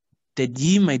 that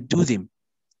ye might do them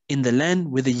in the land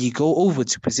whither ye go over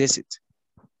to possess it.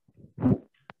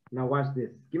 Now watch this.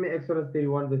 Give me Exodus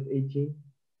 31 verse 18.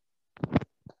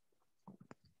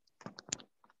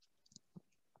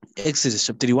 Exodus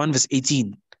chapter 31 verse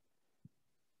 18.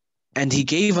 And he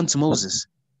gave unto Moses,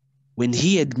 when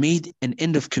he had made an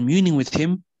end of communing with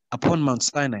him upon Mount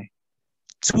Sinai,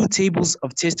 2 tables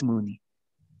of testimony,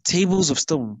 tables of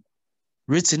stone,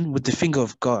 written with the finger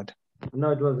of God.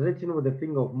 No, it was written with the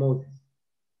finger of Moses.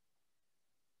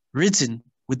 Written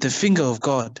with the finger of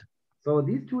God. So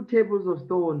these 2 tables of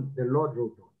stone, the Lord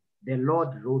wrote on. The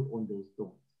Lord wrote on those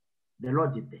stones. The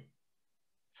Lord did that.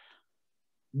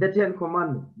 The 10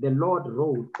 commandments, the Lord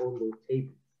wrote on those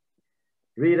tables.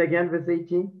 Read again, verse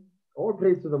 18. All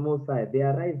praise to the Most High. They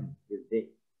are rising this day.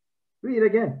 Read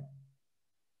again.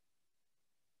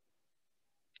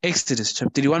 Exodus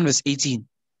chapter 31 verse 18.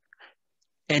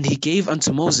 And he gave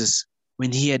unto Moses,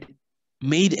 when he had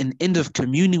made an end of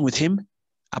communing with him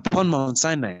upon Mount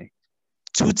Sinai,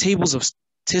 2 tables of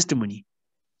testimony,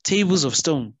 tables of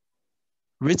stone,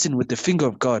 written with the finger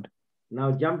of God.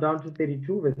 Now jump down to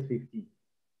 32 verse 15.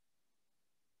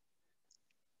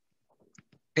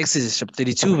 Exodus chapter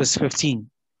 32 verse 15.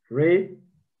 Read.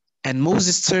 And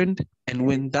Moses turned and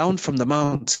went down from the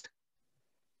mount,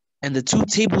 and the 2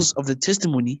 tables of the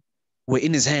testimony were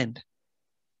in his hand.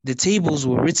 The tables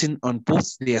were written on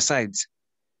both their sides,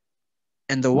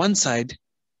 and on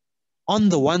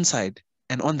the one side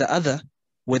and on the other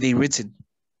were they written.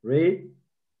 Read.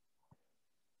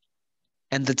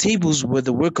 And the tables were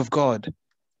the work of God,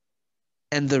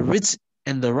 and the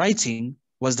writing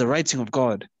was the writing of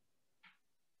God,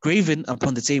 graven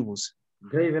upon the tables.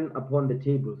 Graven upon the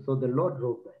tables. So the Lord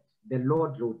wrote that. The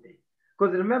Lord wrote that.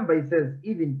 Because remember, it says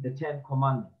even the 10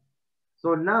 commandments.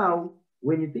 So now,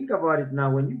 when you think about it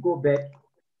now, when you go back,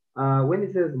 when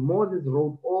it says Moses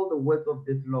wrote all the words of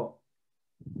this law,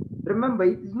 remember,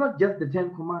 it is not just the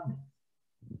 10 commandments.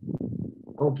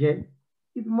 Okay?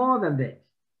 It's more than that.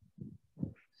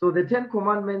 So the 10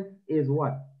 commandments is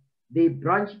what? They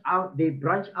branch out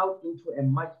into a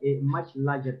much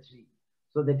larger tree.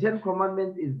 So the 10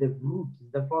 commandments is the root,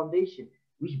 is the foundation,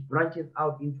 which branches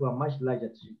out into a much larger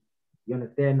tree. You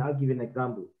understand? I'll give you an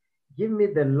example. Give me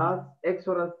the last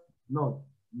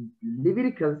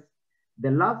Leviticus,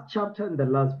 the last chapter and the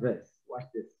last verse. Watch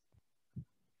this.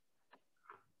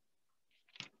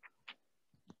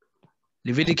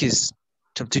 Leviticus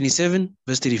chapter 27,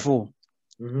 verse 34.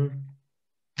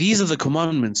 These are the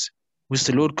commandments which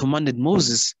the Lord commanded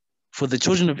Moses for the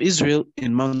children of Israel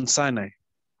in Mount Sinai.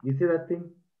 You see that thing?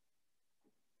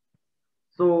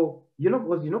 So,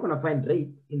 because you're not going to find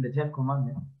rape in the 10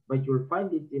 commandments, but you'll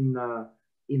find it in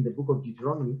the book of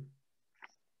Deuteronomy.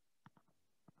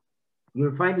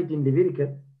 You'll find it in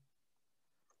Leviticus.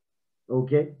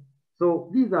 Okay? So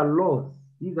these are laws.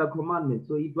 These are commandments.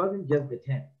 So it wasn't just the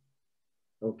 10.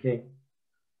 Okay?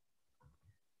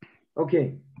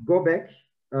 Okay, go back.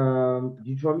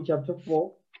 Deuteronomy chapter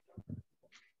 4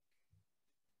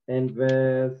 and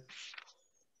verse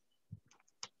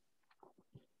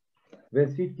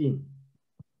Verse 15.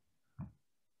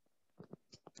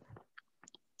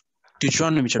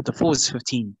 Deuteronomy chapter 4 verse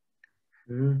 15.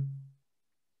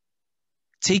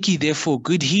 Take ye therefore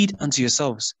good heed unto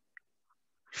yourselves,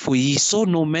 for ye saw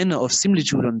no manner of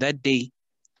similitude on that day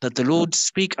that the Lord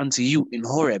spake unto you in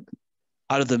Horeb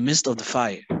out of the midst of the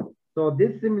fire. So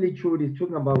this similitude is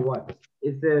talking about what?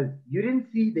 It says, you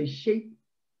didn't see the shape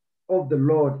of the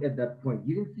Lord at that point.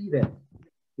 You didn't see that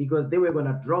because they were going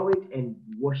to draw it and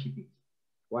worship it.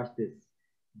 Watch this.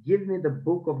 Give me the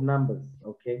book of Numbers,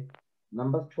 okay?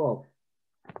 Numbers 12.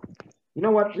 You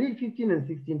know what? Read 15 and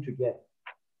 16 together.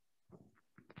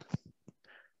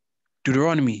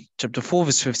 Deuteronomy chapter 4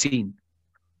 verse 15.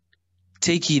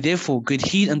 Take ye therefore good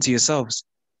heed unto yourselves,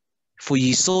 for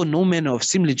ye saw no manner of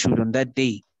similitude on that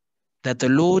day that the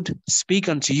Lord spake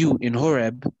unto you in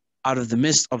Horeb out of the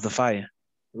midst of the fire.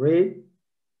 Read.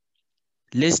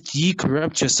 Lest ye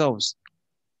corrupt yourselves,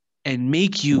 and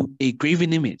make you a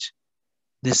graven image,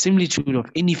 the similitude of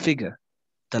any figure,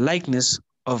 the likeness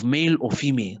of male or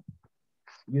female.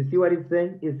 You see what it's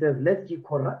saying? It says, lest ye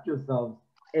corrupt yourselves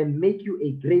and make you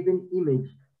a graven image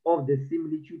of the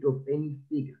similitude of any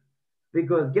figure.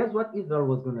 Because guess what Israel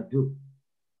was going to do?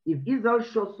 If Israel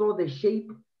saw the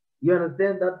shape, you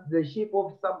understand that the shape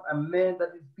of a man that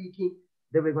is speaking,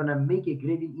 they were going to make a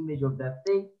graven image of that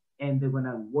thing and they're going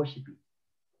to worship it.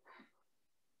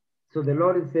 So the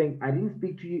Lord is saying, I didn't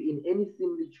speak to you in any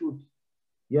similitude.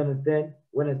 You understand?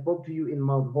 When I spoke to you in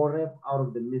Mount Horeb out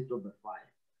of the midst of the fire.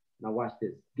 Now watch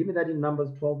this. Give me that in Numbers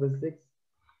 12 verse 6.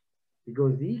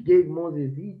 Because he gave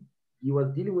Moses, he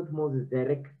was dealing with Moses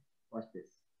direct. Watch this.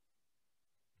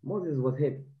 Moses was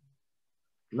heavy.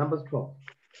 Numbers 12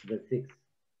 verse 6.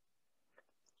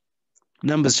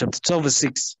 Numbers chapter 12 verse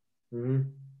 6. Mm-hmm.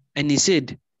 And he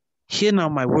said, hear now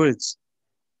my words.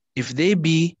 If there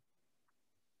be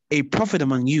a prophet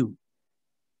among you,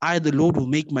 I the Lord will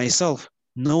make myself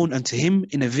known unto him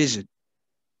in a vision,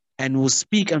 and will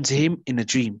speak unto him in a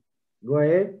dream. Go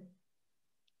ahead.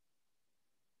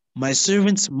 My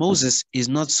servant Moses is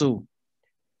not so,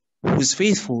 who is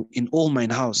faithful in all mine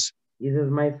house. He says,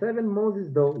 my servant Moses,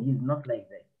 though, he is not like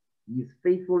that. He is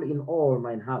faithful in all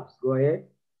mine house. Go ahead.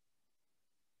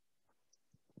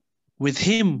 With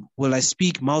him will I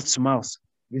speak mouth to mouth.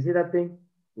 You see that thing?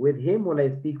 With him will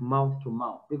I speak mouth to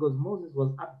mouth. Because Moses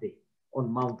was up there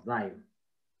on Mount Zion.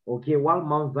 Okay, while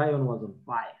Mount Zion was on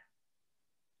fire.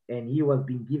 And he was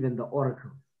being given the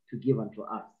oracle to give unto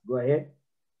us. Go ahead.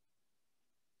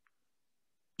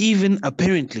 Even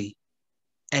apparently,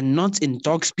 and not in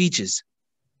dark speeches.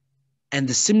 And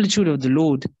the similitude of the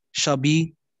Lord shall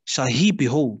he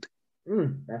behold.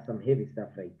 That's some heavy stuff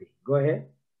right there. Go ahead.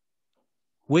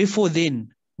 Wherefore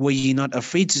then were ye not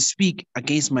afraid to speak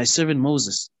against my servant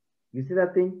Moses? You see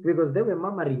that thing? Because they were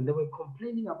murmuring, they were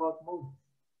complaining about Moses.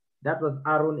 That was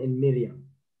Aaron and Miriam.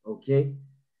 Okay?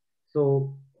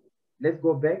 So let's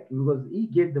go back because he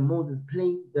gave the Moses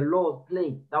plain, the laws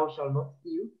plain. Thou shalt not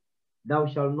steal. Thou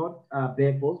shalt not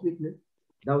bear false witness.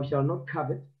 Thou shalt not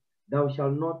covet. Thou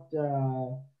shalt not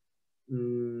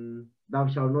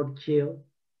kill.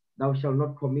 Thou shalt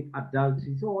not commit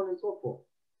adultery, so on and so forth.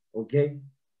 Okay?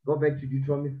 Go back to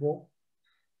Deuteronomy 4.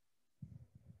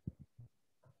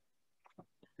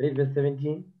 Read verse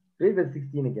 17. Read verse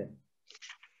 16 again.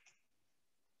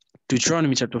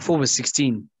 Deuteronomy chapter 4 verse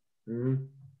 16.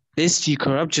 Lest ye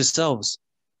corrupt yourselves,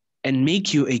 and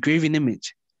make you a graven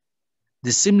image,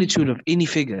 the similitude of any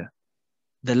figure,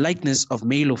 the likeness of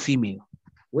male or female.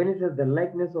 When it says the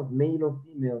likeness of male or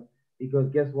female, because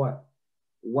guess what?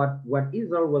 What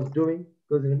Israel was doing,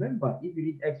 because remember, if you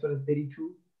read Exodus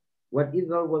 32, what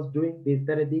Israel was doing, they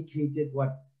created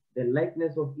what? The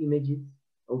likeness of images.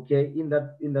 Okay, in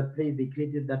that place, they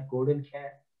created that golden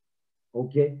calf.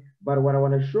 Okay, but what I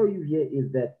want to show you here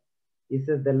is that it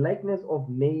says the likeness of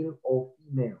male or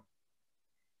female.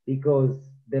 Because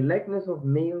the likeness of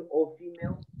male or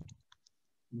female,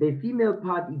 the female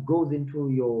part, it goes into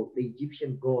the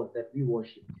Egyptian gods that we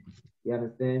worship. You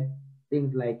understand?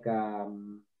 Things like Hathor,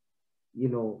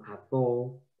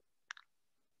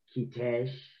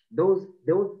 Kitesh, those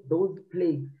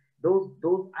plagues,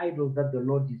 those idols that the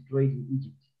Lord destroyed in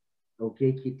Egypt.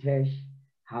 Okay, Kitesh,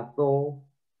 Hathor,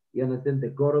 you understand, the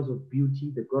goddess of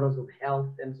beauty, the goddess of health,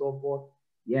 and so forth.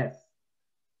 Yes.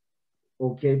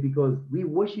 Okay, because we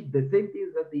worship the same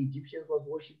things that the Egyptians was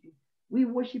worshiping. We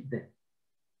worship them.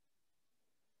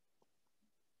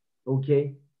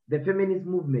 Okay, the feminist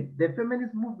movement. The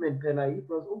feminist movement, it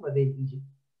was over there in Egypt.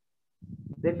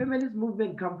 The feminist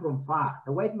movement come from far.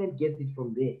 The white man gets it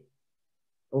from there.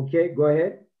 Okay, go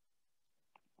ahead.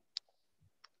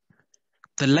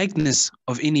 The likeness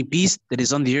of any beast that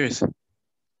is on the earth,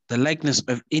 the likeness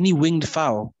of any winged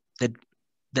fowl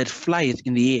that flieth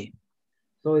in the air.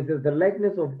 So it says the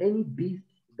likeness of any beast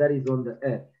that is on the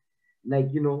earth.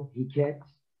 Like, you know, he cats.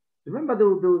 Remember,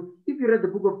 if you read the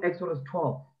book of Exodus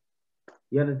 12,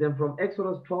 you understand, from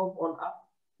Exodus 12 on up?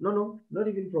 No, not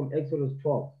even from Exodus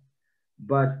 12,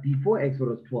 but before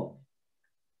Exodus 12.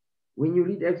 When you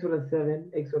read Exodus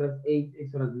 7, Exodus 8,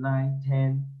 Exodus 9,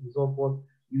 10, and so forth,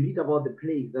 you read about the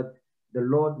plagues that the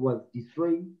Lord was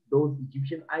destroying those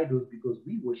Egyptian idols because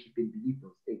we worship and believe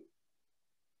those things.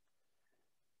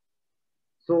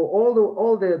 So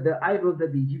all the idols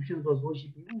that the Egyptians was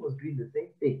worshiping, he was doing the same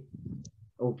thing.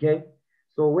 Okay?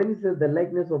 So when it says the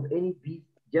likeness of any beast,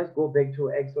 just go back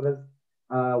to Exodus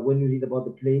when you read about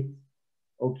the plagues.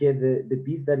 Okay, the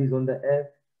beast that is on the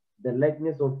earth, the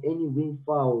likeness of any winged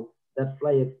fowl that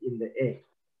flieth in the air.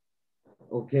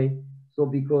 Okay? So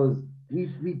because we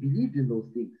believed in those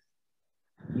things.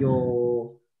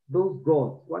 Those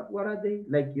gods, what are they?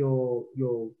 Like there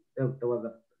was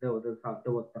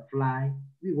the fly.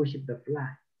 We worship the fly.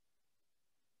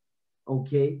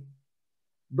 Okay?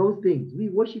 Those things, we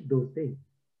worship those things.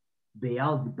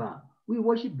 Beelzebub, we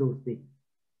worship those things.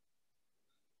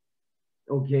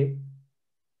 Okay?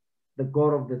 The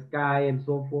god of the sky and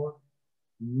so forth.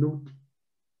 Nut.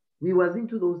 We was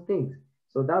into those things.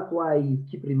 So that's why he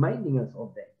keep reminding us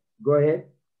of that. Go ahead.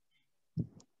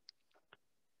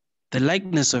 The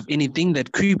likeness of anything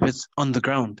that creepeth on the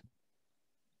ground.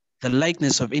 The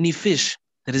likeness of any fish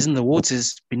that is in the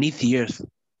waters beneath the earth.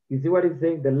 You see what it's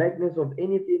saying? The likeness of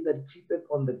anything that creepeth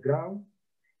on the ground,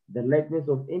 the likeness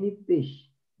of any fish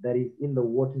that is in the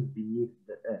waters beneath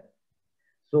the earth.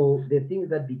 So the things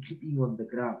that be creeping on the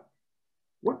ground.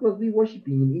 What was we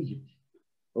worshiping in Egypt?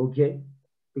 Okay?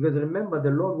 Because remember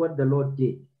what the Lord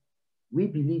did. We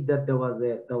believe that there was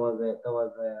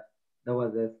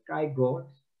a sky god,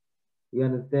 you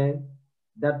understand,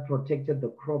 that protected the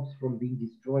crops from being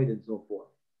destroyed and so forth.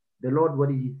 The Lord, what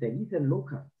did he send? He sent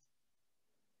locusts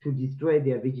to destroy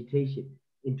their vegetation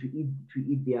and to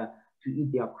eat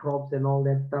their crops and all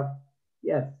that stuff.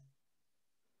 Yes.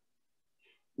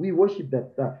 We worship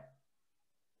that stuff.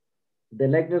 The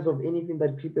likeness of anything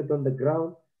that creepeth on the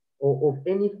ground, or of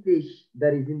any fish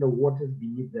that is in the waters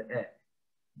beneath the earth.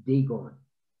 Dagon.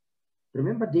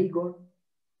 Remember Dagon?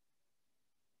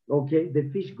 Okay, the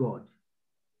fish god.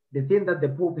 The thing that the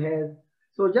Pope has.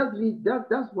 So just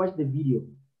watch the video.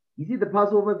 You see the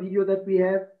Passover video that we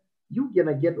have? You're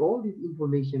gonna get all this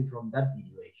information from that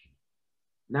video actually.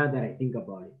 Now that I think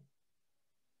about it.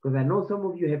 Because I know some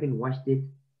of you haven't watched it.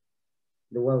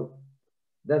 Well,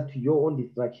 that's to your own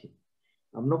distraction.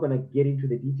 I'm not gonna get into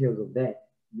the details of that.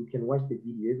 You can watch the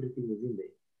video, everything is in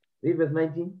there. Read verse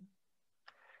 19.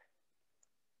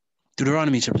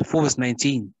 Deuteronomy chapter 4 verse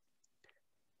 19.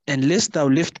 And lest thou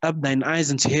lift up thine eyes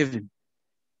unto heaven,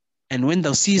 and when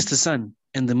thou seest the sun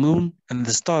and the moon and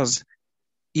the stars,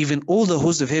 even all the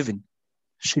host of heaven,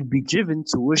 should be driven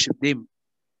to worship them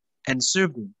and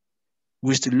serve them,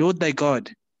 which the Lord thy God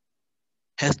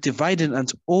hath divided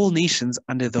unto all nations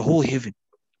under the whole heaven.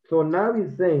 So now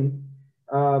he's saying,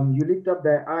 you lift up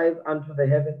thy eyes unto the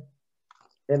heaven,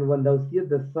 and when thou seest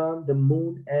the sun, the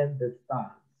moon, and the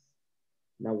stars.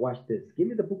 Now watch this. Give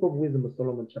me the book of Wisdom of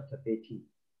Solomon, chapter 13.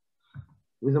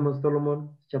 Wisdom of Solomon,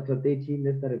 chapter 13,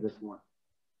 let's start at verse 1.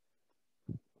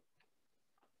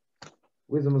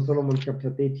 Wisdom of Solomon, chapter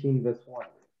 13, verse 1.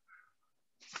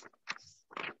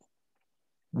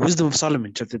 Wisdom of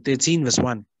Solomon, chapter 13, verse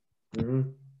 1.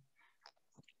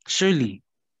 Surely,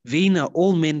 vain are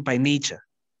all men by nature,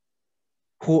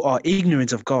 who are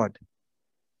ignorant of God,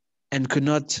 and could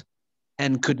not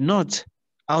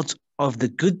out of the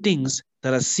good things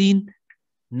that are seen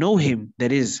know him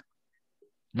that is,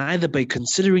 neither by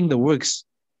considering the works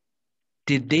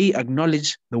did they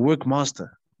acknowledge the workmaster.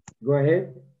 Go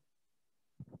ahead.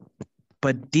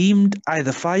 But deemed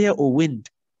either fire or wind,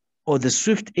 or the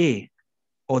swift air,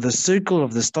 or the circle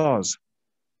of the stars,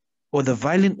 or the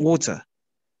violent water,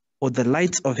 or the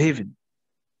light of heaven,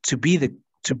 to be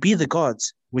the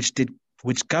gods which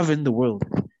govern the world.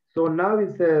 So now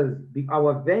it says,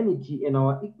 our vanity and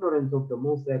our ignorance of the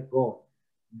Most High God,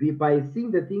 by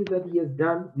seeing the things that he has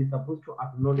done, we're supposed to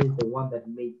acknowledge the one that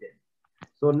made them.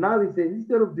 So now it says,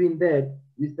 instead of doing that,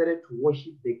 we started to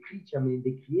worship the creature,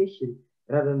 the creation,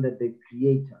 rather than the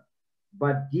creator.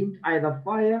 But deemed either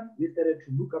fire, we started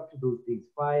to look up to those things,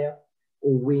 fire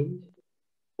or wind,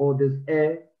 or this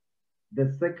air,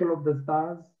 the circle of the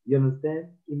stars, you understand,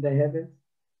 in the heavens,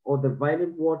 or the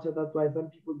violent water. That's why some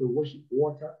people, they worship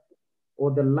water,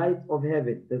 or the light of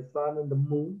heaven, the sun and the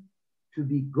moon, to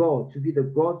be God, to be the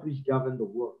gods which govern the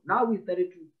world. Now we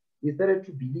started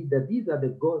to believe that these are the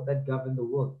gods that govern the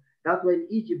world. That's why in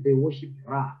Egypt they worship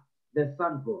Ra, the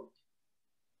sun god.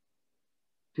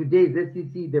 Today's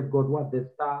SEC, they've got what? The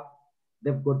star,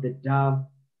 they've got the dove.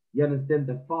 You understand?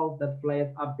 The fowls that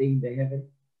flies up there in the heaven.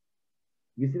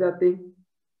 You see that thing?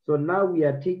 So now we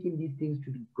are taking these things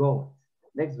to be gods.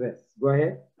 Next verse. Go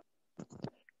ahead.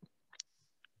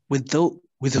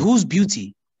 With whose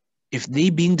beauty, if they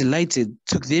being delighted,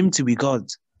 took them to be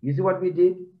gods. You see what we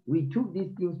did? We took these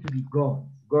things to be gods.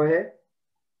 Go ahead.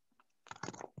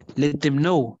 Let them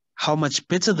know how much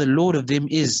better the Lord of them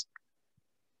is.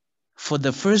 For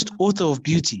the first author of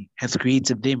beauty hath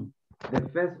created them. The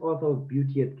first author of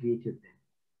beauty has created them.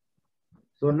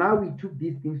 So now we took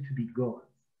these things to be gods.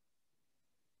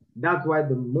 That's why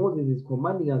the Moses is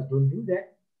commanding us, don't do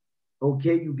that.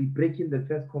 Okay, you'll be breaking the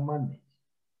first commandment.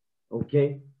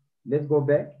 Okay, let's go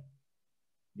back.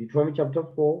 Deuteronomy chapter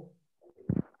 4,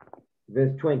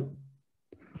 verse 20.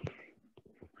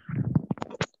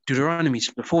 Deuteronomy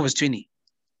chapter 4, verse 20.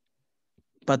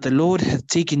 But the Lord hath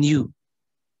taken you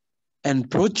and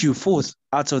brought you forth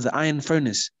out of the iron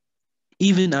furnace,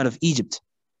 even out of Egypt,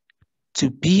 to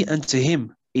be unto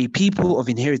him a people of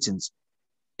inheritance,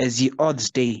 as ye are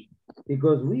this day.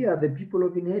 Because we are the people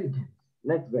of inheritance.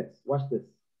 Next verse, watch this.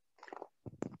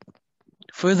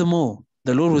 Furthermore,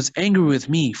 the Lord was angry with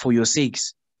me for your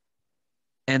sakes,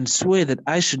 and sware that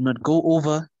I should not go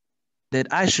over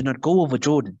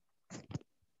Jordan,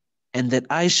 and that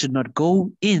I should not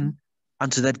go in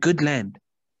unto that good land,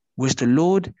 which the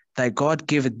Lord thy God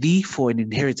giveth thee for an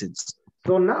inheritance.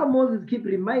 So now Moses keeps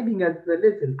reminding us,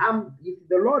 listen,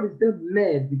 the Lord is still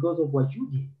mad because of what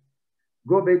you did.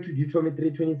 Go back to Deuteronomy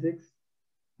 3:26.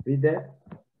 Read that.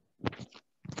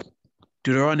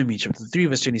 Deuteronomy chapter 3,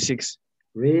 verse 26.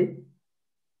 Read.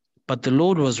 But the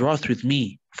Lord was wroth with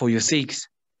me for your sakes,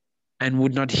 and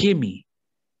would not hear me.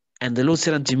 And the Lord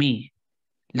said unto me,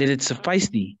 let it suffice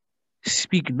thee.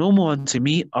 Speak no more unto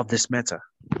me of this matter.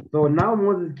 So now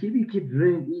Moses keeps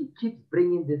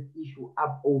bringing this issue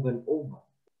up over and over.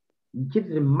 He keeps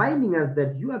reminding us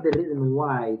that you are the reason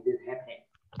why this happened.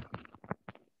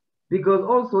 Because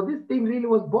also this thing really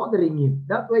was bothering him.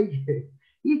 That's why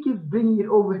he keeps bringing it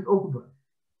over and over.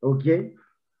 Okay?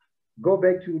 Go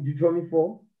back to Deuteronomy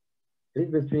 4.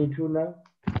 Read verse 22 now.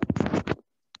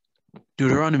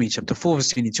 Deuteronomy chapter 4, verse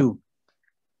 22.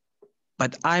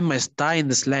 But I must die in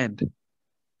this land.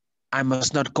 I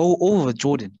must not go over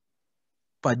Jordan,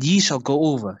 but ye shall go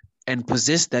over and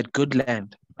possess that good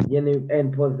land.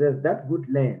 And possess that good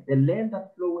land, the land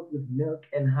that floweth with milk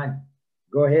and honey.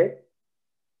 Go ahead.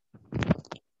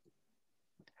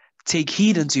 Take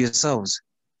heed unto yourselves,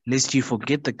 lest you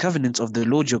forget the covenant of the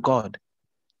Lord your God,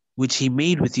 which he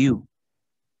made with you,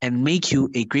 and make you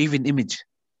a graven image,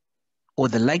 or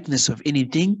the likeness of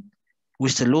anything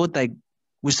which the Lord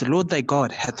thy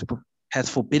God hath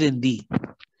forbidden thee.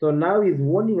 So now he's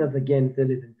warning us again, so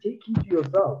listen, take heed to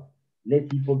yourself,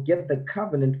 lest ye forget the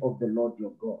covenant of the Lord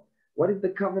your God. What is the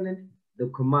covenant? The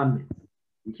commandments.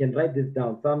 You can write this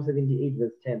down. Psalm 78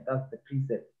 verse 10. That's the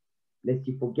precept. Lest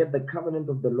ye forget the covenant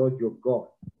of the Lord your God.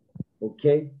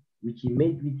 Okay? Which he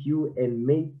made with you and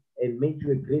made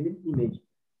you a graven image,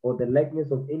 or the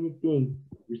likeness of anything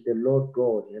which the Lord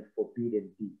God hath forbidden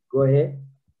thee. Go ahead.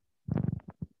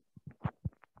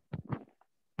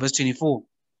 Verse 24.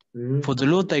 For the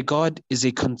Lord thy God is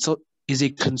a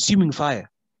consuming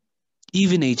fire,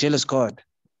 even a jealous God.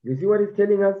 You see what he's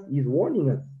telling us? He's warning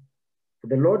us. For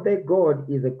the Lord thy God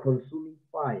is a consuming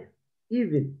fire,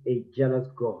 even a jealous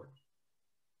God.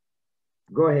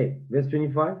 Go ahead. Verse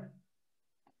 25.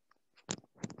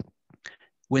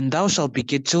 When thou shalt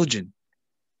beget children,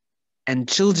 and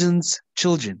children's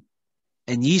children,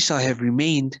 and ye shall have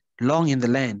remained long in the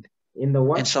land, In the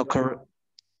what?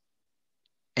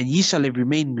 And ye shall have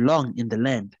remained long in the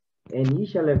land. And ye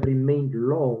shall have remained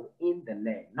long in the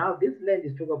land. Now this land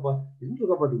is talking about, it doesn't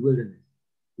talk about the wilderness.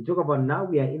 We talk about now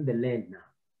we are in the land now.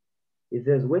 It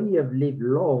says when you have lived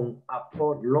long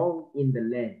in the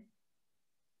land.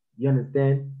 You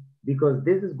understand? Because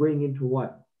this is going into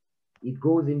what? It's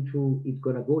going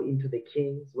to go into the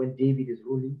kings when David is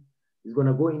ruling. It's going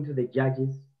to go into the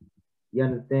judges. You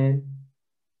understand?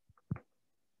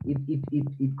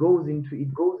 It goes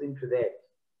into that.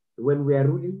 When we are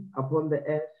ruling upon the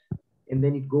earth, and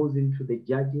then it goes into the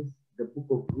judges, the book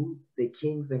of Ruth, the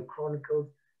Kings and Chronicles,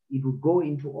 it will go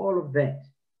into all of that.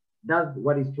 That's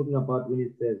what it's talking about when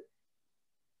it says,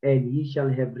 and ye shall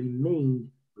have remained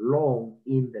long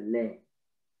in the land.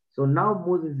 So now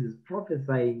Moses is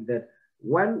prophesying that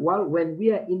when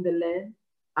we are in the land,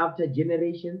 after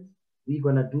generations, we're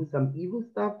going to do some evil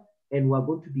stuff and we're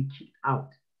going to be kicked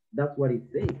out. That's what it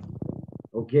says.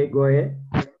 Okay, go ahead.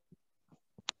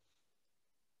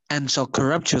 and shall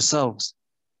corrupt yourselves,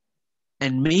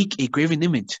 and make a graven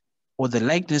image, or the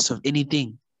likeness of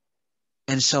anything,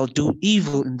 and shall do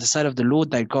evil in the sight of the Lord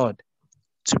thy God,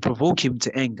 to provoke him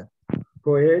to anger.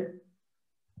 Go ahead.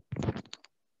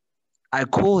 I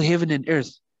call heaven and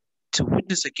earth to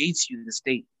witness against you this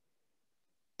day,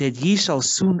 that ye shall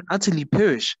soon utterly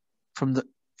perish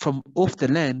from off the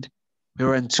land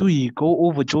whereunto ye go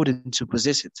over Jordan to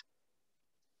possess it.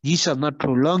 Ye shall not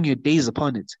prolong your days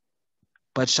upon it,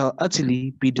 but shall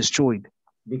utterly be destroyed.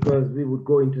 Because we would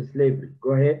go into slavery.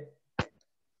 Go ahead.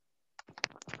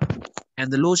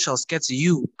 And the Lord shall scatter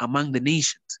you among the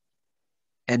nations,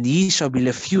 and ye shall be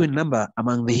left few in number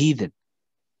among the heathen,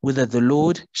 whither the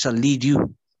Lord shall lead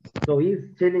you. So he's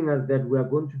telling us that we are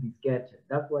going to be scattered.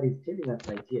 That's what he's telling us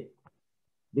right here.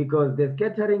 Because the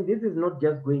scattering, this is not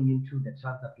just going into the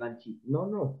transatlantic.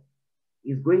 No.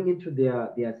 It's going into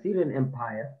the Assyrian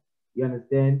Empire. You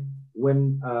understand?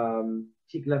 When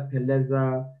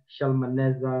Tiglath-Pileser,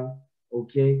 Shalmaneser,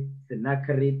 okay,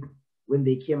 Sennacherib, when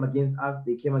they came against us,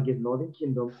 they came against Northern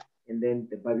Kingdom, and then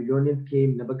the Babylonians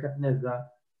came, Nebuchadnezzar,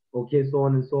 okay, so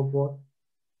on and so forth.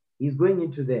 He's going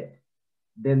into that.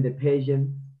 Then the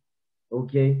Persians,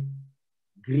 okay,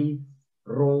 Greece,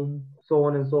 Rome, so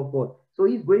on and so forth. So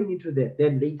he's going into that.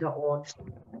 Then later on,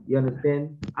 you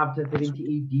understand, after 70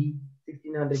 AD,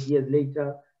 1600 years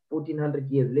later, 1400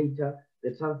 years later,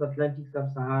 the transatlantic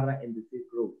sub-Sahara and the Silk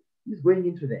Road. He's going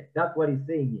into that. That's what he's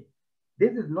saying here.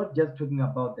 This is not just talking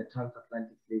about the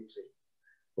transatlantic slave trade.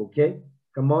 Okay,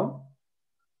 come on.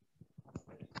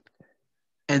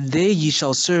 And there ye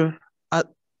shall serve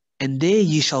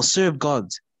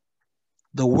gods,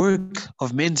 the work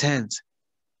of men's hands,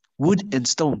 wood and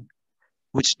stone,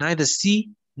 which neither see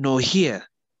nor hear,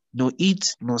 nor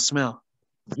eat nor smell.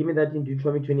 Give me that in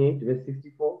Deuteronomy 28, verse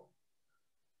 64.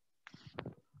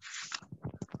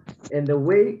 And the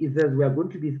way it says we are going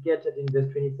to be scattered in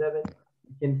verse 27,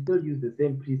 you can still use the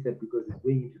same precept because it's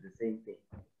going into the same thing.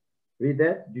 Read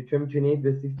that, Deuteronomy 28,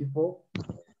 verse 64.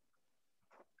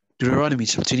 Deuteronomy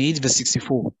chapter 28, verse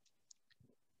 64.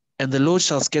 And the Lord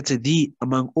shall scatter thee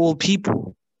among all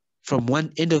people, from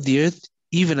one end of the earth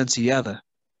even unto the other.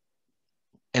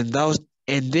 And thou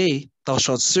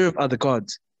shalt serve other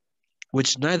gods,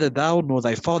 which neither thou nor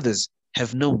thy fathers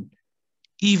have known,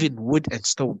 even wood and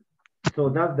stone. So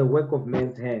that's the work of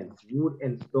men's hands, wood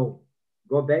and stone.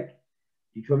 Go back,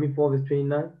 Deuteronomy 4, verse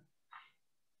 29.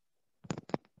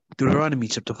 Deuteronomy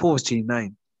chapter 4, verse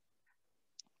 29.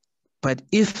 But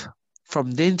if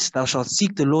from thence thou shalt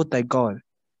seek the Lord thy God,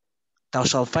 thou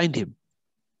shalt find him,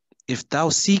 if thou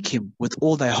seek him with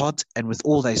all thy heart and with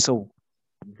all thy soul.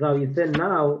 So he said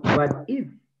now, but if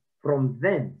from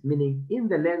thence, meaning in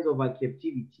the lands of our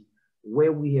captivity,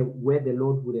 where the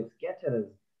Lord would have scattered us,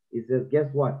 it says,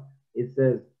 guess what? It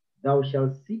says, thou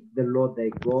shalt seek the Lord thy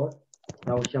God,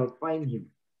 thou shalt find him,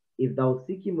 if thou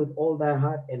seek him with all thy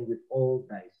heart and with all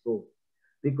thy soul.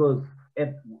 Because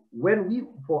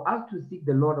for us to seek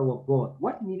the Lord our God,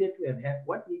 what needed to have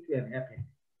happened?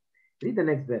 Read the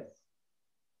next verse.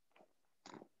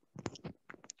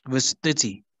 Verse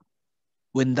 30.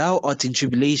 When thou art in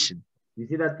tribulation. You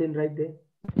see that thing right there?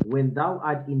 When thou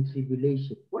art in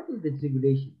tribulation. What is the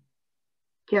tribulation?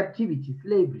 Captivity,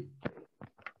 slavery.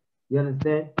 You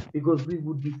understand? Because we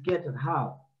would be scattered.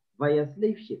 How? Via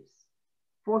slave ships,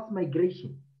 forced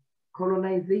migration,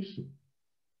 colonization.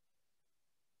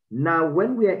 Now,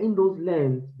 when we are in those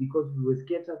lands, because we were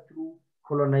scattered through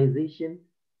colonization,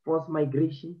 forced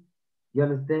migration, you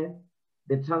understand?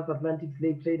 The transatlantic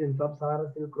slave trade and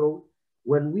sub-Saharan Silk Road.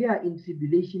 When we are in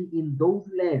tribulation in those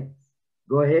lands,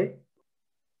 go ahead.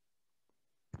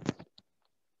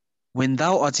 When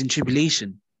thou art in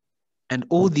tribulation, and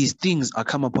all these things are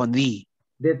come upon thee.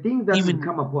 The things that would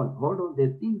come upon,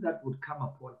 the things that would come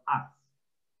upon us.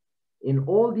 And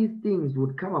all these things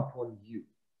would come upon you.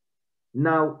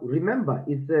 Now, remember,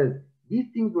 it says, these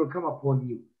things will come upon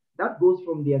you. That goes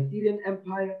from the Assyrian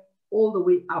Empire all the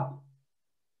way up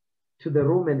to the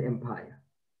Roman Empire.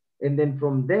 And then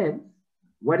from thence,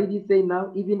 what did he say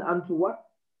now? Even unto what?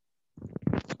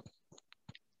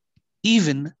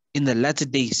 Even in the latter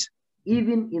days.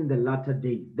 Even in the latter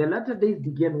days. The latter days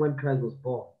began when Christ was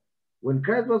born. When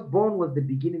Christ was born was the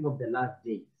beginning of the last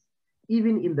days.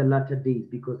 Even in the latter days,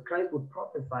 because Christ would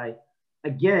prophesy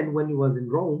again when he was in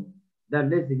Rome, that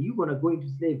listen, you're going to go into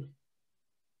slavery.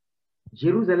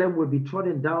 Jerusalem will be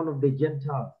trodden down of the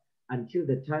Gentiles until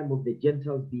the time of the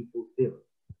Gentiles be fulfilled.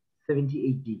 70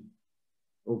 AD.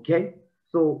 Okay?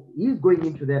 So he's going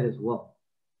into that as well.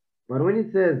 But when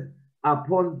it says,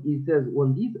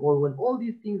 when all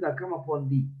these things are come upon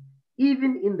thee,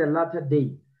 even in the latter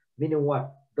days, meaning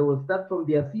what? They will start from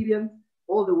the Assyrians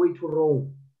all the way to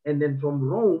Rome. And then from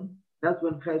Rome, that's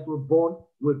when Christ was born,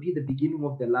 will be the beginning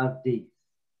of the last days.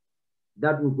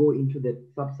 That will go into the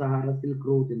Sub-Saharan Silk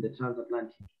Road and the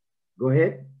transatlantic. Go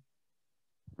ahead.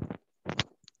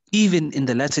 Even in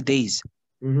the latter days,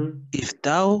 if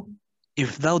thou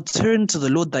turn to the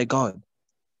Lord thy God,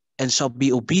 and shall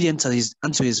be obedient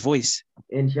unto his voice.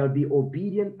 And shall be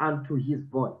obedient unto his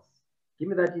voice. Give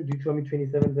me that in Deuteronomy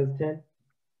 27, verse 10.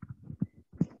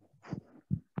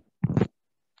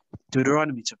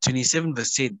 Deuteronomy chapter 27,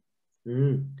 verse 10.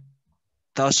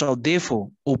 Thou shalt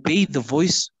therefore obey the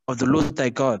voice of the Lord thy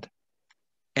God,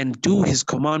 and do his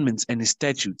commandments and his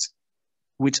statutes,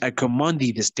 which I command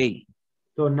thee this day.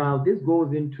 So now this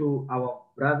goes into our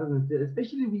brothers and sisters,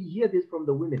 especially we hear this from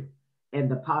the women and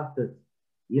the pastors.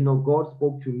 You know, God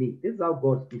spoke to me. This is how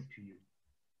God speaks to you.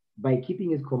 By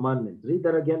keeping his commandments. Read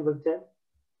that again, verse 10.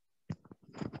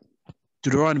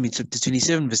 Deuteronomy chapter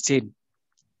 27, verse 10.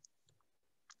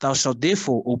 Thou shalt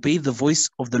therefore obey the voice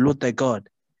of the Lord thy God,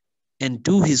 and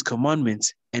do his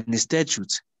commandments and his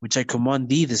statutes, which I command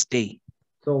thee this day.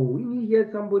 So when you hear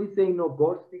somebody saying, no,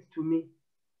 God speaks to me,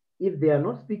 if they are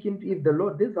not speaking, if the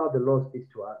Lord, this is how the Lord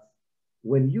speaks to us.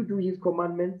 When you do his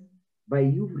commandments, by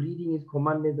you reading his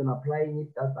commandments and applying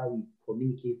it, that's how he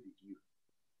communicates with you.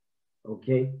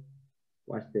 Okay?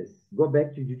 Watch this. Go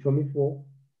back to Deuteronomy 4.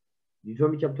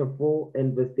 Deuteronomy chapter 4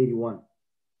 and verse 31.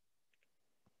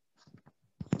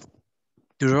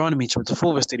 Deuteronomy chapter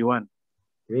 4, verse 31.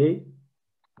 Okay?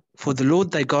 For the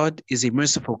Lord thy God is a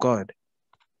merciful God.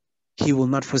 He will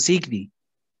not forsake thee,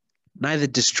 neither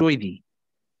destroy thee,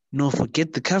 nor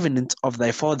forget the covenant of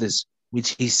thy fathers,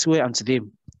 which he sware unto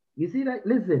them. You see that?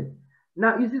 Listen.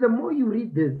 Now, you see, the more you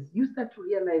read this, you start to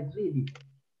realize, really,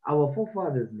 our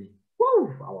forefathers, man.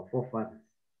 Woo! Our forefathers.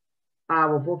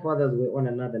 Our forefathers were on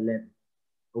another level.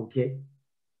 Okay?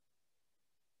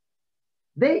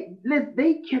 They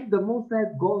kept the Most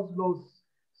High God's laws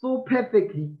so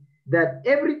perfectly that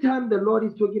every time the Lord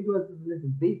is talking to us,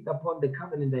 listen, based upon the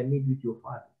covenant I made with your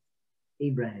fathers,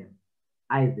 Abraham,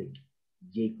 Isaac,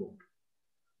 Jacob.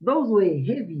 Those were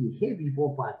heavy, heavy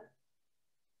forefathers.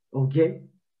 Okay?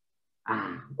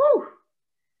 Woo!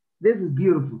 This is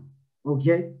beautiful.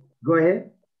 Okay? Go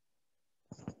ahead.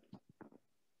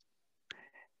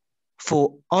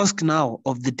 For ask now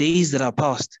of the days that are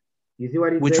past, you see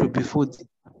what it which says? were before thee.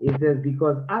 It says,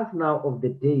 because ask now of the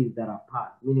days that are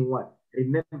past. Meaning what?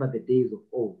 Remember the days of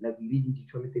old. Like we read in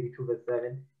Deuteronomy 32, verse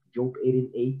 7, Job 8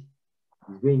 and 8.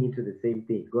 He's going into the same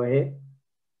thing. Go ahead.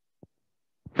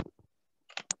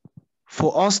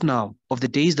 For ask now of the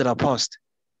days that are past,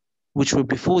 which were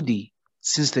before thee,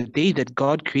 since the day that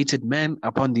God created man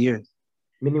upon the earth.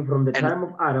 Meaning from the time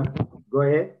of Adam. Go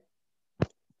ahead.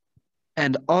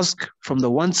 And ask from the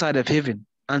one side of heaven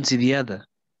unto the other,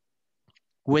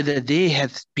 whether there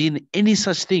hath been any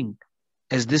such thing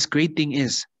as this great thing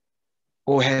is,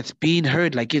 or hath been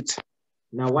heard like it.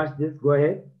 Now watch this. Go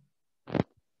ahead.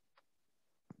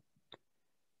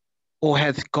 Or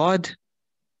hath God,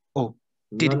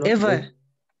 did ever...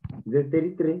 Verse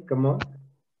 33, come on.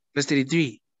 Verse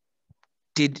 33.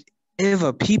 Did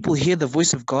ever people hear the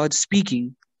voice of God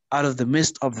speaking out of the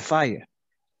midst of the fire,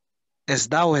 as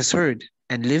thou hast heard,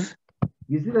 and live?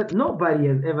 You see that nobody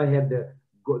has ever heard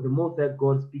the Most High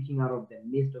God speaking out of the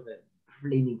midst of a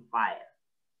flaming fire.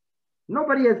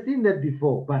 Nobody has seen that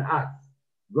before but us.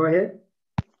 Go ahead.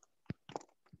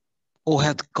 Or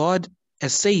hath God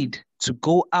essayed to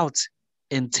go out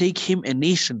and take him a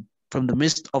nation from the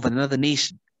midst of another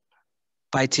nation,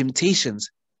 by temptations,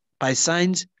 by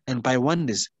signs, and by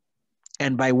wonders,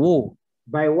 and by war?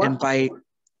 By what?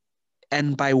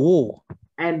 And by war.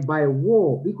 And by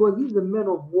war, because he's a man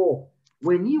of war.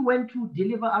 When he went to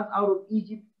deliver us out of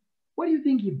Egypt, what do you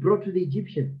think he brought to the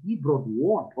Egyptians? He brought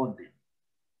war upon them.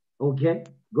 Okay,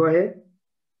 go ahead.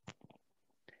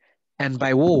 And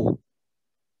by war.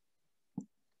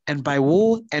 And by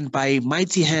war, and by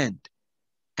mighty hand,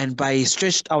 and by a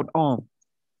stretched out arm,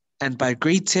 and by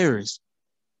great terrors,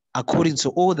 according to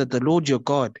all that the Lord your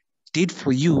God did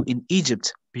for you in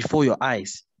Egypt before your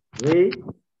eyes. Read.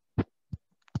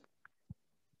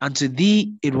 Unto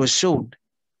thee it was shown,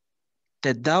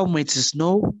 that thou mightest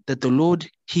know that the Lord,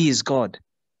 he is God.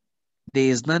 There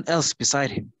is none else beside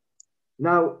him.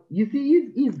 Now, you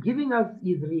see, he's giving us,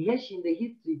 he's rehashing the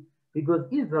history, because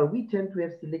Israel, we tend to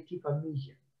have selective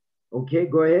amnesia. Okay,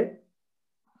 go ahead.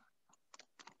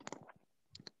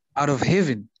 Out of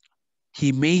heaven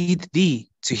he made thee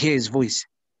to hear his voice,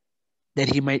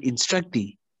 that he might instruct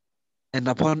thee. And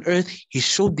upon earth he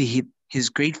showed thee his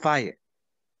great fire,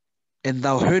 and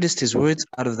thou heardest his words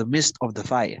out of the midst of the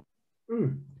fire.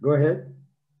 Go ahead.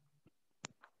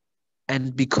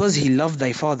 And because he loved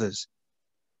thy fathers,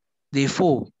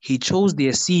 Therefore he chose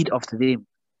their seed after them,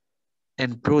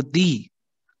 and brought thee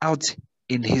out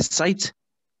in his sight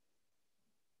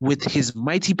with his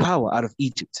mighty power out of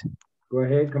Egypt, Go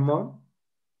ahead, come on.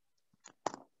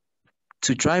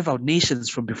 to drive out nations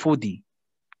from before thee,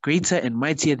 greater and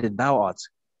mightier than thou art,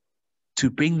 to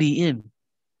bring thee in,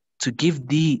 to give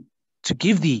thee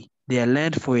their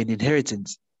land for an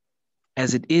inheritance,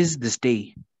 as it is this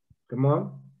day. Come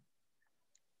on.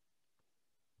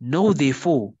 Know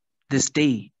therefore this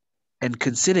day, and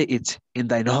consider it in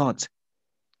thine heart,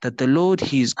 that the Lord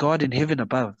he is God in heaven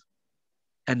above,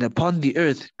 and upon the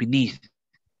earth beneath.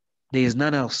 There is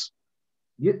none else.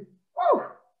 It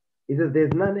says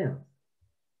there's none else.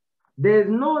 There's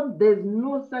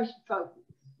no such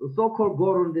so-called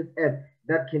God on this earth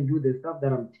that can do the stuff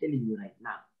that I'm telling you right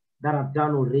now, that I've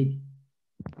done already.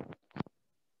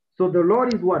 So the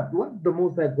Lord is what? What's the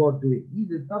Most High God doing?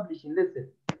 He's establishing, listen,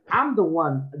 I'm the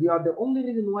one, you are the only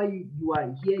reason why you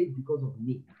are here is because of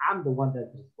me. I'm the one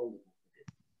that's responsible for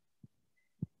this.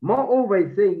 Moreover,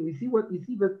 he's saying, you see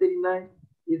verse 39?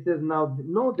 It says, now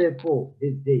know therefore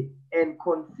this day, and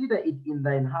consider it in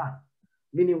thine heart.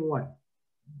 Meaning what?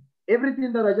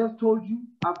 Everything that I just told you,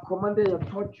 I've commanded, I've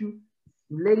taught you,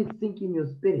 let it sink in your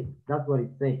spirit. That's what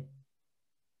it's saying.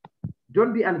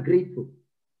 Don't be ungrateful.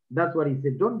 That's what he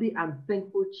said. Don't be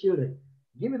unthankful children.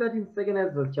 Give me that in 2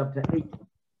 Ezra chapter 8,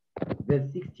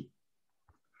 verse 60.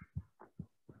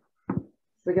 2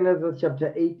 Ezra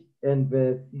chapter 8 and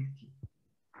verse 60.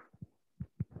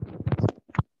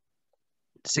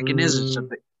 2 Ezra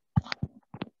chapter.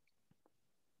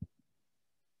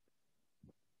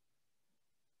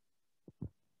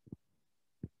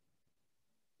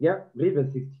 Yeah, read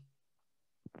verse 60.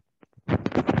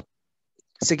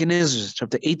 2 Ezra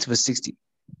chapter 8 verse 60.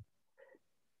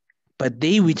 But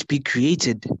they which be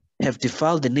created have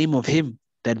defiled the name of him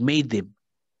that made them,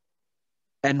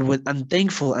 and were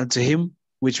unthankful unto him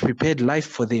which prepared life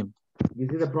for them. You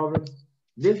see the problem?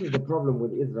 This is the problem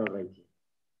with Israel right here.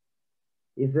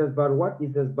 It says, but what?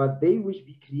 It says, but they which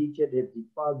be created have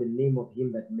defiled the name of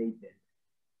him that made them.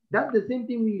 That's the same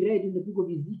thing we read in the book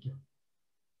of Ezekiel.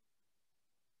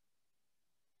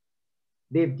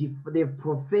 They've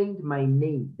profaned my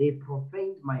name. They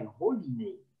profaned my holy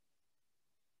name.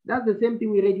 That's the same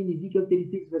thing we read in Ezekiel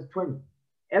 36 verse 20.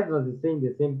 Ezra is saying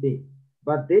the same thing.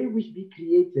 But they which be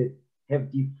created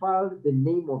have defiled the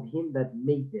name of him that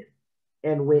made them,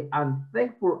 and were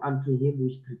unthankful unto him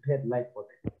which prepared life for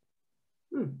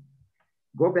them.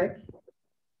 Go back.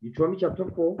 Deuteronomy chapter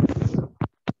 4,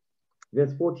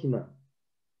 verse 40 now.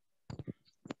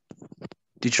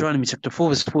 Deuteronomy chapter 4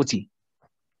 verse 40.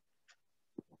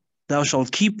 Thou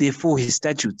shalt keep therefore his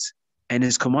statutes and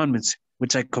his commandments,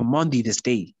 which I command thee this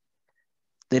day,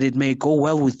 that it may go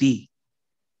well with thee,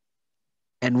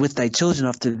 and with thy children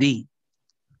after thee,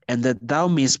 and that thou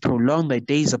mayest prolong thy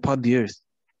days upon the earth,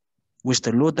 which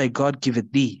the Lord thy God giveth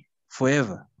thee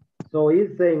forever. So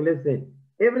he's saying, listen,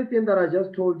 everything that I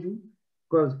just told you,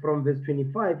 because from verse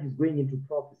 25, he's going into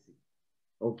prophecy.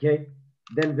 Okay?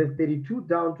 Then verse 32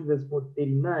 down to verse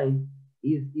 39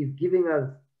 is giving us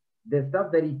the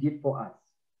stuff that he did for us.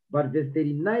 But verse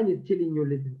 39 is telling you,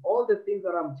 listen, all the things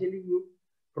that I'm telling you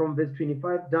from verse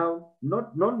 25 down,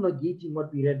 not negating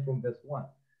what we read from verse 1.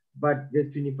 But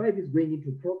verse 25 is going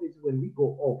into prophecy when we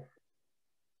go off.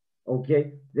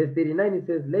 Okay? Verse 39 it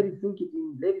says, let it sink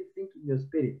in your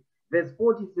spirit. Verse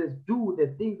 40 says, do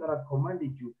the things that I've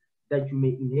commanded you, that you may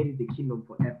inherit the kingdom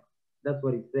forever. That's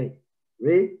what it's saying.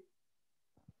 Right?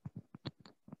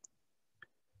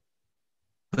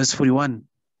 Verse 41.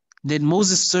 Then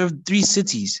Moses served 3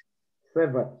 cities.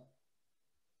 7.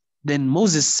 Then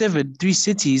Moses severed 3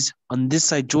 cities on this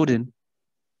side Jordan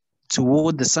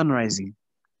toward the sun rising.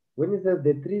 When he says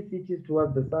the 3 cities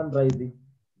towards the sun rising,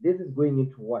 this is going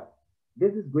into what?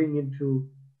 This is going into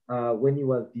when he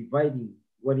was dividing,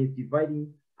 when he's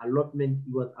dividing allotment,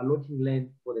 he was allotting land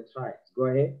for the tribes. Go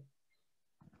ahead.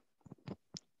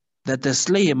 That the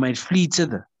slayer might flee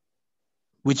thither,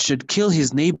 which should kill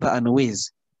his neighbor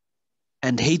unawares,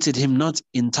 and hated him not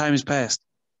in times past,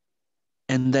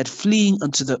 and that fleeing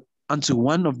unto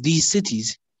one of these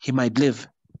cities he might live.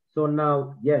 So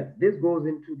now, yes, this goes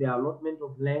into the allotment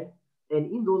of land,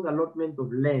 and in those allotments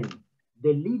of land,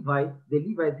 the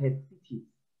Levites had cities.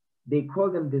 They call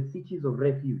them the cities of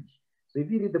refuge. So if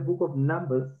you read the book of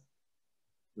Numbers,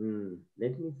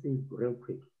 let me see real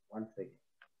quick, 1 second.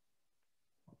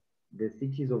 The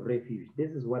cities of refuge. This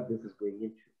is what this is going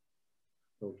into.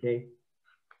 Okay.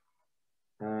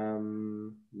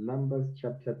 Numbers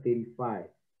chapter 35.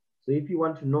 So if you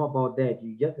want to know about that,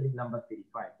 you just read Numbers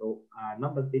 35. So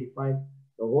Numbers 35,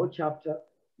 the whole chapter,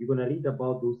 you're going to read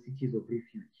about those cities of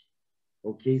refuge.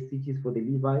 Okay, cities for the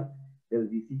Levites. There will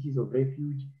be cities of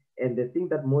refuge. And the thing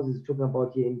that Moses is talking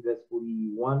about here in verse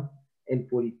 41 and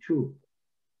 42,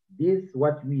 this,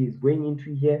 what we is going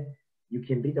into here, you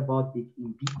can read about it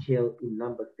in detail in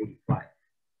Numbers 35.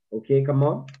 Okay, come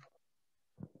on.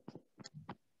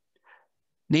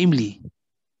 Namely,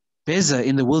 Bezer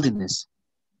in the wilderness,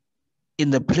 in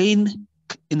the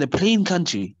plain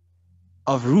country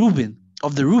of Reuben,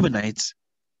 of the Reubenites,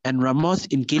 and Ramoth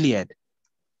in Gilead,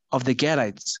 of the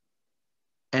Gadites,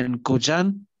 and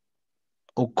Gojan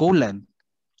or Golan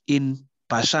in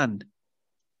Bashan,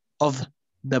 of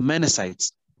the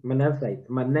Manassites.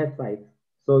 Manassites.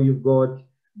 So you've got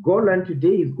Golan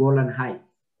today is Golan Heights.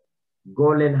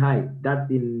 Golan Heights,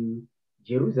 that's in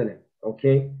Jerusalem,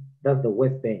 okay? That's the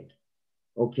West Bank,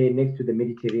 okay, next to the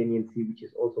Mediterranean Sea, which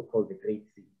is also called the Great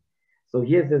Sea. So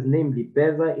here says, namely,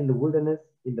 Bezer in the wilderness,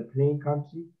 in the plain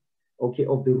country, okay,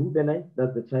 of the Reubenites,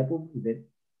 that's the tribe of Reuben,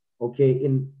 okay,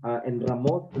 and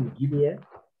Ramoth in Gilead,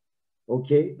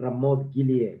 okay, Ramoth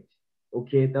Gilead,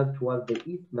 okay, that's towards the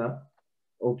east now,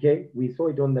 okay, we saw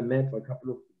it on the map a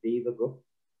couple of days ago,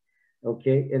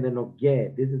 okay, and then of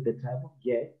Gad, this is the tribe of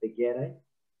Gad, the Gadites,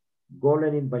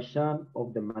 Golan in Bashan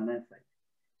of the Manassites.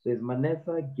 So it's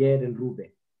Manasseh, Gad, and Reuben.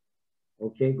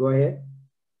 Okay, go ahead.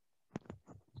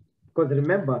 Because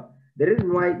remember, the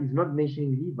reason why it's not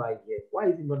mentioning Levi here, why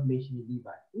is it not mentioning Levi?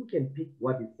 Who can pick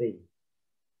what it's saying?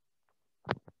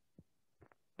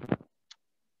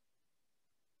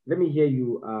 Let me hear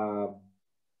you,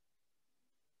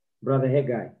 Brother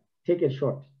Haggai. Take a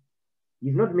shot.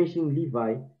 He's not mentioning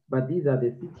Levi, but these are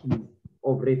the cities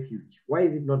of refuge. Why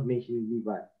is it not mentioning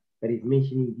Levi, but it's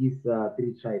mentioning these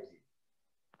three tribes?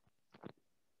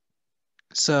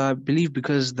 So I believe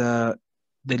because the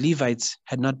Levites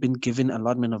had not been given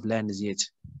allotment of land as yet.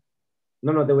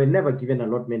 No, they were never given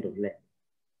allotment of land.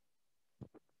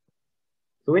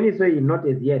 So when you say not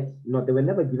as yet, no, they were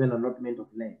never given allotment of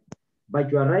land.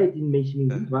 But you are right in mentioning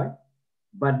Levi,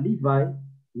 but Levi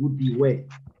would be where?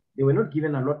 They were not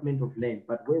given allotment of land,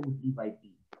 but where would Levi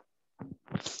be?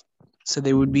 So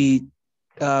they would be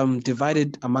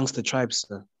divided amongst the tribes,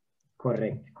 sir.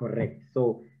 Correct.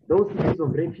 So those cities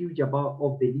of refuge of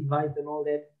the Levites and all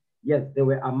that, yes, they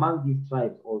were among these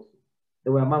tribes also. They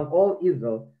were among all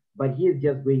Israel, but he is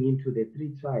just going into the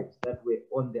three tribes that were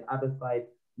on the other side,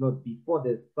 not before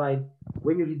the side.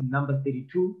 When you read number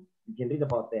 32, you can read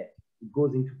about that. It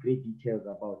goes into great details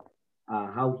about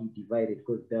how he divided,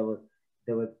 because there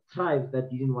were tribes that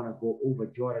didn't want to go over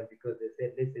Jordan because they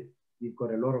said, listen, we've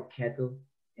got a lot of cattle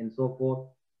and so forth.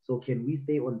 So can we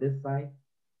stay on this side?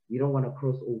 We don't want to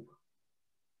cross over.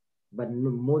 But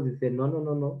Moses said,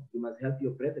 no. You must help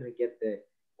your brethren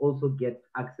also get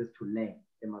access to land.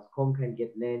 They must conquer and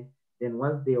get land. Then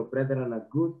once your brethren are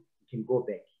good, you can go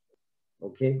back.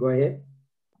 Okay, go ahead.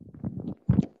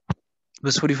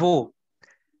 Verse 44.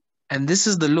 And this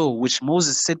is the law which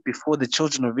Moses set before the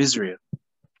children of Israel.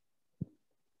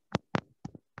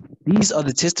 These are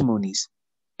the testimonies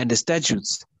and the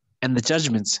statutes and the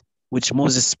judgments which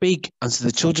Moses spake unto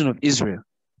the children of Israel.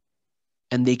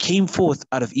 And they came forth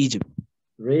out of Egypt.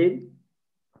 Read.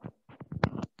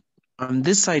 On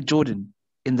this side Jordan,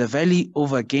 in the valley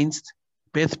over against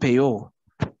Beth Peor,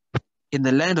 in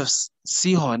the land of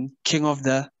Sihon, king of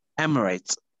the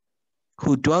Amorites,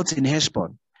 who dwelt in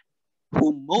Heshbon,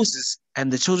 whom Moses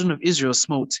and the children of Israel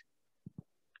smote,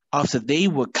 after they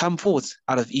were come forth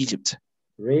out of Egypt.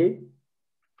 Read.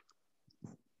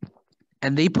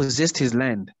 And they possessed his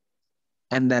land,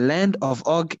 and the land of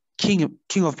Og, king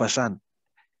of Bashan,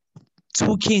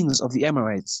 2 kings of the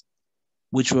Amorites,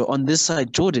 which were on this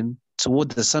side Jordan toward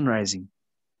the sun rising.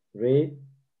 Read.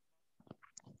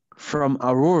 From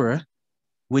Aurora,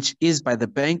 which is by the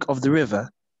bank of the river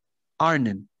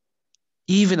Arnon,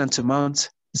 even unto Mount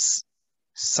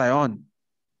Sion,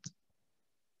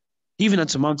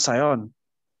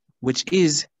 which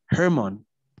is Hermon.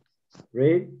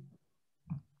 Read.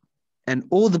 And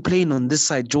all the plain on this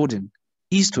side Jordan,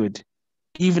 eastward,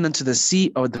 even unto the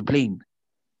sea of the plain,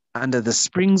 under the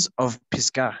springs of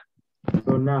Pisgah.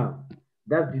 So now,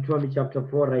 that's Deuteronomy chapter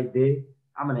 4 right there.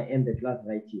 I'm going to end the class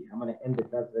right here.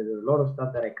 There's a lot of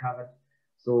stuff that I covered.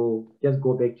 So just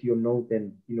go back to your notes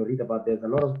and read about. There's a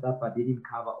lot of stuff I didn't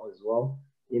cover as well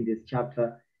in this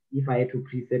chapter. If I had to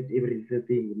precept every little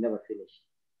thing, we'd never finish.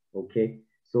 Okay.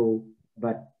 So,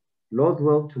 but Lord's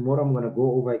will, tomorrow I'm going to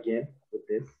go over again with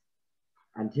this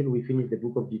until we finish the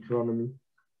book of Deuteronomy,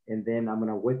 and then I'm going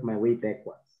to work my way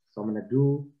backwards. So I'm going to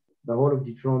do the whole of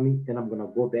Deuteronomy, then I'm going to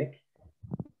go back,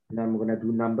 and I'm going to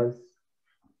do Numbers,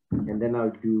 and then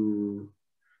I'll do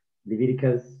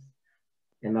Leviticus,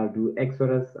 and I'll do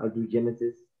Exodus, I'll do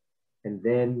Genesis, and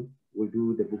then we'll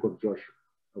do the book of Joshua.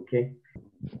 Okay?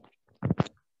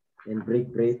 And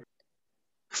break bread.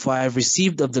 For I have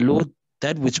received of the Lord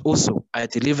that which also I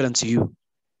delivered unto you,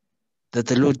 that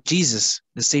the Lord Jesus,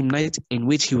 the same night in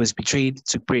which he was betrayed,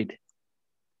 took bread.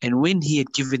 And when he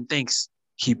had given thanks,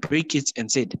 he brake it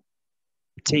and said,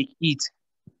 Take, eat.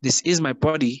 This is my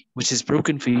body, which is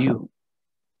broken for you.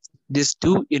 This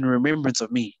do in remembrance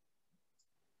of me.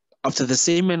 After the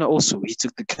same manner also he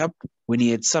took the cup when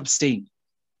he had supped, saying,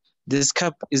 This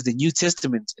cup is the New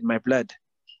Testament in my blood.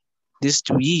 This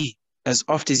do ye, as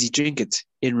oft as ye drink it,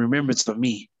 in remembrance of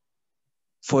me.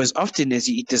 For as often as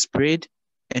ye eat this bread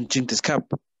and drink this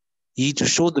cup, ye to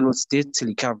show the Lord's death till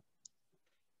he come.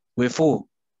 Wherefore,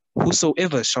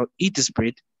 whosoever shall eat this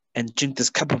bread and drink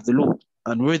this cup of the Lord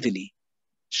unworthily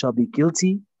shall be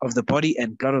guilty of the body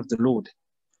and blood of the Lord.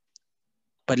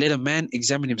 But let a man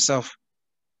examine himself,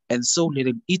 and so let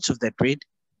him eat of that bread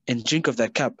and drink of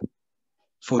that cup.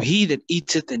 For he that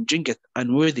eateth and drinketh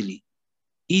unworthily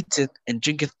eateth and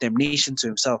drinketh damnation to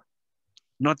himself,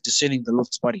 not discerning the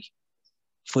Lord's body.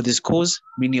 For this cause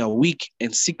many are weak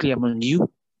and sickly among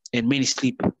you, and many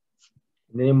sleep.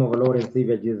 In the name of our Lord and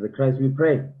Savior Jesus Christ, we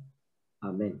pray.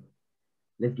 Amen.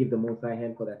 Let's give the Most High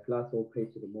hand for that class. All praise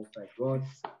to the Most High God.